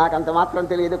నాకంత మాత్రం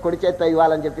తెలియదు, కుడి చేత్తో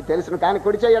ఇవ్వాలని చెప్పి తెలుసును, కానీ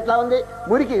కుడి చేయి ఎట్లా ఉంది?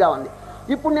 మురికిగా ఉంది.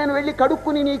 ఇప్పుడు నేను వెళ్ళి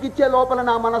కడుక్కుని నీకు ఇచ్చే లోపల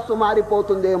నా మనస్సు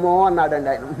మారిపోతుందేమో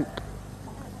అన్నాడండి ఆయన.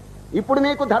 ఇప్పుడు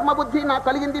మీకు ధర్మబుద్ధి నాకు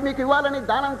కలిగింది, మీకు ఇవ్వాలని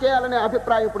దానం చేయాలనే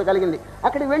అభిప్రాయం ఇప్పుడు కలిగింది.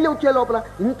 అక్కడికి వెళ్ళి వచ్చే లోపల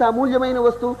ఇంత అమూల్యమైన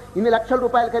వస్తువు ఇన్ని లక్షల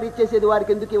రూపాయలు ఖరీదు చేసేది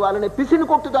వారికి ఎందుకు ఇవ్వాలని పిసిని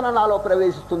కొట్టుదన నాలో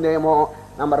ప్రవేశిస్తుందేమో.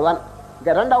 నంబర్ 1.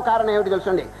 ఇంకా రెండవ కారణం ఏమిటి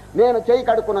తెలుసండి? నేను చేయి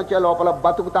కడుక్కుని వచ్చే లోపల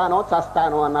బతుకుతానో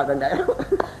చస్తానో అన్నాడండి ఆయన.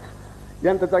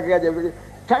 ఎంత చక్కగా చెప్పి,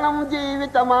 క్షణం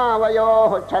జీవితమావయో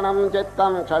క్షణం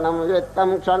చిత్తం క్షణం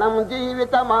విత్తం క్షణం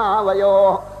జీవితమావయో.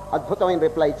 అద్భుతమైన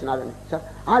రిప్లై ఇచ్చినాడండి సార్.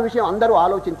 ఆ విషయం అందరూ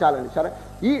ఆలోచించాలండి సార్.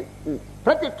 ఈ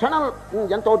ప్రతి క్షణం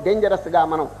ఎంతో డేంజరస్గా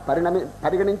మనం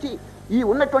పరిగణించి ఈ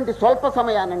ఉన్నటువంటి స్వల్ప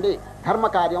సమయానండి ధర్మ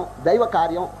కార్యం, దైవ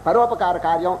కార్యం, పరోపకార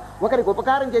కార్యం, ఒకరికి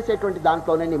ఉపకారం చేసేటువంటి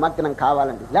దాంట్లోనే నిమగ్నం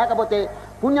కావాలండి. లేకపోతే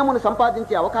పుణ్యమును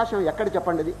సంపాదించే అవకాశం ఎక్కడ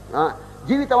చెప్పండి?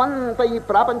 జీవితం అంతా ఈ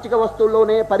ప్రాపంచిక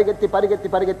వస్తువుల్లోనే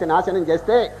పరిగెత్తి నాశనం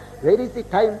చేస్తే వేర్ ఈస్ ది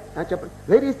టైం చెప్పండి,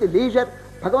 వేర్ ఈస్ ది లీజర్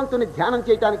భగవంతుని ధ్యానం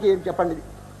చేయడానికి ఏం చెప్పండి?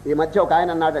 ఈ మధ్య ఒక ఆయన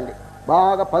అన్నాడండి,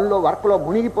 బాగా పనిలో వర్క్లో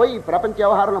మునిగిపోయి ప్రపంచ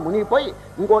వ్యవహారంలో మునిగిపోయి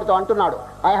ఇంకోటితో అంటున్నాడు,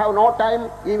 I have no time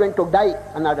even to die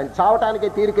అన్నాడండి. చావటానికే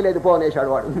తీరిక లేదు పో అనేసాడు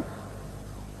వాడు.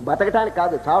 బతకటానికి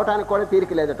కాదు, చావటానికి కూడా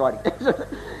తీరిక లేదట వాడికి.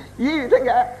 ఈ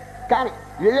విధంగా కానీ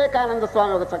వివేకానంద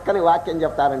స్వామి ఒక చక్కని వాక్యం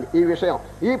చెప్తారండి ఈ విషయం.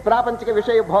 ఈ ప్రాపంచిక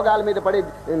విషయ భోగాల మీద పడి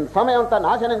సమయం అంతా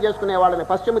నాశనం చేసుకునే వాళ్ళని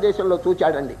పశ్చిమ దేశంలో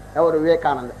చూచాడండి. ఎవరు?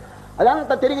 వివేకానంద.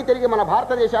 అదంతా తిరిగి తిరిగి మన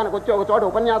భారతదేశానికి వచ్చి ఒక చోట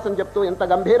ఉపన్యాసం చెప్తూ ఎంత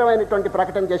గంభీరమైనటువంటి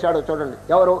ప్రకటన చేశాడో చూడండి.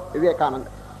 ఎవరు? Vivekananda.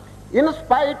 In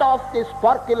spite of the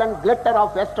sprinkle and glitter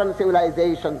of western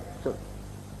civilisation,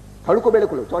 తడుకు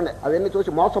బెడుకులు చూడండి, అవన్నీ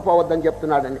చూసి మోసపోవద్దని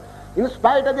చెప్తున్నాడండి. In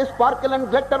spite of the sprinkle and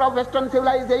glitter of western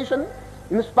civilisation,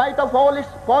 in spite of all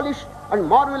its polished and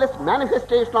marvelous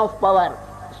manifestation of power,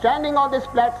 standing on this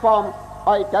platform,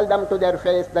 I tell them to their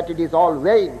face that it is all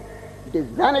vain. It is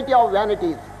vanity of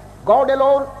vanities. God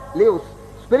alone lives.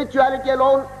 Spirituality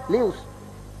alone lives.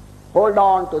 Hold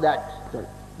on to that.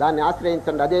 దాన్ని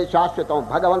ఆశ్రయించండి, అదే శాశ్వతం.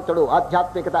 భగవంతుడు,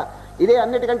 ఆధ్యాత్మికత, ఇదే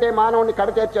అన్నిటికంటే మానవుని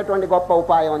కడతీర్చేటువంటి గొప్ప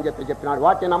ఉపాయం అని చెప్పినాడు.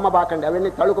 వాటిని నమ్మబాకండి,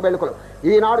 అవన్నీ తళుకు బెలుకులు.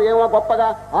 ఈనాడు ఏమో గొప్పగా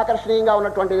ఆకర్షణీయంగా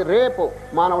ఉన్నటువంటిది రేపు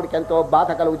మానవుడికి ఎంతో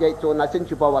బాధ కలుగు చేయొచ్చు,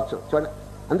 నశించిపోవచ్చు. చూడండి,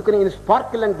 అందుకని ఈ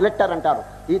స్పార్కిల్ అండ్ గ్లిట్టర్ అంటారు.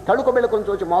 ఈ తళుకు బెలుకును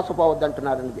చూసి మోసపోవద్దు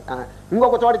అంటున్నారండి.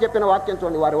 ఇంకొక చోట చెప్పిన వాక్యం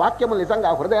చూడండి, వారి వాక్యములు నిజంగా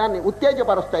హృదయాన్ని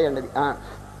ఉత్తేజపరుస్తాయండి.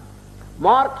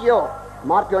 మార్క్యో,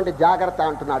 మార్క్యో అంటే జాగ్రత్త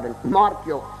అంటున్నాడండి.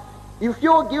 మార్క్యో, if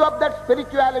you give up that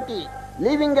spirituality,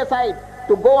 leaving aside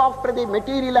to go after the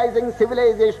materializing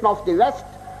civilization of the West,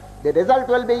 the result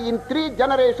will be in 3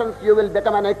 generations you will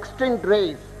become an extinct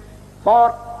race, for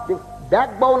the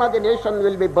backbone of the nation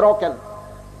will be broken.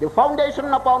 The foundation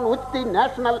upon which the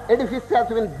national edifice has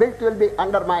been built will be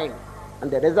undermined, and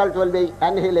the result will be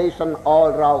annihilation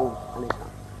all round.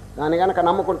 దాన్ని గనక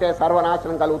నమ్ముకుంటే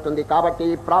సర్వనాశనం కలుగుతుంది. కాబట్టి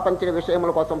ప్రాపంచిక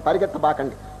విషయముల కోసం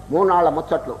పరిగెత్తబాకండి. 3 నాళ్ల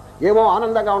ముచ్చట్లు ఏమో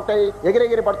ఆనందంగా ఉంటాయి,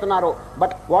 ఎగిరెగిరి పడుతున్నారు.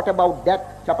 బట్ వాట్ అబౌట్ డెత్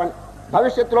చెప్పండి.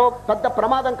 భవిష్యత్తులో పెద్ద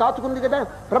ప్రమాదం కాచుకుంది కదా.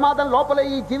 ప్రమాదం లోపల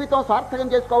ఈ జీవితం సార్థకం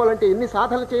చేసుకోవాలంటే ఎన్ని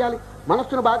సాధనలు చేయాలి?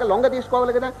 మనస్సును బాగా లొంగ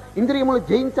తీసుకోవాలి కదా, ఇంద్రియములు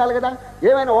జయించాలి కదా.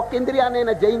 ఏమైనా ఒక్క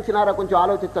ఇంద్రియాన్నైనా జయించినారా కొంచెం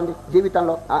ఆలోచించండి.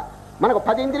 జీవితంలో మనకు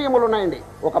 10 ఇంద్రియములు ఉన్నాయండి,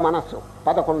 ఒక మనస్సు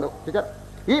 11.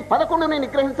 ఈ 11ని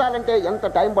నిగ్రహించాలంటే ఎంత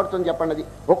టైం పడుతుంది చెప్పండి. అది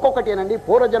ఒక్కొక్కటేనండి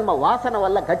పూర్వజన్మ వాసన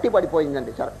వల్ల గట్టి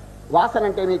పడిపోయిందండి. సరే, వాసన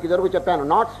అంటే మీకు ఇదివరకు చెప్పాను,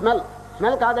 నాట్ స్మెల్.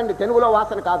 స్మెల్ కాదండి, తెలుగులో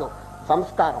వాసన కాదు,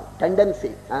 సంస్కారం,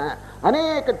 టెండెన్సీ.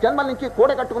 అనేక జన్మల నుంచి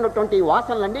కూడగట్టుకున్నటువంటి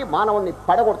వాసనలన్నీ మానవుణ్ణి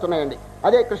పడగొడుతున్నాయండి.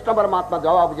 అదే కృష్ణ పరమాత్మ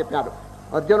జవాబు చెప్పినారు.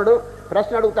 అర్జునుడు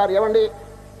ప్రశ్న అడుగుతారు, ఏమండి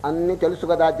అన్ని తెలుసు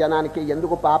కదా జనానికి,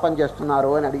 ఎందుకు పాపం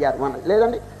చేస్తున్నారు అని అడిగారు. మన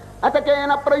లేదండి,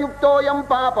 అతకేన ప్రయుక్తోయం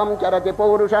పాపం చరతి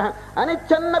పౌరుష అని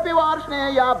చన్నపి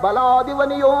వార్ష్ణేయ బలాదివ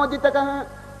నియోజిత.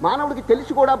 మానవుడికి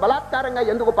తెలిసి కూడా బలాత్కారంగా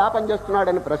ఎందుకు పాపం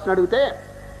చేస్తున్నాడని ప్రశ్న అడిగితే,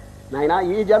 నాయనా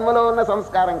ఈ జన్మలో ఉన్న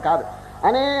సంస్కారం కాదు,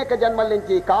 అనేక జన్మల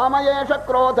నుంచి కామయేష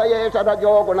క్రోధయేష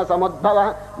రజోగుణ సముద్భవ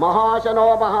మహాశనో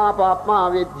మహాపాప్మా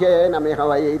విద్యేన మిహ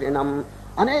వైరిణం.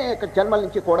 అనేక జన్మల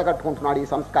నుంచి కూడగట్టుకుంటున్నాడు ఈ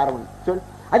సంస్కారం. చూడండి,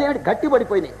 అదేమిటి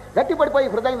గట్టిపడిపోయి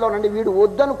హృదయంలో నుండి వీడు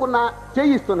వద్దనుకున్నా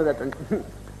చేయిస్తున్నదటండి.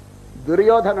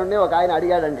 దుర్యోధనుడిని ఒక ఆయన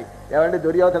అడిగాడండి, ఏమండి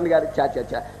దుర్యోధను గారు,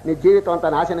 చాచా నీ జీవితం అంతా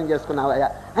నాశనం చేసుకున్నావయ్యా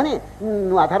అని,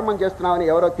 నువ్వు అధర్మం చేస్తున్నావని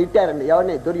ఎవరో తిట్టారండి.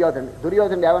 ఎవరిని?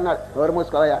 దుర్యోధనుడు ఏమన్నాడు? ఎవరు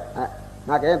మూసుకోవయ్యా,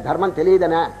 నాకేం ధర్మం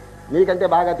తెలియదనా, నీకంటే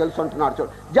బాగా తెలుసు అంటున్నాడు.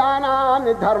 చూడు,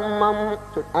 జానామి ధర్మం.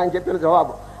 ఆయన చెప్పిన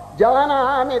జవాబు,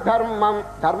 జానామి ధర్మం,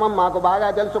 ధర్మం మాకు బాగా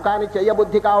తెలుసు కానీ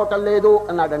చెయ్యబుద్ధి కావటం లేదు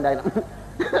అన్నాడండి ఆయన.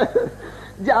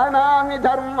 జానామి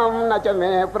ధర్మం నచమే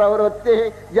ప్రవృత్తి,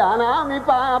 జానామి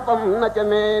పాపం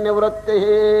నచమే నివృత్తి.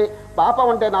 పాపం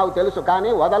అంటే నాకు తెలుసు కానీ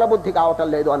వదలబుద్ధి కావటం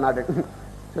లేదు అన్నాడు.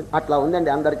 అట్లా ఉందండి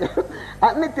అందరికీ,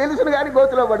 అన్ని తెలుసును కానీ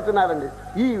గోతులో పడుతున్నారండి.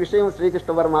 ఈ విషయం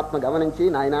శ్రీకృష్ణ పరమాత్మ గమనించి,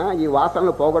 నాయన ఈ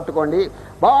వాసనలు పోగొట్టుకోండి,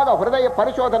 బాగా హృదయ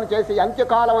పరిశోధన చేసి,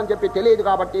 అంత్యకాలం అని చెప్పి తెలియదు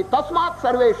కాబట్టి తస్మాత్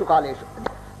సర్వేషు కాలేషు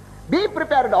బీ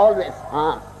ప్రిపేర్డ్ ఆల్వేస్.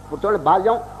 ఇప్పుడు చూడండి,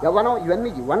 బాల్యం, యవ్వనం,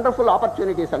 ఇవన్నీ వండర్ఫుల్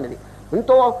ఆపర్చునిటీస్ అనేది.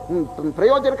 ఎంతో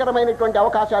ప్రయోజనకరమైనటువంటి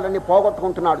అవకాశాలన్నీ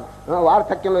పోగొట్టుకుంటున్నాడు.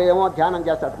 వార్ధక్యంలో ఏమో ధ్యానం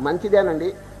చేస్తాడు, మంచిదేనండి,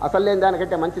 అసలు లేని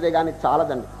దానికంటే మంచిదే కానీ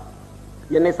చాలదండి.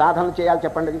 ఎన్ని సాధనలు చేయాలి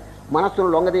చెప్పండి. మనస్సును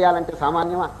లొంగదీయాలంటే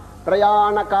సామాన్యమా?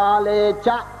 ప్రయాణకాలే చ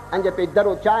అని చెప్పి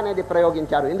ఇద్దరు చ అనేది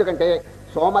ప్రయోగించారు. ఎందుకంటే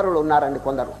సోమరులు ఉన్నారండి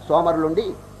కొందరు. సోమరులుండి,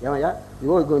 ఏమయ్యా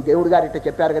దేవుడు గారు ఇట్లా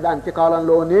చెప్పారు కదా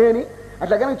అంత్యకాలంలోనేని,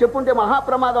 అట్లా కనుక చెప్పుంటే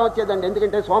మహాప్రమాదం వచ్చేదండి.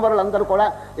 ఎందుకంటే సోమరులందరూ కూడా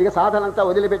ఇక సాధనంతా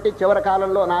వదిలిపెట్టి చివరి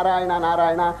కాలంలో నారాయణ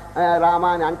నారాయణ రామ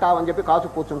అని అంటామని చెప్పి కాసు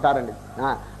కూర్చుంటారండి.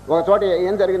 ఒక చోట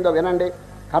ఏం జరిగిందో వినండి.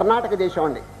 కర్ణాటక దేశం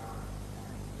అండి,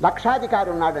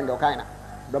 లక్షాధికారి ఉన్నాడండి ఒక ఆయన.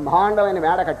 బ్రహ్మాండమైన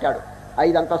మేడ కట్టాడు,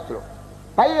 5 అంతస్తులు.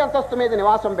 పై అంతస్తు మీద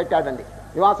నివాసం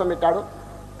పెట్టాడు.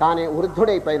 కానీ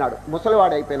వృద్ధుడైపోయినాడు,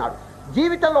 ముసలివాడైపోయినాడు.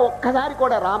 జీవితంలో ఒక్కసారి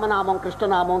కూడా రామనామం,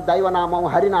 కృష్ణనామం, దైవనామం,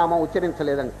 హరినామం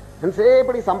ఉచ్చరించలేదండి.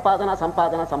 ఎంతసేపటి సంపాదన.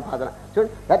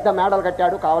 చూడండి, పెద్ద మేడలు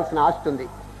కట్టాడు, కావాల్సిన ఆస్తి ఉంది.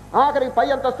 ఆఖరికి పై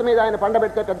అంతస్తు మీద ఆయన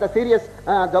పండబెడితే పెద్ద సీరియస్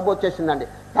జబ్బు వచ్చేసిందండి.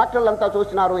 డాక్టర్లంతా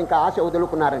చూసినారు, ఇంకా ఆశ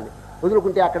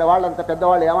వదులుకుంటే అక్కడ వాళ్ళంతా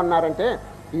పెద్దవాళ్ళు ఏమన్నారంటే,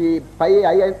 ఈ పై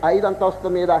 5 అంతస్తు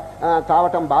మీద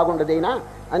చావటం బాగుండదేనా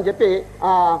అని చెప్పి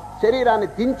ఆ శరీరాన్ని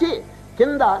దించి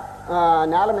కింద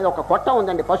నేల మీద ఒక కొట్టం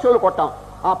ఉందండి, పశువుల కొట్టం.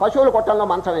 ఆ పశువుల కొట్టంలో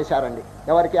మంచం వేశారండి.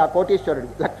 ఎవరికి? ఆ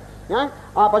కోటీశ్వరుడికి.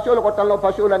 ఆ పశువుల కొట్టంలో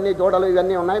పశువులన్నీ దూడలు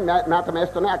ఇవన్నీ ఉన్నాయి, మేత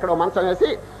మేస్తున్నాయి. అక్కడ మంచం వేసి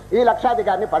ఈ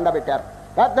లక్షాధికారిని పండబెట్టారు.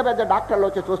 పెద్ద పెద్ద డాక్టర్లు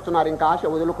వచ్చి చూస్తున్నారు, ఇంకా ఆశ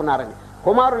వదులుకున్నారని.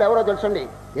 కుమారులు ఎవరో తెలుసండి,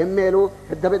 ఎంఏలు,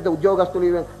 పెద్ద పెద్ద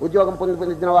ఉద్యోగస్తులు, ఉద్యోగం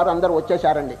పొందిన వారు అందరూ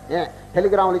వచ్చేసారండి.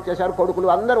 టెలిగ్రాములు ఇచ్చేశారు,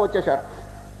 కొడుకులు అందరూ వచ్చేశారు.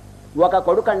 ఒక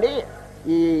కొడుకండి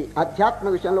ఈ అధ్యాత్మ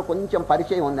విషయంలో కొంచెం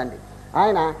పరిచయం ఉందండి.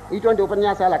 ఆయన ఇటువంటి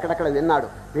ఉపన్యాసాలు అక్కడక్కడ విన్నాడు.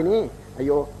 విని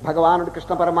అయ్యో భగవానుడు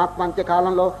కృష్ణ పరమాత్మ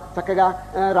అంత్యకాలంలో చక్కగా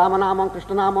రామనామం,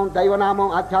 కృష్ణనామం, దైవనామం,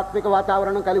 ఆధ్యాత్మిక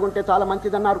వాతావరణం కలిగి ఉంటే చాలా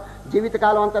మంచిదన్నారు.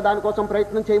 జీవితకాలం అంతా దానికోసం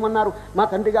ప్రయత్నం చేయమన్నారు. మా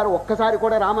తండ్రి గారు ఒక్కసారి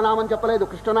కూడా రామనామం చెప్పలేదు,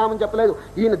 కృష్ణనామం చెప్పలేదు.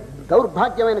 ఈయన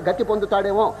దౌర్భాగ్యమైన గతి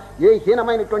పొందుతాడేమో, ఏ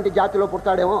హీనమైనటువంటి జాతిలో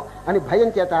పుడతాడేమో అని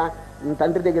భయం చేత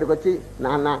తండ్రి దగ్గరికి వచ్చి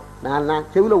నాన్న నాన్న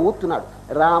చెవిలో ఊపుతున్నాడు.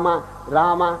 రామ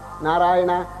రామ,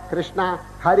 నారాయణ, కృష్ణ,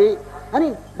 హరి అని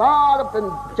బాగా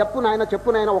చెప్పు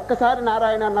నాయన, ఒక్కసారి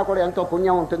నారాయణ అన్నా కూడా ఎంతో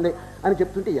పుణ్యం ఉంటుంది అని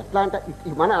చెప్తుంటే, ఎట్లా అంటే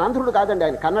మన ఆంధ్రుడు కాదండి,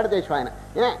 ఆయన కన్నడ దేశం. ఆయన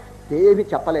ఏమీ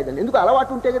చెప్పలేదండి. ఎందుకు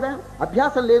అలవాటు ఉంటే కదా,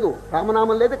 అభ్యాసం లేదు,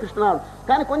 రామనామం లేదు, కృష్ణనామం.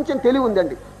 కానీ కొంచెం తెలివి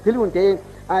ఉందండి. తెలివి ఉంటే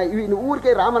ఇవి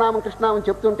ఊరికే రామనామం కృష్ణనామం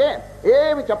చెప్తుంటే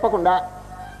ఏమి చెప్పకుండా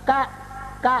కా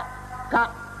కా కా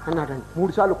అన్నాడండి.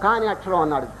 3 సార్లు కా అనే అక్షరం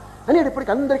అన్నాడు.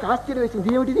 అనేటప్పటికి అందరికి ఆశ్చర్యం వేసింది.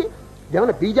 ఏమిటిది,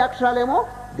 ఏమైనా బీజాక్షరాలేమో,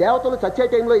 దేవతలు చచ్చే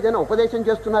టైంలో ఏదైనా ఉపదేశం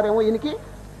చేస్తున్నారేమో ఈయనకి,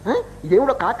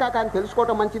 ఇదేమిటో కాకాక అని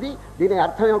తెలుసుకోవటం మంచిది, దీని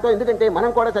అర్థం ఏమిటో, ఎందుకంటే మనం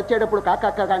కూడా చచ్చేటప్పుడు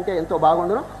కాకాక అంటే ఎంతో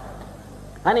బాగుండును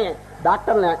అని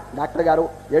డాక్టర్ గారు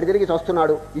ఎడిదిరిగి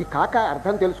చూస్తున్నాడు. ఈ కాక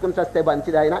అర్థం తెలుసుకుని చస్తే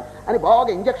మంచిది ఆయన అని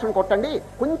బాగా ఇంజక్షన్ కొట్టండి,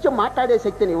 కొంచెం మాట్లాడే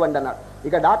శక్తిని ఇవ్వండి అన్నాడు.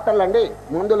 ఇక డాక్టర్లు అండి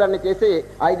మందులన్నీ చేసి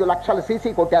 5 లక్షల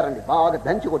సీసీ కొట్టారండి, బాగా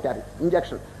దంచి కొట్టారు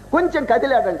ఇంజక్షన్. కొంచెం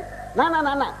కదిలాడండి.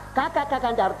 నాన్న కాకాక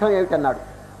అంటే అర్థం ఏమిటన్నాడు.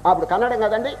 అప్పుడు కన్నడం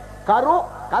కదండి, కరు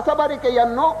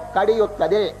కసబరికెయన్ను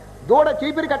కడియొత్తదే, దూడ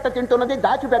చీపిరి కట్ట తింటున్నది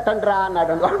దాచిపెట్టండి రా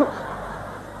అన్నాడు.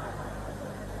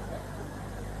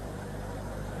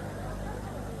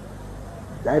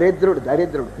 దరిద్రుడు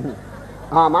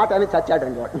ఆ మాట అని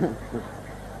చచ్చాడండి వాడు.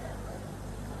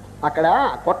 అక్కడ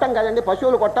కొట్టం కదండి,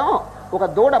 పశువులు కొట్టం, ఒక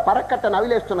దూడ పరక్కట్ట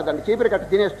నవిలేస్తున్నదండి, చీపిరి కట్ట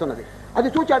తినేస్తున్నది. అది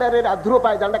చూచాడు, అరే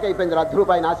 ₹10 దండక అయిపోయిందిరా,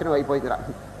 ₹10 నాశనం అయిపోయిందిరా,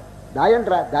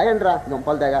 దాయండ్రా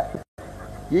దుంపల దగ్గర.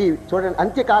 ఈ చూడండి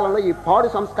అంత్యకాలంలో ఈ పాడు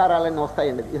సంస్కారాలన్నీ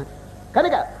వస్తాయండి.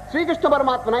 కనుక శ్రీకృష్ణ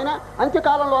పరమాత్మనైనా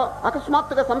అంత్యకాలంలో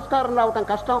అకస్మాత్తుగా సంస్కారం రావటం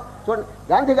కష్టం. చూడండి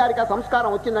గాంధీ గారికి ఆ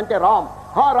సంస్కారం వచ్చిందంటే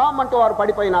రామ్ అంటూ వారు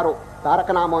పడిపోయినారు.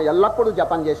 తారకనామం ఎల్లప్పుడూ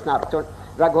జపం చేసినారు. చూడండి,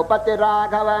 రఘుపతి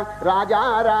రాఘవ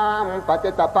రాజారాం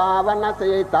పతిత పావన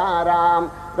సీతారాం,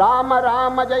 రామ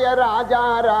రామ జయ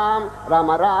రాజారాం,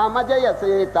 రామ రామ జయ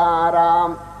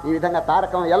సీతారాం. ఈ విధంగా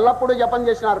తారకం ఎల్లప్పుడూ జపం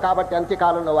చేసినారు. కాబట్టి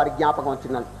అంత్యకాలంలో వారి జ్ఞాపకం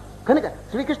వచ్చిందని. కనుక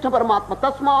శ్రీకృష్ణ పరమాత్మ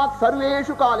తస్మాత్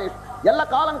సర్వేషు కాలేషు,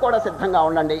 ఎల్లకాలం కూడా సిద్ధంగా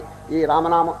ఉండండి. ఈ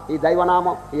రామనామం, ఈ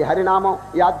దైవనామం, ఈ హరినామం,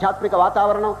 ఈ ఆధ్యాత్మిక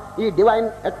వాతావరణం, ఈ డివైన్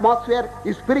అట్మాస్ఫియర్,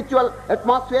 ఈ స్పిరిచువల్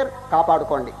అట్మాస్ఫియర్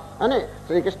కాపాడుకోండి అని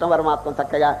శ్రీకృష్ణ పరమాత్మ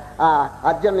చక్కగా ఆ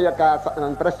అర్జున్ యొక్క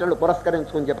ప్రశ్నలు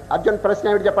పురస్కరించుకుని చెప్పి, అర్జున్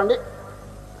ప్రశ్న ఏమిటి చెప్పండి.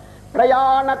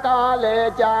 ప్రయాణకాలే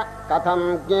చ కథం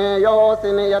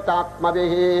జ్ఞేయోసి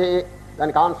నియతాత్మభిః,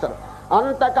 దానికి ఆన్సర్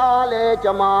అంతకాలే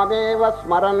చ మామేవ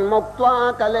స్మరన్ ముక్త్వా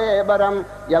కలేబరం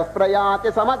యః ప్రయాతి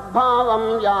సమద్భావం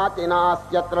యాతి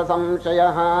నాస్త్యత్ర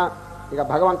సంశయః. ఇక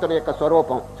భగవంతుని యొక్క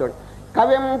స్వరూపం చూడు.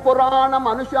 కవిం పురాణం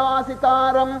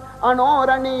అనుశాసితారం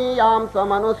అనోరణీయాం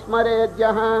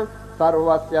సమనుస్మరేద్యః,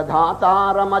 సర్వస్య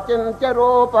ధాతారమచింత్య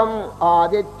రూపం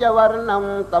ఆదిత్యవర్ణం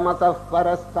తమసః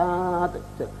పరస్తాత్.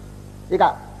 ఇక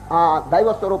ఆ దైవ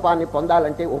స్వరూపాన్ని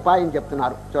పొందాలంటే ఉపాయం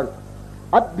చెప్తున్నారు చూడండి.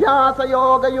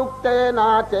 అభ్యాసయోగయుక్తేన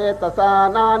చేతసా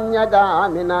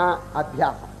నాన్యగామిన.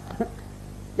 అభ్యాసం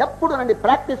ఎప్పుడు నండి,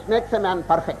 practice makes a man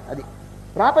perfect. అది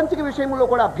ప్రాపంచిక విషయంలో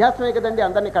కూడా అభ్యాసమే కదండి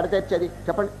అందరినీ కడతేర్చేది.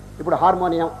 చెప్పండి, ఇప్పుడు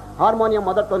హార్మోనియం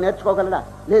మొదట్లో నేర్చుకోగలడా?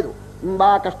 లేదు.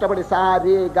 బాగా కష్టపడి సా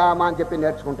రీ గా మా అని చెప్పి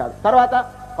నేర్చుకుంటాడు. తర్వాత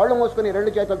కళ్ళు మూసుకుని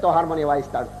 2 చేతులతో హార్మోనియం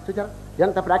వాయిస్తాడు. చూచారా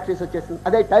ఎంత ప్రాక్టీస్ వచ్చేసింది.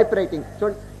 అదే టైప్ రైటింగ్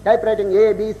చూడండి. టైప్ రైటింగ్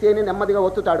ABC అని నెమ్మదిగా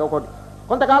ఒత్తుతాడు ఒకటి.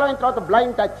 కొంతకాలం అయిన తర్వాత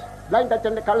బ్లైండ్ టచ్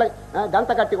అంటే కళ్ళ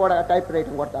గంత కట్టి కూడా టైప్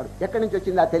రైటింగ్ కొడతాడు. ఎక్కడి నుంచి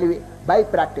వచ్చింది ఆ తెలివి? By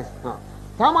practice.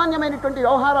 సామాన్యమైనటువంటి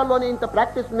వ్యవహారాల్లోనే ఇంత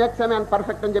practice makes a man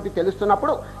perfect అని చెప్పి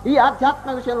తెలుస్తున్నప్పుడు ఈ ఆధ్యాత్మ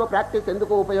విషయంలో ప్రాక్టీస్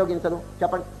ఎందుకు ఉపయోగించదు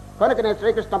చెప్పండి. కనుకనే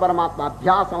శ్రీకృష్ణ పరమాత్మ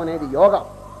అభ్యాసం అనేది యోగం,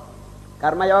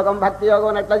 కర్మయోగం, భక్తి యోగం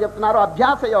అని ఎట్లా చెప్తున్నారు,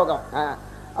 అభ్యాస యోగం.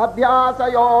 అభ్యాస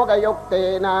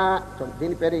యోగయుక్తేన,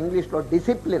 దీని పేరు ఇంగ్లీష్లో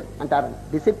డిసిప్లిన్ అంటారండి.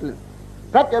 డిసిప్లిన్.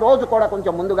 ప్రతిరోజు కూడా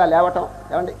కొంచెం ముందుగా లేవటం,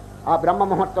 ఏమండి ఆ బ్రహ్మ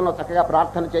ముహూర్తంలో చక్కగా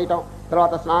ప్రార్థన చేయటం,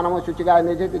 తర్వాత స్నానము, శుచిగా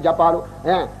జపాలు,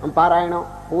 పారాయణం,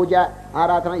 పూజ,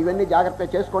 ఆరాధన ఇవన్నీ జాగ్రత్త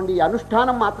చేసుకోండి. ఈ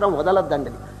అనుష్ఠానం మాత్రం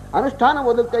వదలద్దండి. అనుష్ఠానం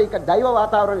వదిలితే ఇక దైవ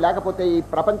వాతావరణం లేకపోతే ఈ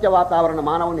ప్రపంచ వాతావరణం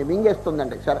మానవుని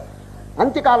మింగేస్తుందండి. సరే,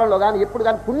 అంత్యకాలంలో కానీ ఎప్పుడు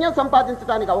కానీ పుణ్యం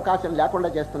సంపాదించడానికి అవకాశం లేకుండా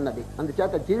చేస్తున్నది.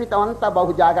 అందుచేత జీవితం అంతా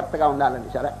బహు జాగ్రత్తగా ఉండాలండి.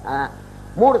 సరే,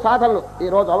 3 సాధనలు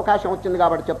ఈరోజు అవకాశం వచ్చింది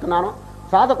కాబట్టి చెప్తున్నాను.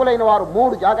 సాధకులైన వారు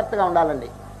 3 జాగ్రత్తగా ఉండాలండి.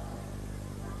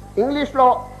 ఇంగ్లీష్లో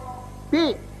పి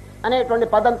అనేటువంటి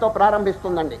పదంతో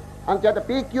ప్రారంభిస్తుందండి. అందుచేత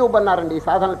పి క్యూబ్ అన్నారండి ఈ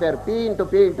సాధనల పేరు. P into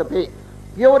P into P.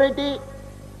 Purity,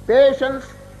 patience,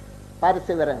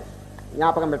 Perseverance.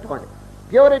 జ్ఞాపకం పెట్టుకోండి.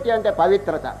 ప్యూరిటీ అంటే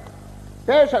పవిత్రత,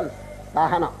 పేషెన్స్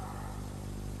సహనం,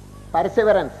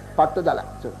 పర్సివరెన్స్ పట్టుదల.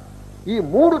 ఈ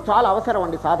 3 చాలా అవసరం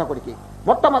అండి సాధకుడికి.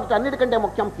 మొట్టమొదటి అన్నిటికంటే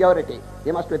ముఖ్యం purity.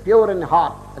 You must be pure in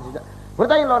heart.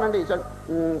 హృదయంలోనండి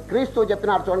క్రీస్తు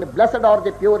చెప్పినారు చూడండి, blessed are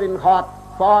the pure in heart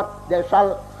far they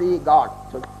shawl see God.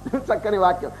 చక్కని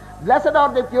వాక్యం. Blessed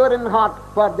are the pure in heart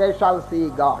far they shawl see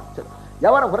God.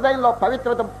 ఎవరు హృదయంలో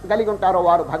పవిత్రత కలిగి ఉంటారో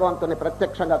వారు భగవంతుని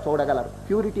ప్రత్యక్షంగా చూడగలరు.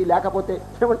 ప్యూరిటీ లేకపోతే,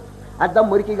 అద్దం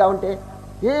మురికిగా ఉంటే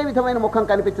ఏ విధమైన ముఖం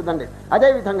కనిపించదండి.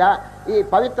 అదేవిధంగా ఈ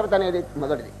పవిత్రత అనేది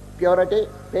మొదటిది. Purity,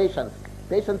 patience.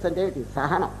 పేషెన్స్ అంటే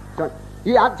సహనం.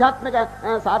 ఈ ఆధ్యాత్మిక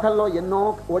సాధనలో ఎన్నో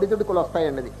ఒడిదుడుకులు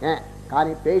వస్తాయండి అది.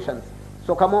 కానీ పేషెన్స్,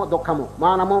 సుఖము దుఃఖము,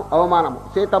 మానము అవమానము,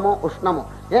 శీతము ఉష్ణము,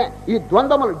 ఈ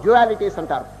ద్వంద్వములు డ్యుయాలిటీస్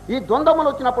అంటారు. ఈ ద్వంద్వములు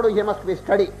వచ్చినప్పుడు he must be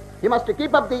study. He must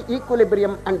keep up the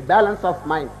equilibrium and balance of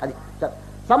mind. అది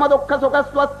సమదుఃఖ సుఖ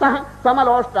స్వస్థ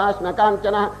సమలోష్టాశ్న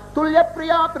కాంచన తుల్య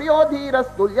ప్రియా ప్రియో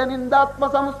ధీరస్తుల్య నిందాత్మ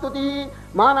సంస్తుతి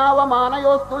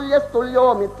మానవమానయోస్తుల్యస్తుల్యో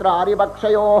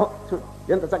మిత్రారిభక్షయో.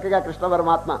 ఎంత చక్కగా కృష్ణ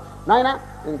పరమాత్మ. నాయన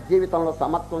జీవితంలో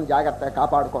సమత్వం జాగ్రత్తగా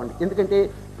కాపాడుకోండి. ఎందుకంటే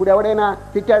ఇప్పుడు ఎవడైనా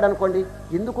తిట్టాడనుకోండి,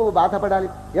 ఎందుకు బాధపడాలి?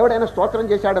 ఎవడైనా స్తోత్రం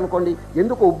చేశాడనుకోండి,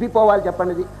 ఎందుకు ఉబ్బిపోవాలి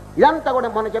చెప్పండి? ఇదంతా కూడా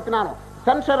మనం చెప్పినాను.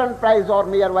 Sensor and praise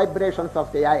are mere vibrations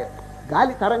of the air.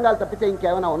 గాలి తరంగాలు తప్పితే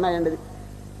ఇంకేమైనా ఉన్నాయండి.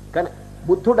 కానీ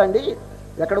బుద్ధుడండి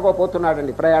ఎక్కడికో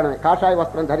పోతున్నాడండి, ప్రయాణం. కాషాయ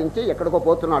వస్త్రం ధరించి ఎక్కడికో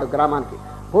పోతున్నాడు గ్రామానికి.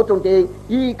 పోతుంటే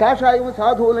ఈ కాషాయం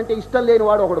సాధువులంటే ఇష్టం లేని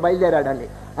వాడు ఒకడు బయలుదేరాడండి.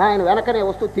 ఆయన వెనకనే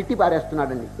వస్తూ తిట్టి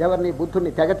పారేస్తున్నాడండి. ఎవరిని?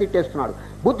 బుద్ధుడిని తెగ తిట్టేస్తున్నాడు.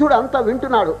 బుద్ధుడు అంతా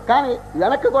వింటున్నాడు, కానీ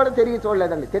వెనక్కి కూడా తిరిగి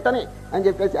చూడలేదండి. తిట్టని అని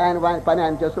చెప్పేసి ఆయన పని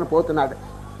ఆయన చేసుకుని పోతున్నాడు.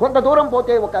 కొంత దూరం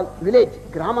పోతే ఒక విలేజ్,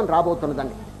 గ్రామం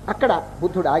రాబోతున్నదండి. అక్కడ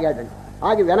బుద్ధుడు ఆగాడండి.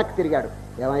 ఆగి వెనక్కి తిరిగాడు.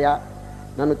 ఏమయ్యా,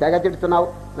 నన్ను తెగ తిడుతున్నావు,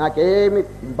 నాకేమి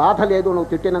బాధ లేదు నువ్వు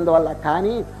తిట్టినందువల్ల,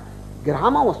 కానీ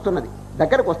గ్రామం వస్తున్నది,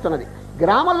 దగ్గరకు వస్తున్నది.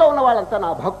 గ్రామంలో ఉన్న వాళ్ళంతా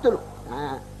నా భక్తులు.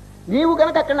 నీవు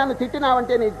గనక అక్కడ నన్ను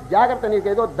తిట్టినావంటే నీ జాగ్రత్త,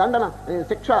 నీకేదో దండన,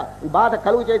 శిక్ష, బాధ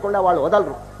కలుగు చేయకుండా వాళ్ళు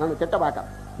వదలరు. నన్ను తిట్టబాక.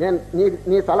 నేను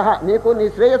నీ సలహా, నీకు నీ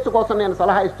శ్రేయస్సు కోసం నేను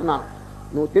సలహా ఇస్తున్నాను.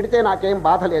 నువ్వు తిడితే నాకేం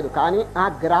బాధ లేదు, కానీ ఆ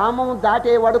గ్రామం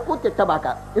దాటే వరకు తిట్టబాక.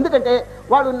 ఎందుకంటే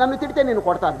వాళ్ళు నన్ను తిడితే నేను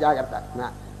కొడతారు, జాగ్రత్త.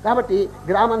 కాబట్టి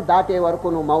గ్రామం దాటే వరకు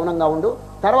నువ్వు మౌనంగా ఉండు.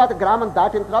 తర్వాత గ్రామం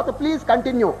దాటిన తర్వాత ప్లీజ్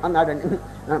కంటిన్యూ అన్నాడండి.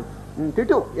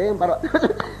 తిట్టు, ఏం పర్వాలేదు.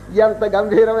 ఎంత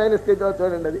గంభీరమైన స్థితిలో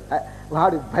చూడండి అది.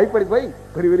 వాడు భయపడిపోయి,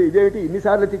 గురివిరి ఇదేమిటి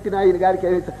ఇన్నిసార్లు తిట్టినా ఈయన గారికి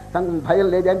భయం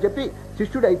లేదే అని చెప్పి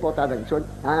శిష్యుడు అయిపోతాడని చూడండి.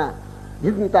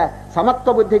 ఇంత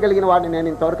సమత్వ బుద్ధి కలిగిన వాడిని నేను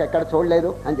ఇంతవరకు ఎక్కడ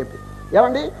చూడలేదు అని చెప్పి.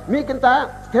 ఏమండి, మీకింత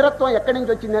స్థిరత్వం ఎక్కడి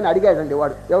నుంచి వచ్చిందని అడిగాడండి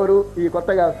వాడు. ఎవరు? ఈ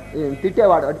కొత్తగా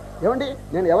తిట్టేవాడు. ఏమండి,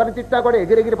 నేను ఎవరిని తిట్టా కూడా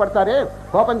ఎగిరెగిరి పడతారే,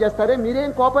 కోపం చేస్తారే,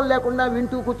 మీరేం కోపం లేకుండా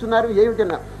వింటూ కూర్చున్నారు,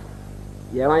 ఏమిటిన్నా?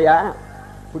 ఏమయ్యా,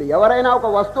 ఇప్పుడు ఎవరైనా ఒక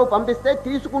వస్తువు పంపిస్తే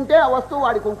తీసుకుంటే ఆ వస్తువు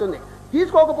వాడికి ఉంటుంది,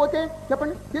 తీసుకోకపోతే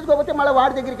చెప్పండి, తీసుకోకపోతే మళ్ళీ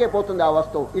వాడి దగ్గరికే పోతుంది ఆ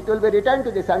వస్తువు. It will be return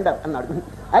to the sender అన్నాడు.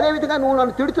 అదేవిధంగా నువ్వు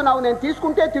నన్ను తిడుతున్నావు, నేను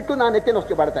తీసుకుంటే తిట్టు నా నెత్తిని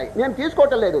వచ్చి పడతాయి, నేను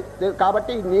తీసుకోవటం లేదు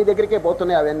కాబట్టి నీ దగ్గరికే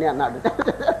పోతున్నాయి అవన్నీ అన్నాడు.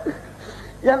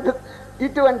 ఎంత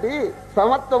ఇటువంటి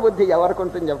సమత్వ బుద్ధి ఎవరికి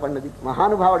ఉంటుంది చెప్పండి?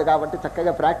 మహానుభావుడు కాబట్టి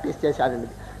చక్కగా ప్రాక్టీస్ చేశాడండి.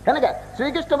 కనుక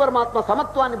శ్రీకృష్ణ పరమాత్మ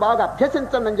సమత్వాన్ని బాగా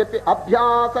అభ్యసించండి అని చెప్పి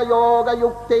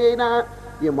అభ్యాసయోగయుక్తేన.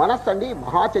 ఈ మనస్సు అండి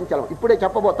మహాచంచలం. ఇప్పుడే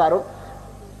చెప్పబోతారు.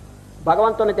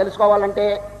 భగవంతుని తెలుసుకోవాలంటే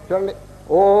చూడండి,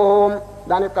 ఓం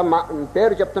దాని యొక్క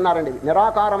పేరు చెప్తున్నారండి.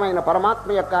 నిరాకారమైన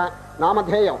పరమాత్మ యొక్క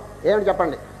నామధేయం ఏమిటి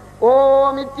చెప్పండి?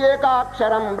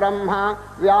 ఓమిత్యేకాక్షరం బ్రహ్మ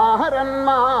వ్యాహరన్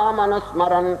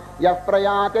మామనుస్మరన్ యః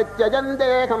ప్రయాతి త్యజన్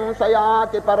దేహం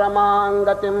సయాతి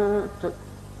పరమాంగతిం.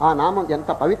 ఆ నామం ఎంత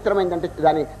పవిత్రమైందంటే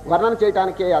దాన్ని వర్ణన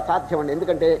చేయడానికే అసాధ్యం అండి.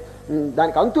 ఎందుకంటే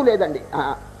దానికి అంతు లేదండి.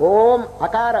 ఓం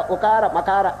అకార ఉకార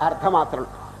మకార అర్థమాత్రం,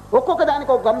 ఒక్కొక్క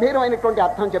దానికి ఒక గంభీరమైనటువంటి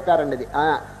అర్థం చెప్పారండి. ఇది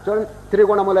చూడండి,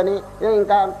 త్రిగుణములని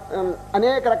ఇంకా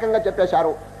అనేక రకంగా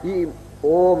చెప్పేశారు. ఈ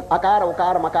ఓం అకార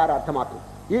ఉకార మకార అర్థమాత్రం.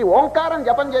 ఈ ఓంకారం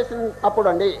జపం చేసినప్పుడు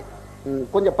అండి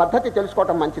కొంచెం పద్ధతి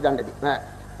తెలుసుకోవటం మంచిదండి. ఇది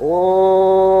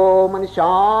ఓం అని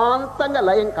శాంతంగా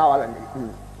లయం కావాలండి.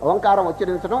 ఓంకారం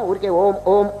ఉచ్చరించడం ఊరికే ఓం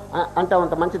ఓం అంటే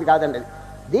అంత మంచిది కాదండి. అది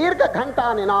దీర్ఘ ఘంట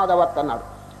నినాదవత్ అన్నాడు.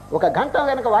 ఒక గంట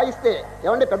కనుక వాయిస్తే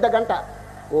ఏమండి పెద్ద గంట,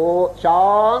 ఓ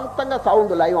శాంతంగా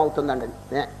సౌండ్ లయం అవుతుందండి.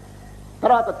 అది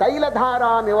తర్వాత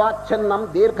తైలధారామివాచ్ఛన్నం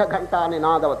దీర్ఘ ఘంట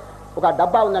నినాదవత్. ఒక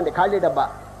డబ్బా ఉందండి, ఖాళీ డబ్బా,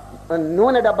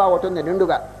 నూనె డబ్బా ఒకటి ఉంది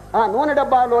నిండుగా. ఆ నూనె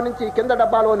డబ్బాలో నుంచి కింద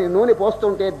డబ్బాలోని నూనె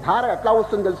పోస్తుంటే ధార ఎట్లా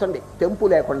వస్తుంది తెలుసండి? తెంపు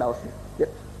లేకుండా వస్తుంది.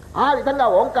 ఆ విధంగా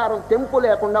ఓంకారం తెంపు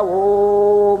లేకుండా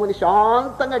ఓముని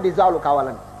శాంతంగా డిజాల్వ్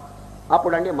కావాలండి.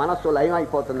 అప్పుడండి మనస్సు లయం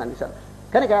అయిపోతుందండి సార్.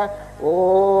 కనుక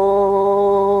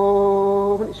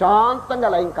ఓముని శాంతంగా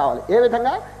లయం కావాలి. ఏ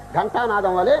విధంగా?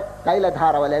 ఘంటానాదం వలె,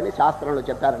 తైలధార వలె అని శాస్త్రంలో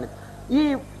చెప్పారండి. ఈ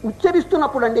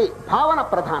ఉచ్చరిస్తున్నప్పుడు అండి భావన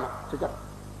ప్రధానం. చూచారు,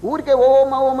 ఊరికే ఓం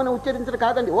ఓం అని ఉచ్చరించడం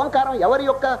కాదండి. ఓంకారం ఎవరి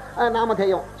యొక్క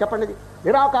నామధేయం చెప్పండి?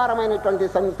 నిరాకారమైనటువంటి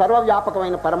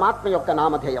సర్వవ్యాపకమైన పరమాత్మ యొక్క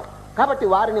నామధేయం. కాబట్టి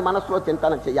వారిని మనస్సులో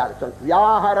చింతన చేయాలి.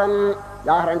 వ్యాహరన్,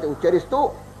 వ్యాహరణ అంటే ఉచ్చరిస్తూ,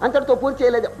 అంతటితో పూర్తి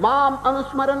చేయలేదు. మాం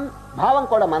అనుస్మరన్, భావం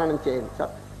కూడా మననం చేయండి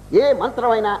సార్. ఏ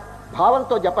మంత్రమైనా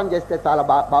భావంతో జపం చేస్తే చాలా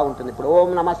బాగుంటుంది. ఇప్పుడు ఓం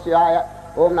నమః శివాయ,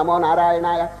 ఓం నమో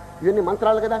నారాయణాయ, ఇవన్నీ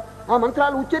మంత్రాలు కదా. ఆ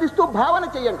మంత్రాలు ఉచ్చరిస్తూ భావన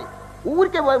చేయండి.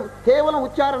 ఊరికే కేవలం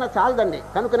ఉచ్చారణ చాలదండి.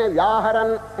 కనుకనే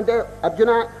వ్యాహరన్ అంటే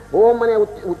అర్జున ఓం అనే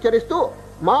ఉచ్చరిస్తూ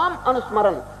మాం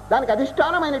అనుస్మరన్, దానికి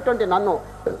అధిష్టానమైనటువంటి నన్ను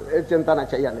చింతన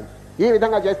చేయండి. ఈ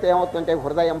విధంగా చేస్తే ఏమవుతుందంటే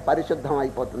హృదయం పరిశుద్ధం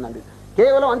అయిపోతుందండి.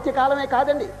 కేవలం అంత్యకాలమే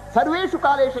కాదండి, సర్వేషు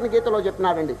కాలేషు గీతలో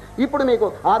చెప్తున్నాడండి. ఇప్పుడు మీకు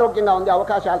ఆరోగ్యంగా ఉంది,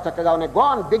 అవకాశాలు చక్కగా ఉన్నాయి, గో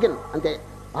ఆన్ బిగిన్, అంటే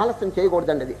ఆలస్యం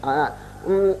చేయకూడదండి. అది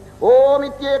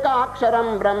ఓమిత్యేక అక్షరం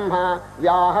బ్రహ్మ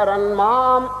వ్యాహరన్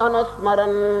మాం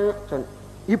అనుస్మరన్.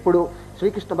 ఇప్పుడు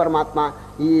శ్రీకృష్ణ పరమాత్మ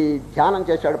ఈ ధ్యానం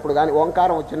చేసేటప్పుడు కానీ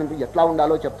ఓంకారం వచ్చినప్పుడు ఎట్లా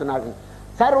ఉండాలో చెప్తున్నాడు.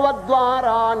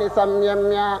 సర్వద్వారాన్ని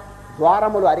సంయమ్య,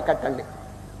 ద్వారములు అరికట్టండి.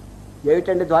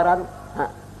 ఏమిటండి ద్వారాలు?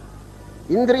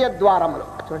 ఇంద్రియ ద్వారములు.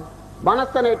 చూడండి,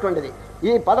 మనస్సు అనేటువంటిది.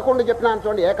 ఈ 11 చెప్పినాను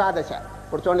చూడండి. ఏకాదశ,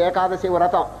 ఇప్పుడు చూడండి, ఏకాదశి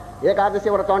వ్రతం. ఏకాదశి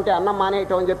వ్రతం అంటే అన్నం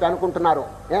మానేయటం అని చెప్పి అనుకుంటున్నారు.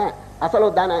 అసలు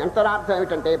దాని అంతరార్థం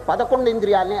ఏమిటంటే 11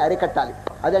 ఇంద్రియాలని అరికట్టాలి.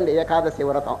 అదండి ఏకాదశి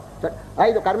వ్రతం.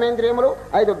 5 కర్మేంద్రియములు,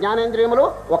 5 జ్ఞానేంద్రియములు,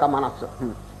 1 మనస్సు.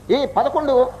 ఈ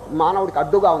 11 మానవుడికి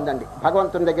అడ్డుగా ఉందండి.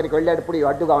 భగవంతుని దగ్గరికి వెళ్ళేటప్పుడు ఈ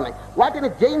అడ్డుగా ఉన్నాయి. వాటిని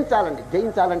జయించాలండి.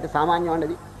 జయించాలంటే సామాన్యం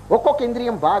అన్నది. ఒక్కొక్క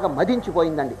ఇంద్రియం బాగా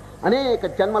మదించిపోయిందండి. అనేక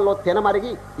జన్మల్లో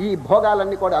తినమరిగి ఈ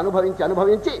భోగాలన్నీ కూడా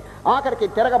అనుభవించి ఆఖరికి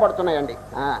తిరగబడుతున్నాయండి.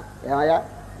 ఏమయ్యా,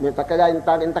 మేము చక్కగా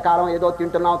ఇంతకాలం ఏదో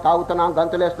తింటున్నాం, తాగుతున్నాం,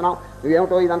 గంతులేస్తున్నాం,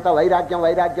 నువ్వేమిటో ఇదంతా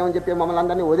వైరాగ్యం అని చెప్పి మమ్మల్ని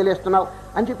అందరినీ వదిలేస్తున్నావు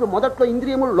అని చెప్పి మొదట్లో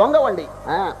ఇంద్రియములు లొంగవండి.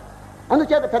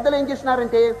 అందుచేత పెద్దలు ఏం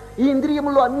చేస్తున్నారంటే ఈ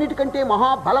ఇంద్రియముల్లో అన్నిటికంటే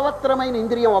మహాబలవత్తరమైన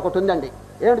ఇంద్రియం ఒకటి ఉందండి.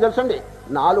 ఏమిటి తెలుసండి?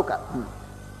 నాలుక.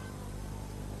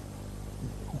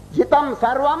 జితం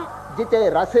సర్వం జితే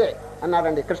రసే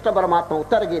అన్నారండి కృష్ణ పరమాత్మ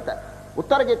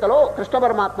ఉత్తర గీతలో కృష్ణ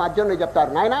పరమాత్మ అర్జునుడు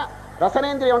చెప్తారు, నాయన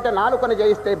రసనేంద్రియం అంటే నాలుకను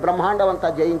జయిస్తే బ్రహ్మాండం అంతా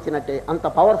జయించినట్టే. అంత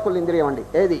పవర్ఫుల్ ఇంద్రియం అండి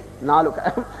ఏది? నాలుక.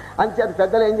 అంచేత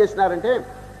పెద్దలు ఏం చేసినారంటే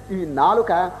ఈ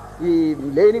నాలుక ఈ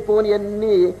లేనిపోని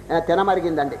అన్నీ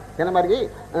తినమరిగిందండి. తినమరిగి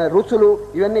రుచులు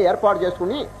ఇవన్నీ ఏర్పాటు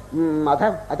చేసుకుని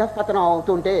అధపతనం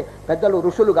అవుతుంటే పెద్దలు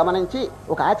ఋషులు గమనించి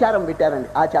ఒక ఆచారం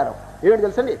పెట్టారండి. ఆచారం ఏమిటి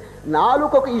తెలుసండి?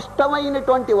 నాలుకకు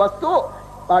ఇష్టమైనటువంటి వస్తువు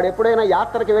వాడు ఎప్పుడైనా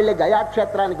యాత్రకి వెళ్ళి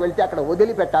గయాక్షేత్రానికి వెళ్తే అక్కడ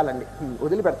వదిలిపెట్టాలండి.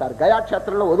 వదిలిపెడతారు,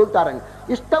 గయాక్షేత్రంలో వదులుతారండి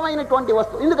ఇష్టమైనటువంటి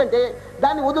వస్తువు. ఎందుకంటే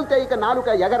దాన్ని వదిలితే ఇక నాలుక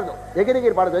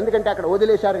ఎగిరిగిరి పడదు. ఎందుకంటే అక్కడ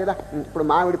వదిలేశారు కదా. ఇప్పుడు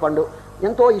మామిడి పండు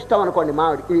ఎంతో ఇష్టం అనుకోండి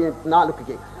మామిడి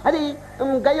నాలుకకి, అది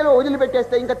గయ్యలో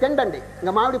వదిలిపెట్టేస్తే ఇంకా తిండండి,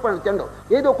 ఇంకా మామిడి పండు తిండు.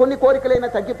 ఏదో కొన్ని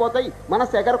కోరికలైనా తగ్గిపోతాయి,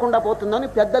 మనస్సు ఎగరకుండా పోతుందని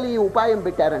పెద్దలు ఈ ఉపాయం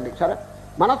పెట్టారండి. సరే,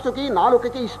 మనస్సుకి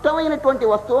నాలుకకి ఇష్టమైనటువంటి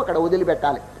వస్తువు అక్కడ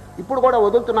వదిలిపెట్టాలి. ఇప్పుడు కూడా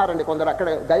వదులుతున్నారండి కొందరు అక్కడ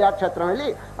గయాక్షేత్రం వెళ్ళి.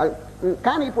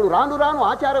 కానీ ఇప్పుడు రాను రాను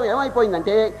ఆచారం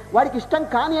ఏమైపోయిందంటే వాడికి ఇష్టం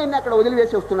కాని ఆయన్ని అక్కడ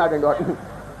వదిలివేసి వస్తున్నాడండి వాడు.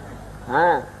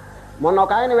 మొన్న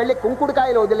ఒక ఆయన వెళ్ళి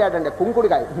కుంకుడుకాయలు వదిలాడండి.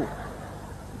 కుంకుడుకాయ,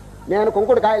 నేను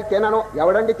కుంకుడుకాయలు తినను,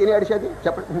 ఎవడండి తినేడిసేది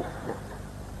చెప్పండి.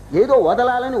 ఏదో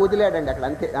వదలాలని వదిలాడండి అక్కడ,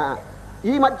 అంతే.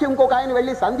 ఈ మధ్య ఇంకొక ఆయన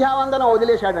వెళ్ళి సంధ్యావందనం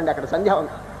వదిలేశాడండి అక్కడ.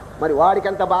 సంధ్యావందనం మరి వాడికి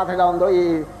ఎంత బాధగా ఉందో ఈ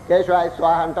కేశవాయ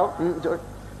స్వాహ అంటాం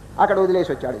అక్కడ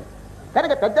వదిలేసి వచ్చాడు.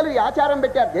 కనుక పెద్దలు ఈ ఆచారం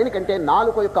పెట్టారు దేనికంటే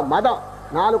నాలుక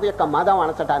యొక్క మదం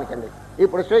అణచటానికండి.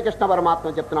 ఇప్పుడు శ్రీకృష్ణ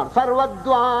పరమాత్మ చెప్తున్నాడు,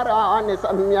 సర్వద్వారాన్ని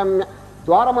సంయమ్య,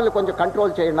 ద్వారముల్ని కొంచెం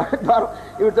కంట్రోల్ చేయండి. ద్వారం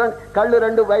ఇప్పుడు చూడండి, కళ్ళు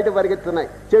 2 బయట పరిగెత్తున్నాయి,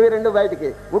 చెవి 2 బయటికి,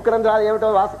 ముక్కురంధ్రాలు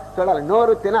ఏమిటో చూడాలి,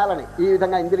 నోరు తినాలని, ఈ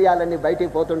విధంగా ఇంద్రియాలన్నీ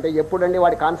బయటికి పోతుంటే ఎప్పుడండి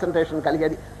వాడి కాన్సన్ట్రేషన్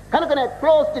కలిగేది? కనుకనే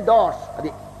క్లోజ్ ది డోర్స్,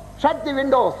 అది shut the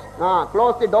Windows,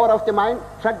 close the door of the mind,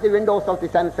 shut the Windows of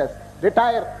the senses,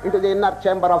 retire in to the inner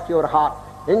chamber of your heart,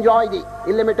 enjoy the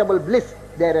illimitable bliss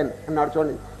దేరెన్ అన్నాడు.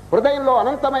 చూడండి, హృదయంలో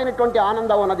అనంతమైనటువంటి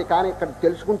ఆనందం ఉన్నది, కానీ ఇక్కడ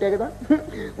తెలుసుకుంటే కదా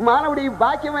మానవుడు ఈ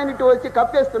బాక్యమైనట్టు వచ్చి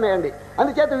కప్పేస్తున్నాయండి.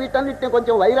 అందుచేత వీటన్నిటిని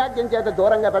కొంచెం వైరాగ్యం చేత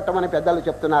దూరంగా పెట్టమని పెద్దలు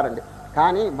చెప్తున్నారండి.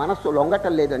 కానీ మనస్సు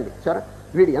లొంగటం లేదండి. సరే,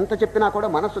 వీడు ఎంత చెప్పినా కూడా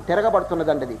మనస్సు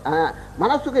తిరగబడుతున్నదండి. అది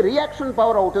మనస్సుకి రియాక్షన్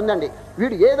పవర్ అవుతుందండి.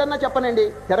 వీడు ఏదన్నా చెప్పనండి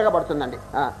తిరగబడుతుందండి.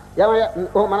 ఏమయ్యా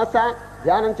ఓ మనస్సా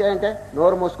ధ్యానం చేయంటే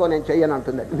నోరు మూసుకో నేను చెయ్యను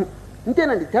అంటుందండి.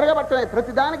 ఇంతేనండి, తిరగబడుతున్నాయి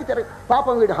ప్రతిదానికి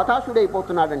పాపం వీడు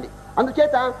హతాశుడైపోతున్నాడండి.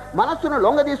 అందుచేత మనస్సును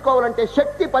లొంగ తీసుకోవాలంటే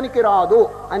శక్తి పనికిరాదు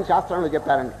అని శాస్త్రంలో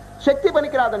చెప్పారండి. శక్తి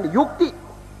పనికిరాదండి, యుక్తి.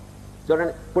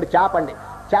 చూడండి, ఇప్పుడు చేపండి,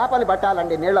 చేపని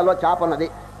పట్టాలండి, నీళ్లలో చేప ఉన్నది,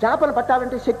 చేపలు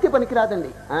పట్టాలంటే శక్తి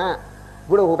పనికిరాదండి.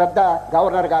 ఇప్పుడు పెద్ద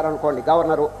గవర్నర్ గారు అనుకోండి,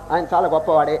 గవర్నరు ఆయన చాలా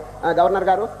గొప్పవాడే, గవర్నర్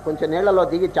గారు కొంచెం నీళ్లలో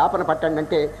దిగి చేపను పట్టండి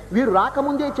అంటే వీరు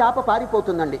రాకముందే చేప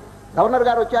పారిపోతుందండి. గవర్నర్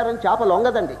గారు వచ్చారని చేప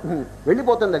లొంగదండి,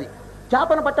 వెళ్ళిపోతుంది. అది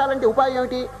చేపను పట్టాలంటే ఉపాయం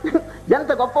ఏమిటి?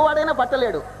 ఎంత గొప్పవాడైనా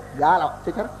పట్టలేడు. గాలం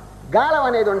చూచారు, గాలం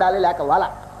అనేది ఉండాలి, లేక వల,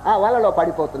 ఆ వలలో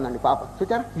పడిపోతుందండి పాపం.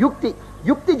 చూచారు,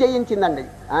 యుక్తి జయించిందండి.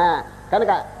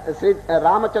 కనుక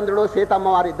రామచంద్రుడు సీతమ్మ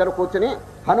వారు ఇద్దరు కూర్చుని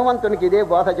హనుమంతునికి ఇదే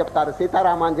బోధ చెప్తారు,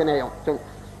 సీతారామాంజనేయం.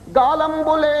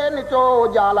 గాలంబులేనిచో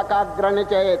జాలకాగ్రణి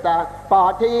చేత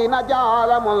పాఠీన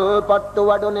జాలముల్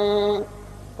పట్టువడునే.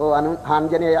 ఓ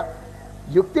ఆంజనేయ,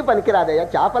 యుక్తి పనికిరాదయ్యా,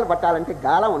 చేపలు పట్టాలంటే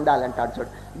గాలం ఉండాలంటాడు. చూడు,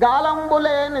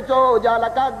 గాలంబులేనిచో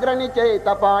జాలకాగ్రణి చేత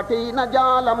పాఠీన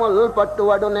జాలముల్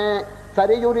పట్టువడునే.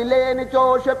 సరియురి లేనిచో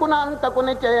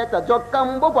శకునంతకుని చేత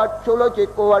జొక్కంబు పక్షులు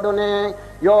చిక్కువడునే.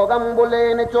 యోగంబు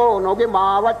లేనిచో నొగి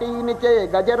మావటీనిచే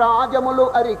గజరాజములు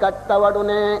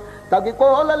అరికట్టవడునే.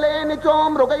 తగికోల లేనిచో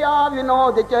మృగయా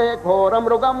వినోదిచే ఘోర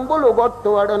మృగంబులు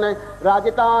గొట్టువడునే.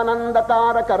 రాజితానంద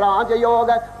తారక రాజయోగ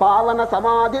పావన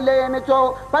సమాధి లేనిచో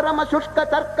పరమ శుష్క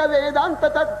తర్క వేదాంత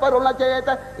తత్పరుల చేత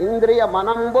ఇంద్రియ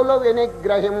మనంబులు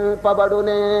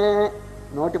వినిగ్రహింపబడునే.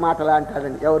 నోటి మాటలా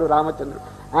అంటాడండి ఎవరు? రామచంద్రుడు.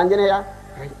 ఆంజనేయ,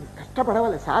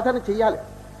 కష్టపడవాలి, సాధన చెయ్యాలి,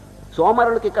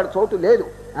 సోమరులకి ఇక్కడ చోటు లేదు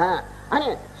అని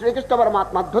శ్రీకృష్ణ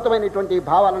పరమాత్మ అద్భుతమైనటువంటి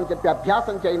భావాలను చెప్పి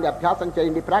అభ్యాసం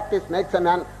చేయండి, practice makes a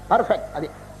man perfect. అది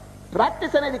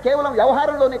ప్రాక్టీస్ అనేది కేవలం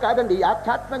వ్యవహారంలోనే కాదండి,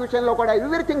 ఆధ్యాత్మిక విషయంలో కూడా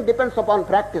ఎవ్రీథింగ్ డిపెండ్స్ అపాన్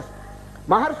ప్రాక్టీస్.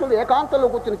 మహర్షులు ఏకాంతంలో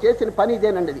కూర్చుని చేసిన పని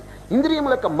ఇదేనండి. ఇది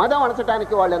ఇంద్రియముల యొక్క మదం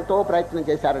అణచడానికి వాళ్ళు ఎంతో ప్రయత్నం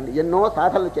చేశారండి, ఎన్నో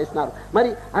సాధనలు చేసినారు. మరి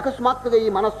అకస్మాత్తుగా ఈ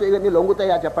మనస్సు ఇవన్నీ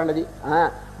లొంగుతాయా చెప్పండి? అది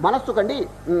మనస్సుకండి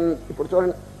ఇప్పుడు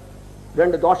చూడండి,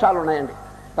 2 దోషాలు ఉన్నాయండి.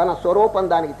 తన స్వరూపం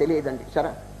దానికి తెలియదండి,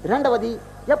 సరే. రెండవది,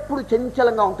 ఎప్పుడు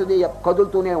చంచలంగా ఉంటుంది,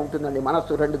 కదులుతూనే ఉంటుందండి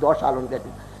మనస్సు. 2 దోషాలు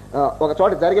ఉందండి. ఒక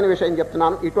చోట జరిగిన విషయం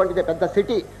చెప్తున్నాను. ఇటువంటిది పెద్ద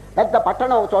సిటీ, పెద్ద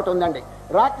పట్టణం ఒక చోట ఉందండి.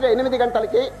 రాత్రి 8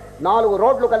 గంటలకి 4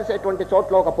 రోడ్లు కలిసేటువంటి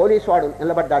చోట్ల ఒక పోలీసు వాడు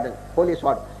నిలబడ్డాడండి. పోలీసు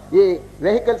వాడు ఈ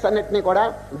వెహికల్స్ అన్నింటినీ కూడా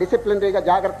డిసిప్లినరీగా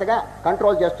జాగ్రత్తగా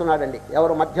కంట్రోల్ చేస్తున్నాడండి.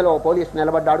 ఎవరు మధ్యలో పోలీసు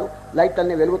నిలబడ్డాడు,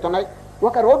 లైట్లన్నీ వెలుగుతున్నాయి.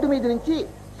 ఒక రోడ్డు మీద నుంచి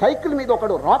సైకిల్ మీద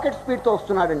ఒకడు రాకెట్ స్పీడ్తో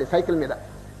వస్తున్నాడండి, సైకిల్ మీద.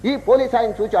 ఈ పోలీస్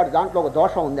ఆయన చూచాడు, దాంట్లో ఒక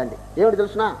దోషం ఉందండి. ఏమిటి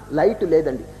తెలుసునా? లైట్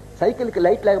లేదండి. సైకిల్కి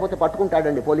లైట్ లేకపోతే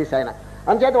పట్టుకుంటాడండి పోలీస్ ఆయన.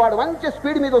 అందుచేత వాడు మంచి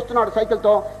స్పీడ్ మీద వస్తున్నాడు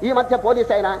సైకిల్తో. ఈ మధ్య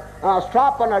పోలీస్ ఆయన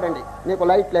స్టాప్ అన్నాడండి, నీకు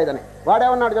లైట్ లేదని.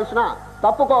 వాడేమన్నాడు తెలుసునా?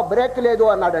 తప్పుకో, బ్రేక్ లేదు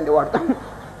అన్నాడండి వాడు.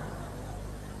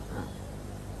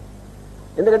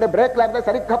 ఎందుకంటే బ్రేక్ లేకపోతే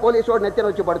సరిగ్గా పోలీసు వాడు నెత్తిన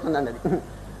వచ్చి పడుతుందండి. అది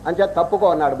అంచేత తప్పుకో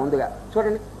అన్నాడు ముందుగా.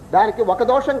 చూడండి, దానికి ఒక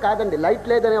దోషం కాదండి, లైట్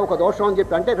లేదనే ఒక దోషం అని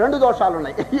చెప్పి, అంటే 2 దోషాలు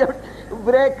ఉన్నాయి.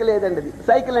 బ్రేక్ లేదండి. అది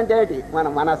సైకిల్ అంటే ఏంటి? మన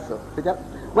మనస్సు.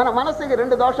 మన మనస్సుకి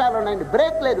 2 దోషాలు ఉన్నాయండి.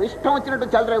 బ్రేక్ లేదు, ఇష్టం వచ్చినట్టు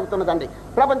చెలరేగుతున్నదండి.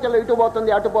 ప్రపంచంలో ఇటు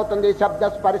పోతుంది, అటు పోతుంది, శబ్ద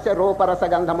స్పర్శ రూపరస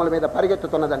గంధముల మీద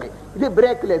పరిగెత్తుతున్నదండి. ఇది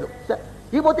బ్రేక్ లేదు.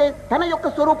 ఇకపోతే తన యొక్క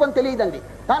స్వరూపం తెలియదండి.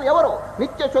 తాను ఎవరో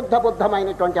నిత్య శుద్ధ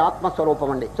బుద్ధమైనటువంటి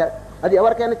ఆత్మస్వరూపం అండి. అది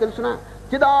ఎవరికైనా తెలుసునా?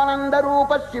 చిదానంద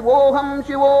రూప శివోహం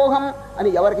శివోహం అని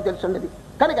ఎవరికి తెలుసుండేది?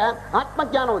 కనుక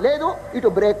ఆత్మజ్ఞానం లేదు, ఇటు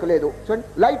బ్రేక్ లేదు, చూడండి,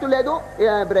 లైట్ లేదు,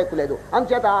 బ్రేక్ లేదు.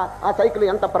 అందుచేత ఆ సైకిల్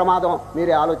ఎంత ప్రమాదం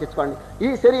మీరే ఆలోచించుకోండి. ఈ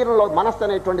శరీరంలో మనస్సు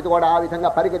అనేటువంటిది కూడా ఆ విధంగా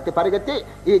పరిగెత్తి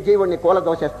ఈ జీవుణ్ణి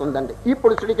కూలదోసేస్తుందండి.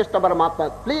 ఇప్పుడు శ్రీకృష్ణ పరమాత్మ,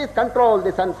 please control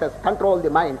the senses, control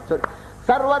the mind. చూడండి,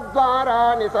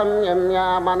 సర్వద్వారాని సంయమ్య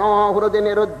మనోహృది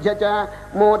నిరుధ్య చ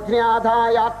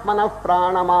మూర్ధ్న్యాధాయాత్మనః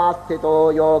ప్రాణమాస్థితో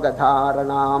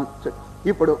యోగధారణాం.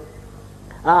 ఇప్పుడు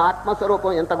ఆ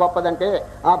ఆత్మస్వరూపం ఎంత గొప్పదంటే,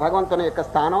 ఆ భగవంతుని యొక్క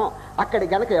స్థానం అక్కడి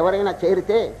గనక ఎవరైనా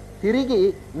చేరితే తిరిగి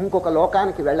ఇంకొక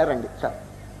లోకానికి వెళ్ళరండి.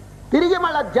 తిరిగి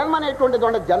మళ్ళా జన్మ అనేటువంటిది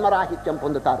ఉండే జన్మరాహిత్యం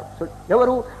పొందుతారు.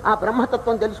 ఎవరు? ఆ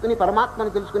బ్రహ్మతత్వం తెలుసుకుని,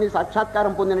 పరమాత్మను తెలుసుకుని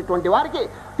సాక్షాత్కారం పొందినటువంటి వారికి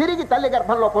తిరిగి తల్లి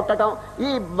గర్భంలో పుట్టడం,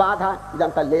 ఈ బాధ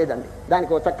ఇదంతా లేదండి.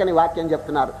 దానికి ఒక చక్కని వాక్యం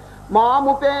చెప్తున్నారు.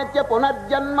 మాముపేత్య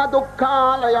పునర్జన్మ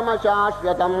దుఃఖాలయమ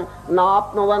శాశ్వతం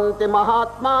నాప్నువంతి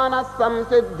మహాత్మానః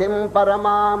సంసిద్ధిం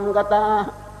పరమాం గతా.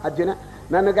 అర్జున,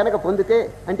 నన్ను గనక పొందితే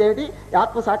అంటే ఏమిటి?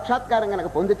 ఆత్మ సాక్షాత్కారం గనక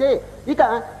పొందితే ఇక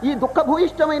ఈ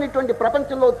దుఃఖభూయిష్టమైనటువంటి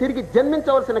ప్రపంచంలో తిరిగి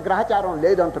జన్మించవలసిన గ్రహచారం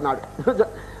లేదు అంటున్నాడు.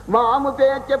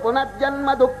 మాముపేత్య పునర్జన్మ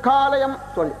దుఃఖాలయం.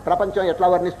 చూడండి, ప్రపంచం ఎట్లా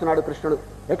వర్ణిస్తున్నాడు కృష్ణుడు.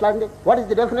 ఎట్లా అండి? What is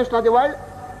the definition of the world?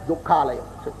 దుఃఖాలయం.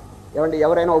 ఏమండి,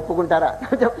 ఎవరైనా ఒప్పుకుంటారా?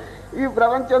 ఈ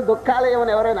ప్రపంచం దుఃఖాలయం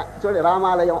అని ఎవరైనా? చూడండి,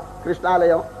 రామాలయం,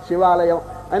 కృష్ణాలయం, శివాలయం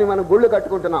అని మనం గుళ్ళు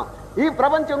కట్టుకుంటున్నాం. ఈ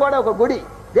ప్రపంచం కూడా ఒక గుడి.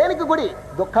 దేనికి గుడి?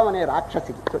 దుఃఖం అనే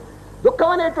రాక్షసికి. దుఃఖం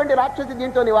అనేటువంటి రాక్షసి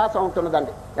దీంట్లో నివాసం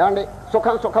ఉంటున్నదండి. ఏమండి,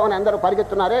 సుఖం అని అందరూ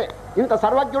పరిగెత్తున్నారే, ఇంత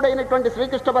సర్వజ్ఞుడైనటువంటి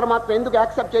శ్రీకృష్ణ పరమాత్మ ఎందుకు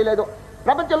యాక్సెప్ట్ చేయలేదు?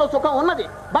 ప్రపంచంలో సుఖం ఉన్నది,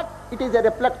 but it is a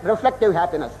reflective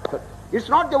happiness.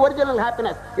 It's not the original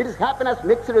happiness, it is happiness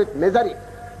mixed with misery.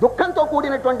 దుఃఖంతో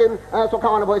కూడినటువంటి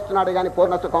సుఖం అనుభవిస్తున్నాడు కానీ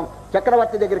పూర్ణ సుఖం.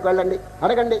 చక్రవర్తి దగ్గరికి వెళ్ళండి,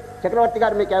 అడగండి, చక్రవర్తి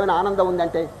గారు మీకేమైనా ఆనందం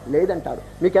ఉందంటే లేదంటాడు.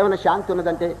 మీకేమైనా శాంతి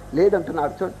ఉన్నదంటే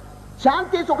లేదంటున్నాడు. చూడండి,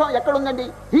 శాంతి సుఖం ఎక్కడుందండి?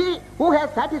 హీ హూ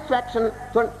హ్యాస్ సాటిస్ఫాక్షన్,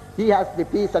 చూడండి, he has the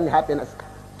piece and happiness.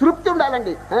 తృప్తి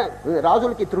ఉండాలండి.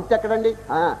 రాజులకి తృప్తి ఎక్కడండి?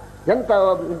 ఎంత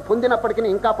పొందినప్పటికీ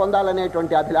ఇంకా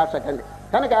పొందాలనేటువంటి అభిలాష కండి.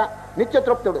 కనుక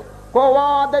నిత్యతృప్తుడు. కోవా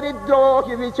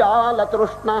దరిద్రోహి విశాల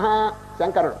తృష్ణ.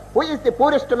 శంకరుడు, who is the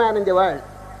poorest man in the world?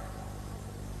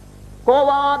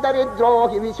 Khoa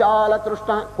దరిద్రోహి విశాల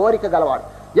తృష్ణ. కోరిక గలవాడు,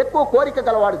 ఎక్కువ కోరిక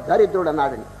గలవాడు దరిద్రుడు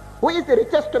అన్నాడండి. Who is the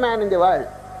richest man in the world?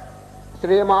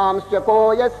 శ్రీమాంస్య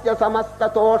కోయస్య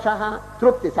సమస్తతోష.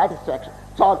 తృప్తి, సాటిస్ఫాక్షన్,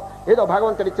 చాలు, ఏదో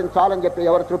భగవంతుడు ఇచ్చిన చాలు అని చెప్పి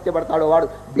ఎవరు తృప్తి పడతాడో వాడు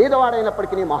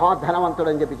బీదవాడైనప్పటికీ మహాధనవంతుడు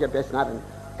అని చెప్పేసినారండి.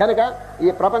 కనుక ఈ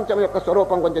ప్రపంచం యొక్క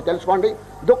స్వరూపం కొంచెం తెలుసుకోండి.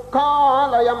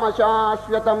 దుఃఖాలయం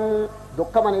అశాశ్వతం.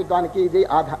 దుఃఖం అనే దానికి ఇది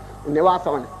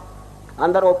నివాసం అండి.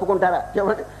 అందరూ ఒప్పుకుంటారా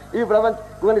చెప్పండి? ఈ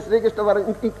ప్రపంచం శ్రీకృష్ణ వారు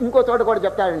ఇంకో చోట కూడా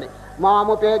చెప్తాడండి.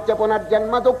 మాముపేచ్చ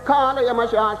పునర్జన్మ దుఃఖాలయం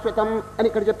అశాశ్వతం అని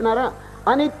ఇక్కడ చెప్పినారా?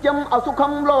 అనిత్యం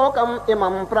అసుఖం లోకం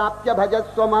ఇమం ప్రాప్య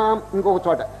భజస్వమాం. ఇంకొక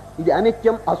చోట ఇది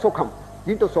అనిత్యం అసుఖం,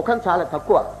 దీంట్లో సుఖం చాలా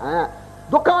తక్కువ,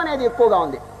 దుఃఖం అనేది ఎక్కువగా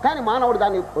ఉంది. కానీ మానవుడు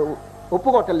దాన్ని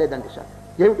ఒప్పుకోవటం లేదండి సార్.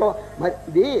 ఏమిటో మరి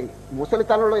ఇది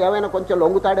ముసలితనంలో ఏమైనా కొంచెం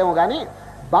లొంగుతాడేమో కానీ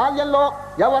బాల్యంలో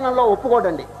యవ్వనంలో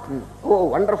ఒప్పుకోడండి. ఓ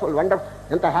వండర్ఫుల్ వండర్ఫుల్,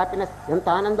 ఎంత హ్యాపీనెస్, ఎంత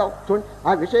ఆనందం చూడండి.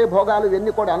 ఆ విషయ భోగాలు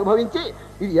ఇవన్నీ కూడా అనుభవించి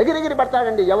ఇది ఎగిరెగిరి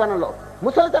పడతాడండి యవ్వనంలో.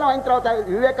 ముసలితనం అయిన తర్వాత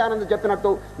వివేకానంద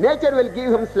చెప్పినట్టు nature will give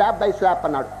him slab by slab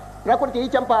అన్నాడు. ప్రకృతి ఈ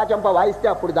చెంప ఆ చెంప వాయిస్తే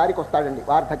అప్పుడు దారికి వస్తాడండి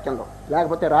వార్ధక్యంలో,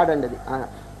 లేకపోతే రాడండి అది.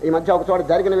 ఈ మధ్య ఒక చోట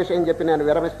జరిగిన విషయం చెప్పి నేను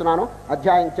విరమిస్తున్నాను.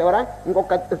 అధ్యాయం చివర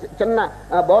ఇంకొక చిన్న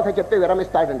బోధ చెప్పి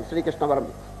విరమిస్తాడండి శ్రీకృష్ణవరం.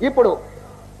 ఇప్పుడు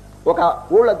ఒక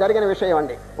ఊళ్ళో జరిగిన విషయం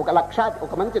అండి.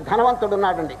 ఒక మంచి ధనవంతుడు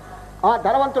ఉన్నాడండి. ఆ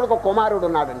ధనవంతుడికి ఒక కుమారుడు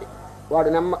ఉన్నాడండి. వాడు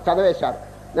చదివేశారు.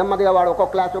 నెమ్మదిగా వాడు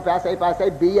ఒక్కొక్క క్లాసు పాస్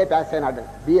అయి BA పాస్ అయినాడండి.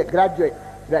 BA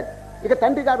graduate. ఇక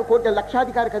తండ్రి గారు కోటి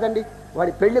లక్షాధికారి కదండి,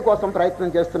 వాడి పెళ్లి కోసం ప్రయత్నం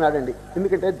చేస్తున్నాడండి.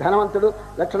 ఎందుకంటే ధనవంతుడు,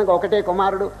 లక్షణంగా ఒకటే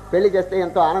కుమారుడు, పెళ్లి చేస్తే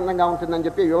ఎంతో ఆనందంగా ఉంటుందని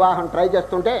చెప్పి వివాహం ట్రై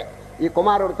చేస్తుంటే ఈ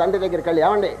కుమారుడు తండ్రి దగ్గరికి వెళ్ళి,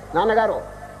 ఏమండి నాన్నగారు,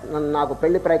 నాకు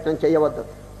పెళ్లి ప్రయత్నం చేయవద్దు.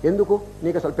 ఎందుకు?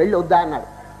 నీకు అసలు పెళ్లి వద్దా అన్నాడు.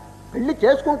 పెళ్లి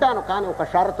చేసుకుంటాను కానీ ఒక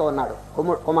షరతు అన్నాడు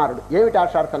కుమారుడు. ఏమిటి ఆ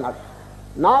షరతు అన్నాడు?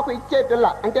 నాకు ఇచ్చే పిల్ల,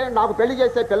 అంటే నాకు పెళ్లి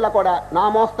చేసే పిల్ల కూడా నా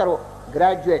మోస్తరు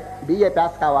గ్రాడ్యుయేట్ BA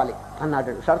పాస్ కావాలి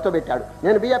అన్నాడు. షరతు పెట్టాడు.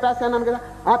 నేను BA పాస్ అన్నాను కదా,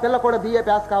 ఆ పిల్ల కూడా BA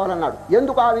పాస్ కావాలన్నాడు.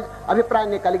 ఎందుకు ఆ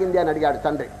అభిప్రాయాన్ని కలిగింది అని అడిగాడు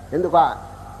తండ్రి. ఎందుకు?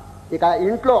 ఇక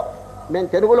ఇంట్లో నేను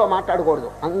తెలుగులో మాట్లాడకూడదు,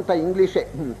 అంత ఇంగ్లీషే.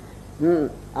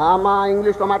 మా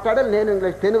ఇంగ్లీష్లో మాట్లాడాలి, నేను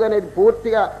ఇంగ్లీష్. తెలుగు అనేది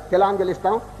పూర్తిగా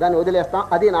తిలాంజలిస్తాం, దాన్ని వదిలేస్తాం,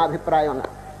 అది నా అభిప్రాయం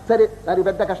అన్నాడు. సరే, దానికి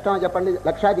పెద్ద కష్టం చెప్పండి.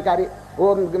 లక్షాధికారి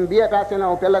BA పాస్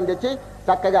అయిన పిల్లని తెచ్చి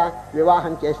చక్కగా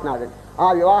వివాహం చేసినాడండి. ఆ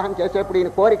వివాహం చేసేప్పుడు ఈయన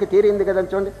కోరిక తీరింది కదని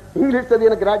చూడండి, ఇంగ్లీష్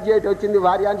చదివిన గ్రాడ్యుయేట్ వచ్చింది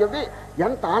భార్య అని చెప్పి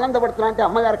ఎంత ఆనందపడుతున్నా అంటే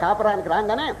అమ్మగారు కాపురానికి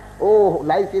రాగానే, ఓ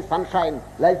life is sunshine,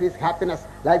 life is happiness,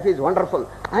 life is wonderful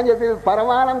అని చెప్పి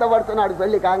పరమానందపడుతున్నాడు.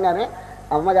 పెళ్లి కాగానే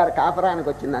అమ్మగారు కాపురానికి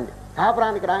వచ్చిందండి.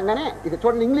 కాపురానికి రాగానే ఇక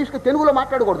చూడండి, ఇంగ్లీష్కి తెలుగులో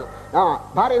మాట్లాడకూడదు.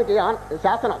 భార్యకి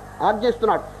శాసనం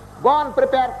ఆజ్ఞిస్తున్నాడు, go and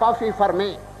prepare coffee for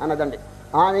me అన్నదండి.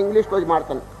 ఆమె ఇంగ్లీష్లో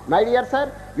మాట్లాడుతుంది, my dear sir,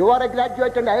 you are a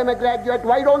graduate and I'm a graduate,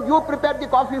 why don't you prepare the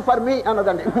coffee for me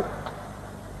అన్నదండి.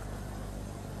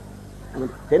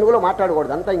 తెలుగులో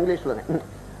మాట్లాడకూడదు, అంతా ఇంగ్లీష్లోనే.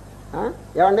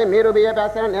 ఏమండి మీరు BA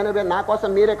పాస్ అయినా నేను నా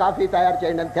కోసం మీరే కాఫీ తయారు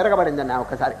చేయండి అని తిరగబడిందండి.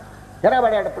 ఒకసారి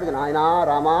తిరగబడేటప్పటికి నాయన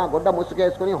రామా గుడ్డ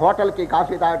ముసుకేసుకుని హోటల్కి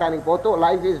కాఫీ తాగడానికి పోతూ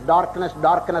లైఫ్ ఈజ్ డార్క్నెస్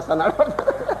డార్క్నెస్ అన్నాడు.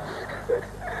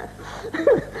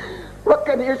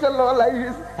 ఒక్క నిమిషంలో లైఫ్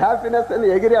ఈజ్ హ్యాపీనెస్ అని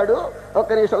ఎగిరాడు,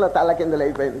 ఒక్క నిమిషంలో తల్ల కిందలు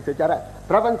అయిపోయింది. చూచారా,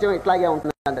 ప్రపంచం ఇట్లాగే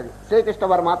ఉంటుందండి. శ్రీకృష్ణ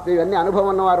పరమాత్మ ఇవన్నీ అనుభవం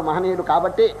ఉన్నవారు, మహనీయులు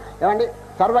కాబట్టి, ఏమండి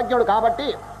సర్వజ్ఞుడు కాబట్టి,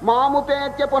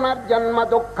 మాముపేత్య పునర్జన్మ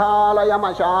దుఃఖాలయం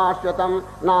అశాశ్వతం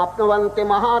నాప్నువంతి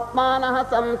మహాత్మానః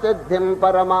సంసిద్ధిం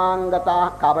పరమాంగత.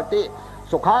 కాబట్టి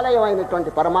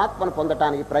సుఖాలయమైనటువంటి పరమాత్మను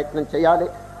పొందటానికి ప్రయత్నం చేయాలి.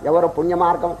 ఎవరు పుణ్య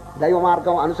మార్గం, దైవ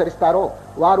మార్గం అనుసరిస్తారో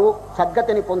వారు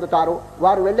సద్గతిని పొందుతారు.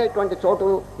 వారు వెళ్ళేటువంటి చోటు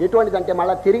ఎటువంటిదంటే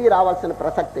మళ్ళీ తిరిగి రావాల్సిన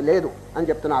ప్రసక్తి లేదు అని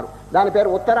చెప్తున్నారు. దాని పేరు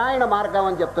ఉత్తరాయణ మార్గం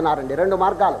అని చెప్తున్నారండి. 2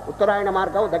 మార్గాలు, ఉత్తరాయణ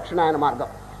మార్గం, దక్షిణాయన మార్గం.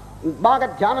 బాగా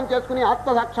ధ్యానం చేసుకుని ఆత్మ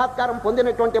సాక్షాత్కారం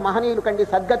పొందినటువంటి మహనీయులు కండి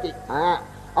సద్గతి.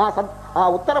 ఆ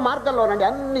ఉత్తర మార్గంలోనండి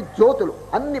అన్ని జ్యోతులు,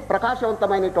 అన్ని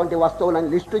ప్రకాశవంతమైనటువంటి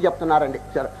వస్తువులని లిస్టు చెప్తున్నారండి.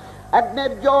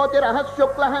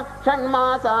 అగ్నిర్జ్యోతిరహశుక్ల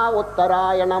షణ్మాసా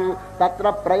ఉత్తరాయణం తత్ర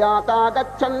ప్రయాతా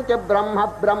గచ్చంతి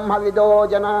బ్రహ్మ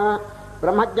విదోజన.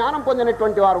 బ్రహ్మజ్ఞానం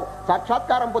పొందినటువంటి వారు,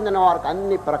 సాక్షాత్కారం పొందిన వారికి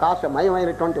అన్ని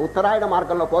ప్రకాశమయమైనటువంటి ఉత్తరాయణ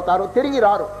మార్గంలో పోతారు, తిరిగి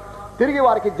రారు. తిరిగి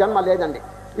వారికి జన్మ లేదండి.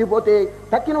 ఇకపోతే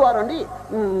తక్కిన వారండి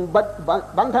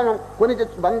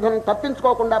బంధనం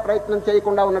తప్పించుకోకుండా ప్రయత్నం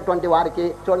చేయకుండా ఉన్నటువంటి వారికి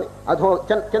చూడండి అధో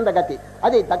కింద గతి,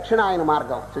 అది దక్షిణాయన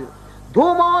మార్గం.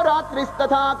 ధూమో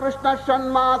రాత్రిస్తథా కృష్ణ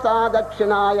షణ్మాస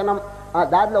దక్షిణాయనం. ఆ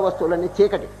దారిలో వస్తువులన్నీ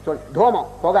చీకటి చూడండి, ధూమం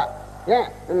పొగ,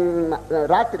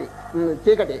 రాత్రి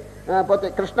చీకటి, పోతే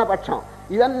కృష్ణపక్షం,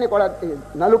 ఇవన్నీ కూడా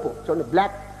నలుపు చూడండి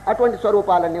బ్లాక్, అటువంటి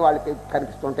స్వరూపాలన్నీ వాళ్ళకి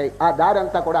కనిపిస్తుంటాయి. ఆ దారి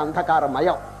అంతా కూడా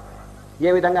అంధకారమయం.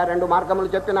 ఏ విధంగా 2 మార్గములు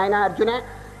చెప్పిన ఆయన అర్జునే,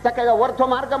 చక్కగా ఊర్ధ్వ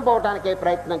మార్గం పోవటానికే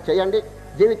ప్రయత్నం చేయండి,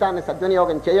 జీవితాన్ని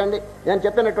సద్వినియోగం చేయండి. నేను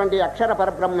చెప్పినటువంటి అక్షర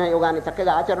పరబ్రహ్మ యోగాన్ని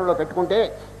చక్కగా ఆచరణలో పెట్టుకుంటే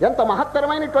ఎంత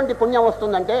మహత్తరమైనటువంటి పుణ్యం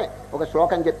వస్తుందంటే ఒక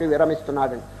శ్లోకం చెప్పి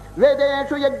విరమిస్తున్నాడండి.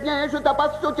 వేదేషు యజ్ఞేషు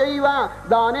తపస్సు చైవ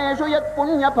దానేషు యత్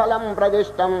పుణ్యఫలం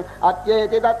ప్రదిష్టం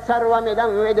అత్యేతి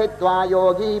తత్సర్వమిదం విదిత్వా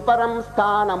యోగి పరం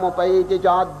స్థానముపైతి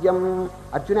చాద్యం.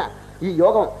 అర్జున, ఈ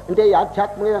యోగం అంటే ఈ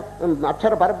ఆధ్యాత్మిక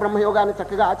అక్షర పరబ్రహ్మ యోగాన్ని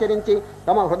చక్కగా ఆచరించి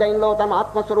తమ హృదయంలో తమ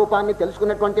ఆత్మస్వరూపాన్ని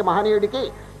తెలుసుకున్నటువంటి మహనీయుడికి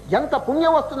ఎంత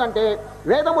పుణ్యం వస్తుందంటే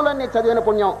వేదములన్నీ చదివిన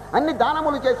పుణ్యం, అన్ని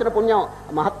దానములు చేసిన పుణ్యం,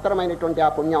 మహత్తరమైనటువంటి ఆ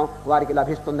పుణ్యం వారికి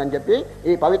లభిస్తుందని చెప్పి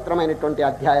ఈ పవిత్రమైనటువంటి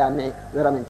అధ్యాయాన్ని విరమించారు.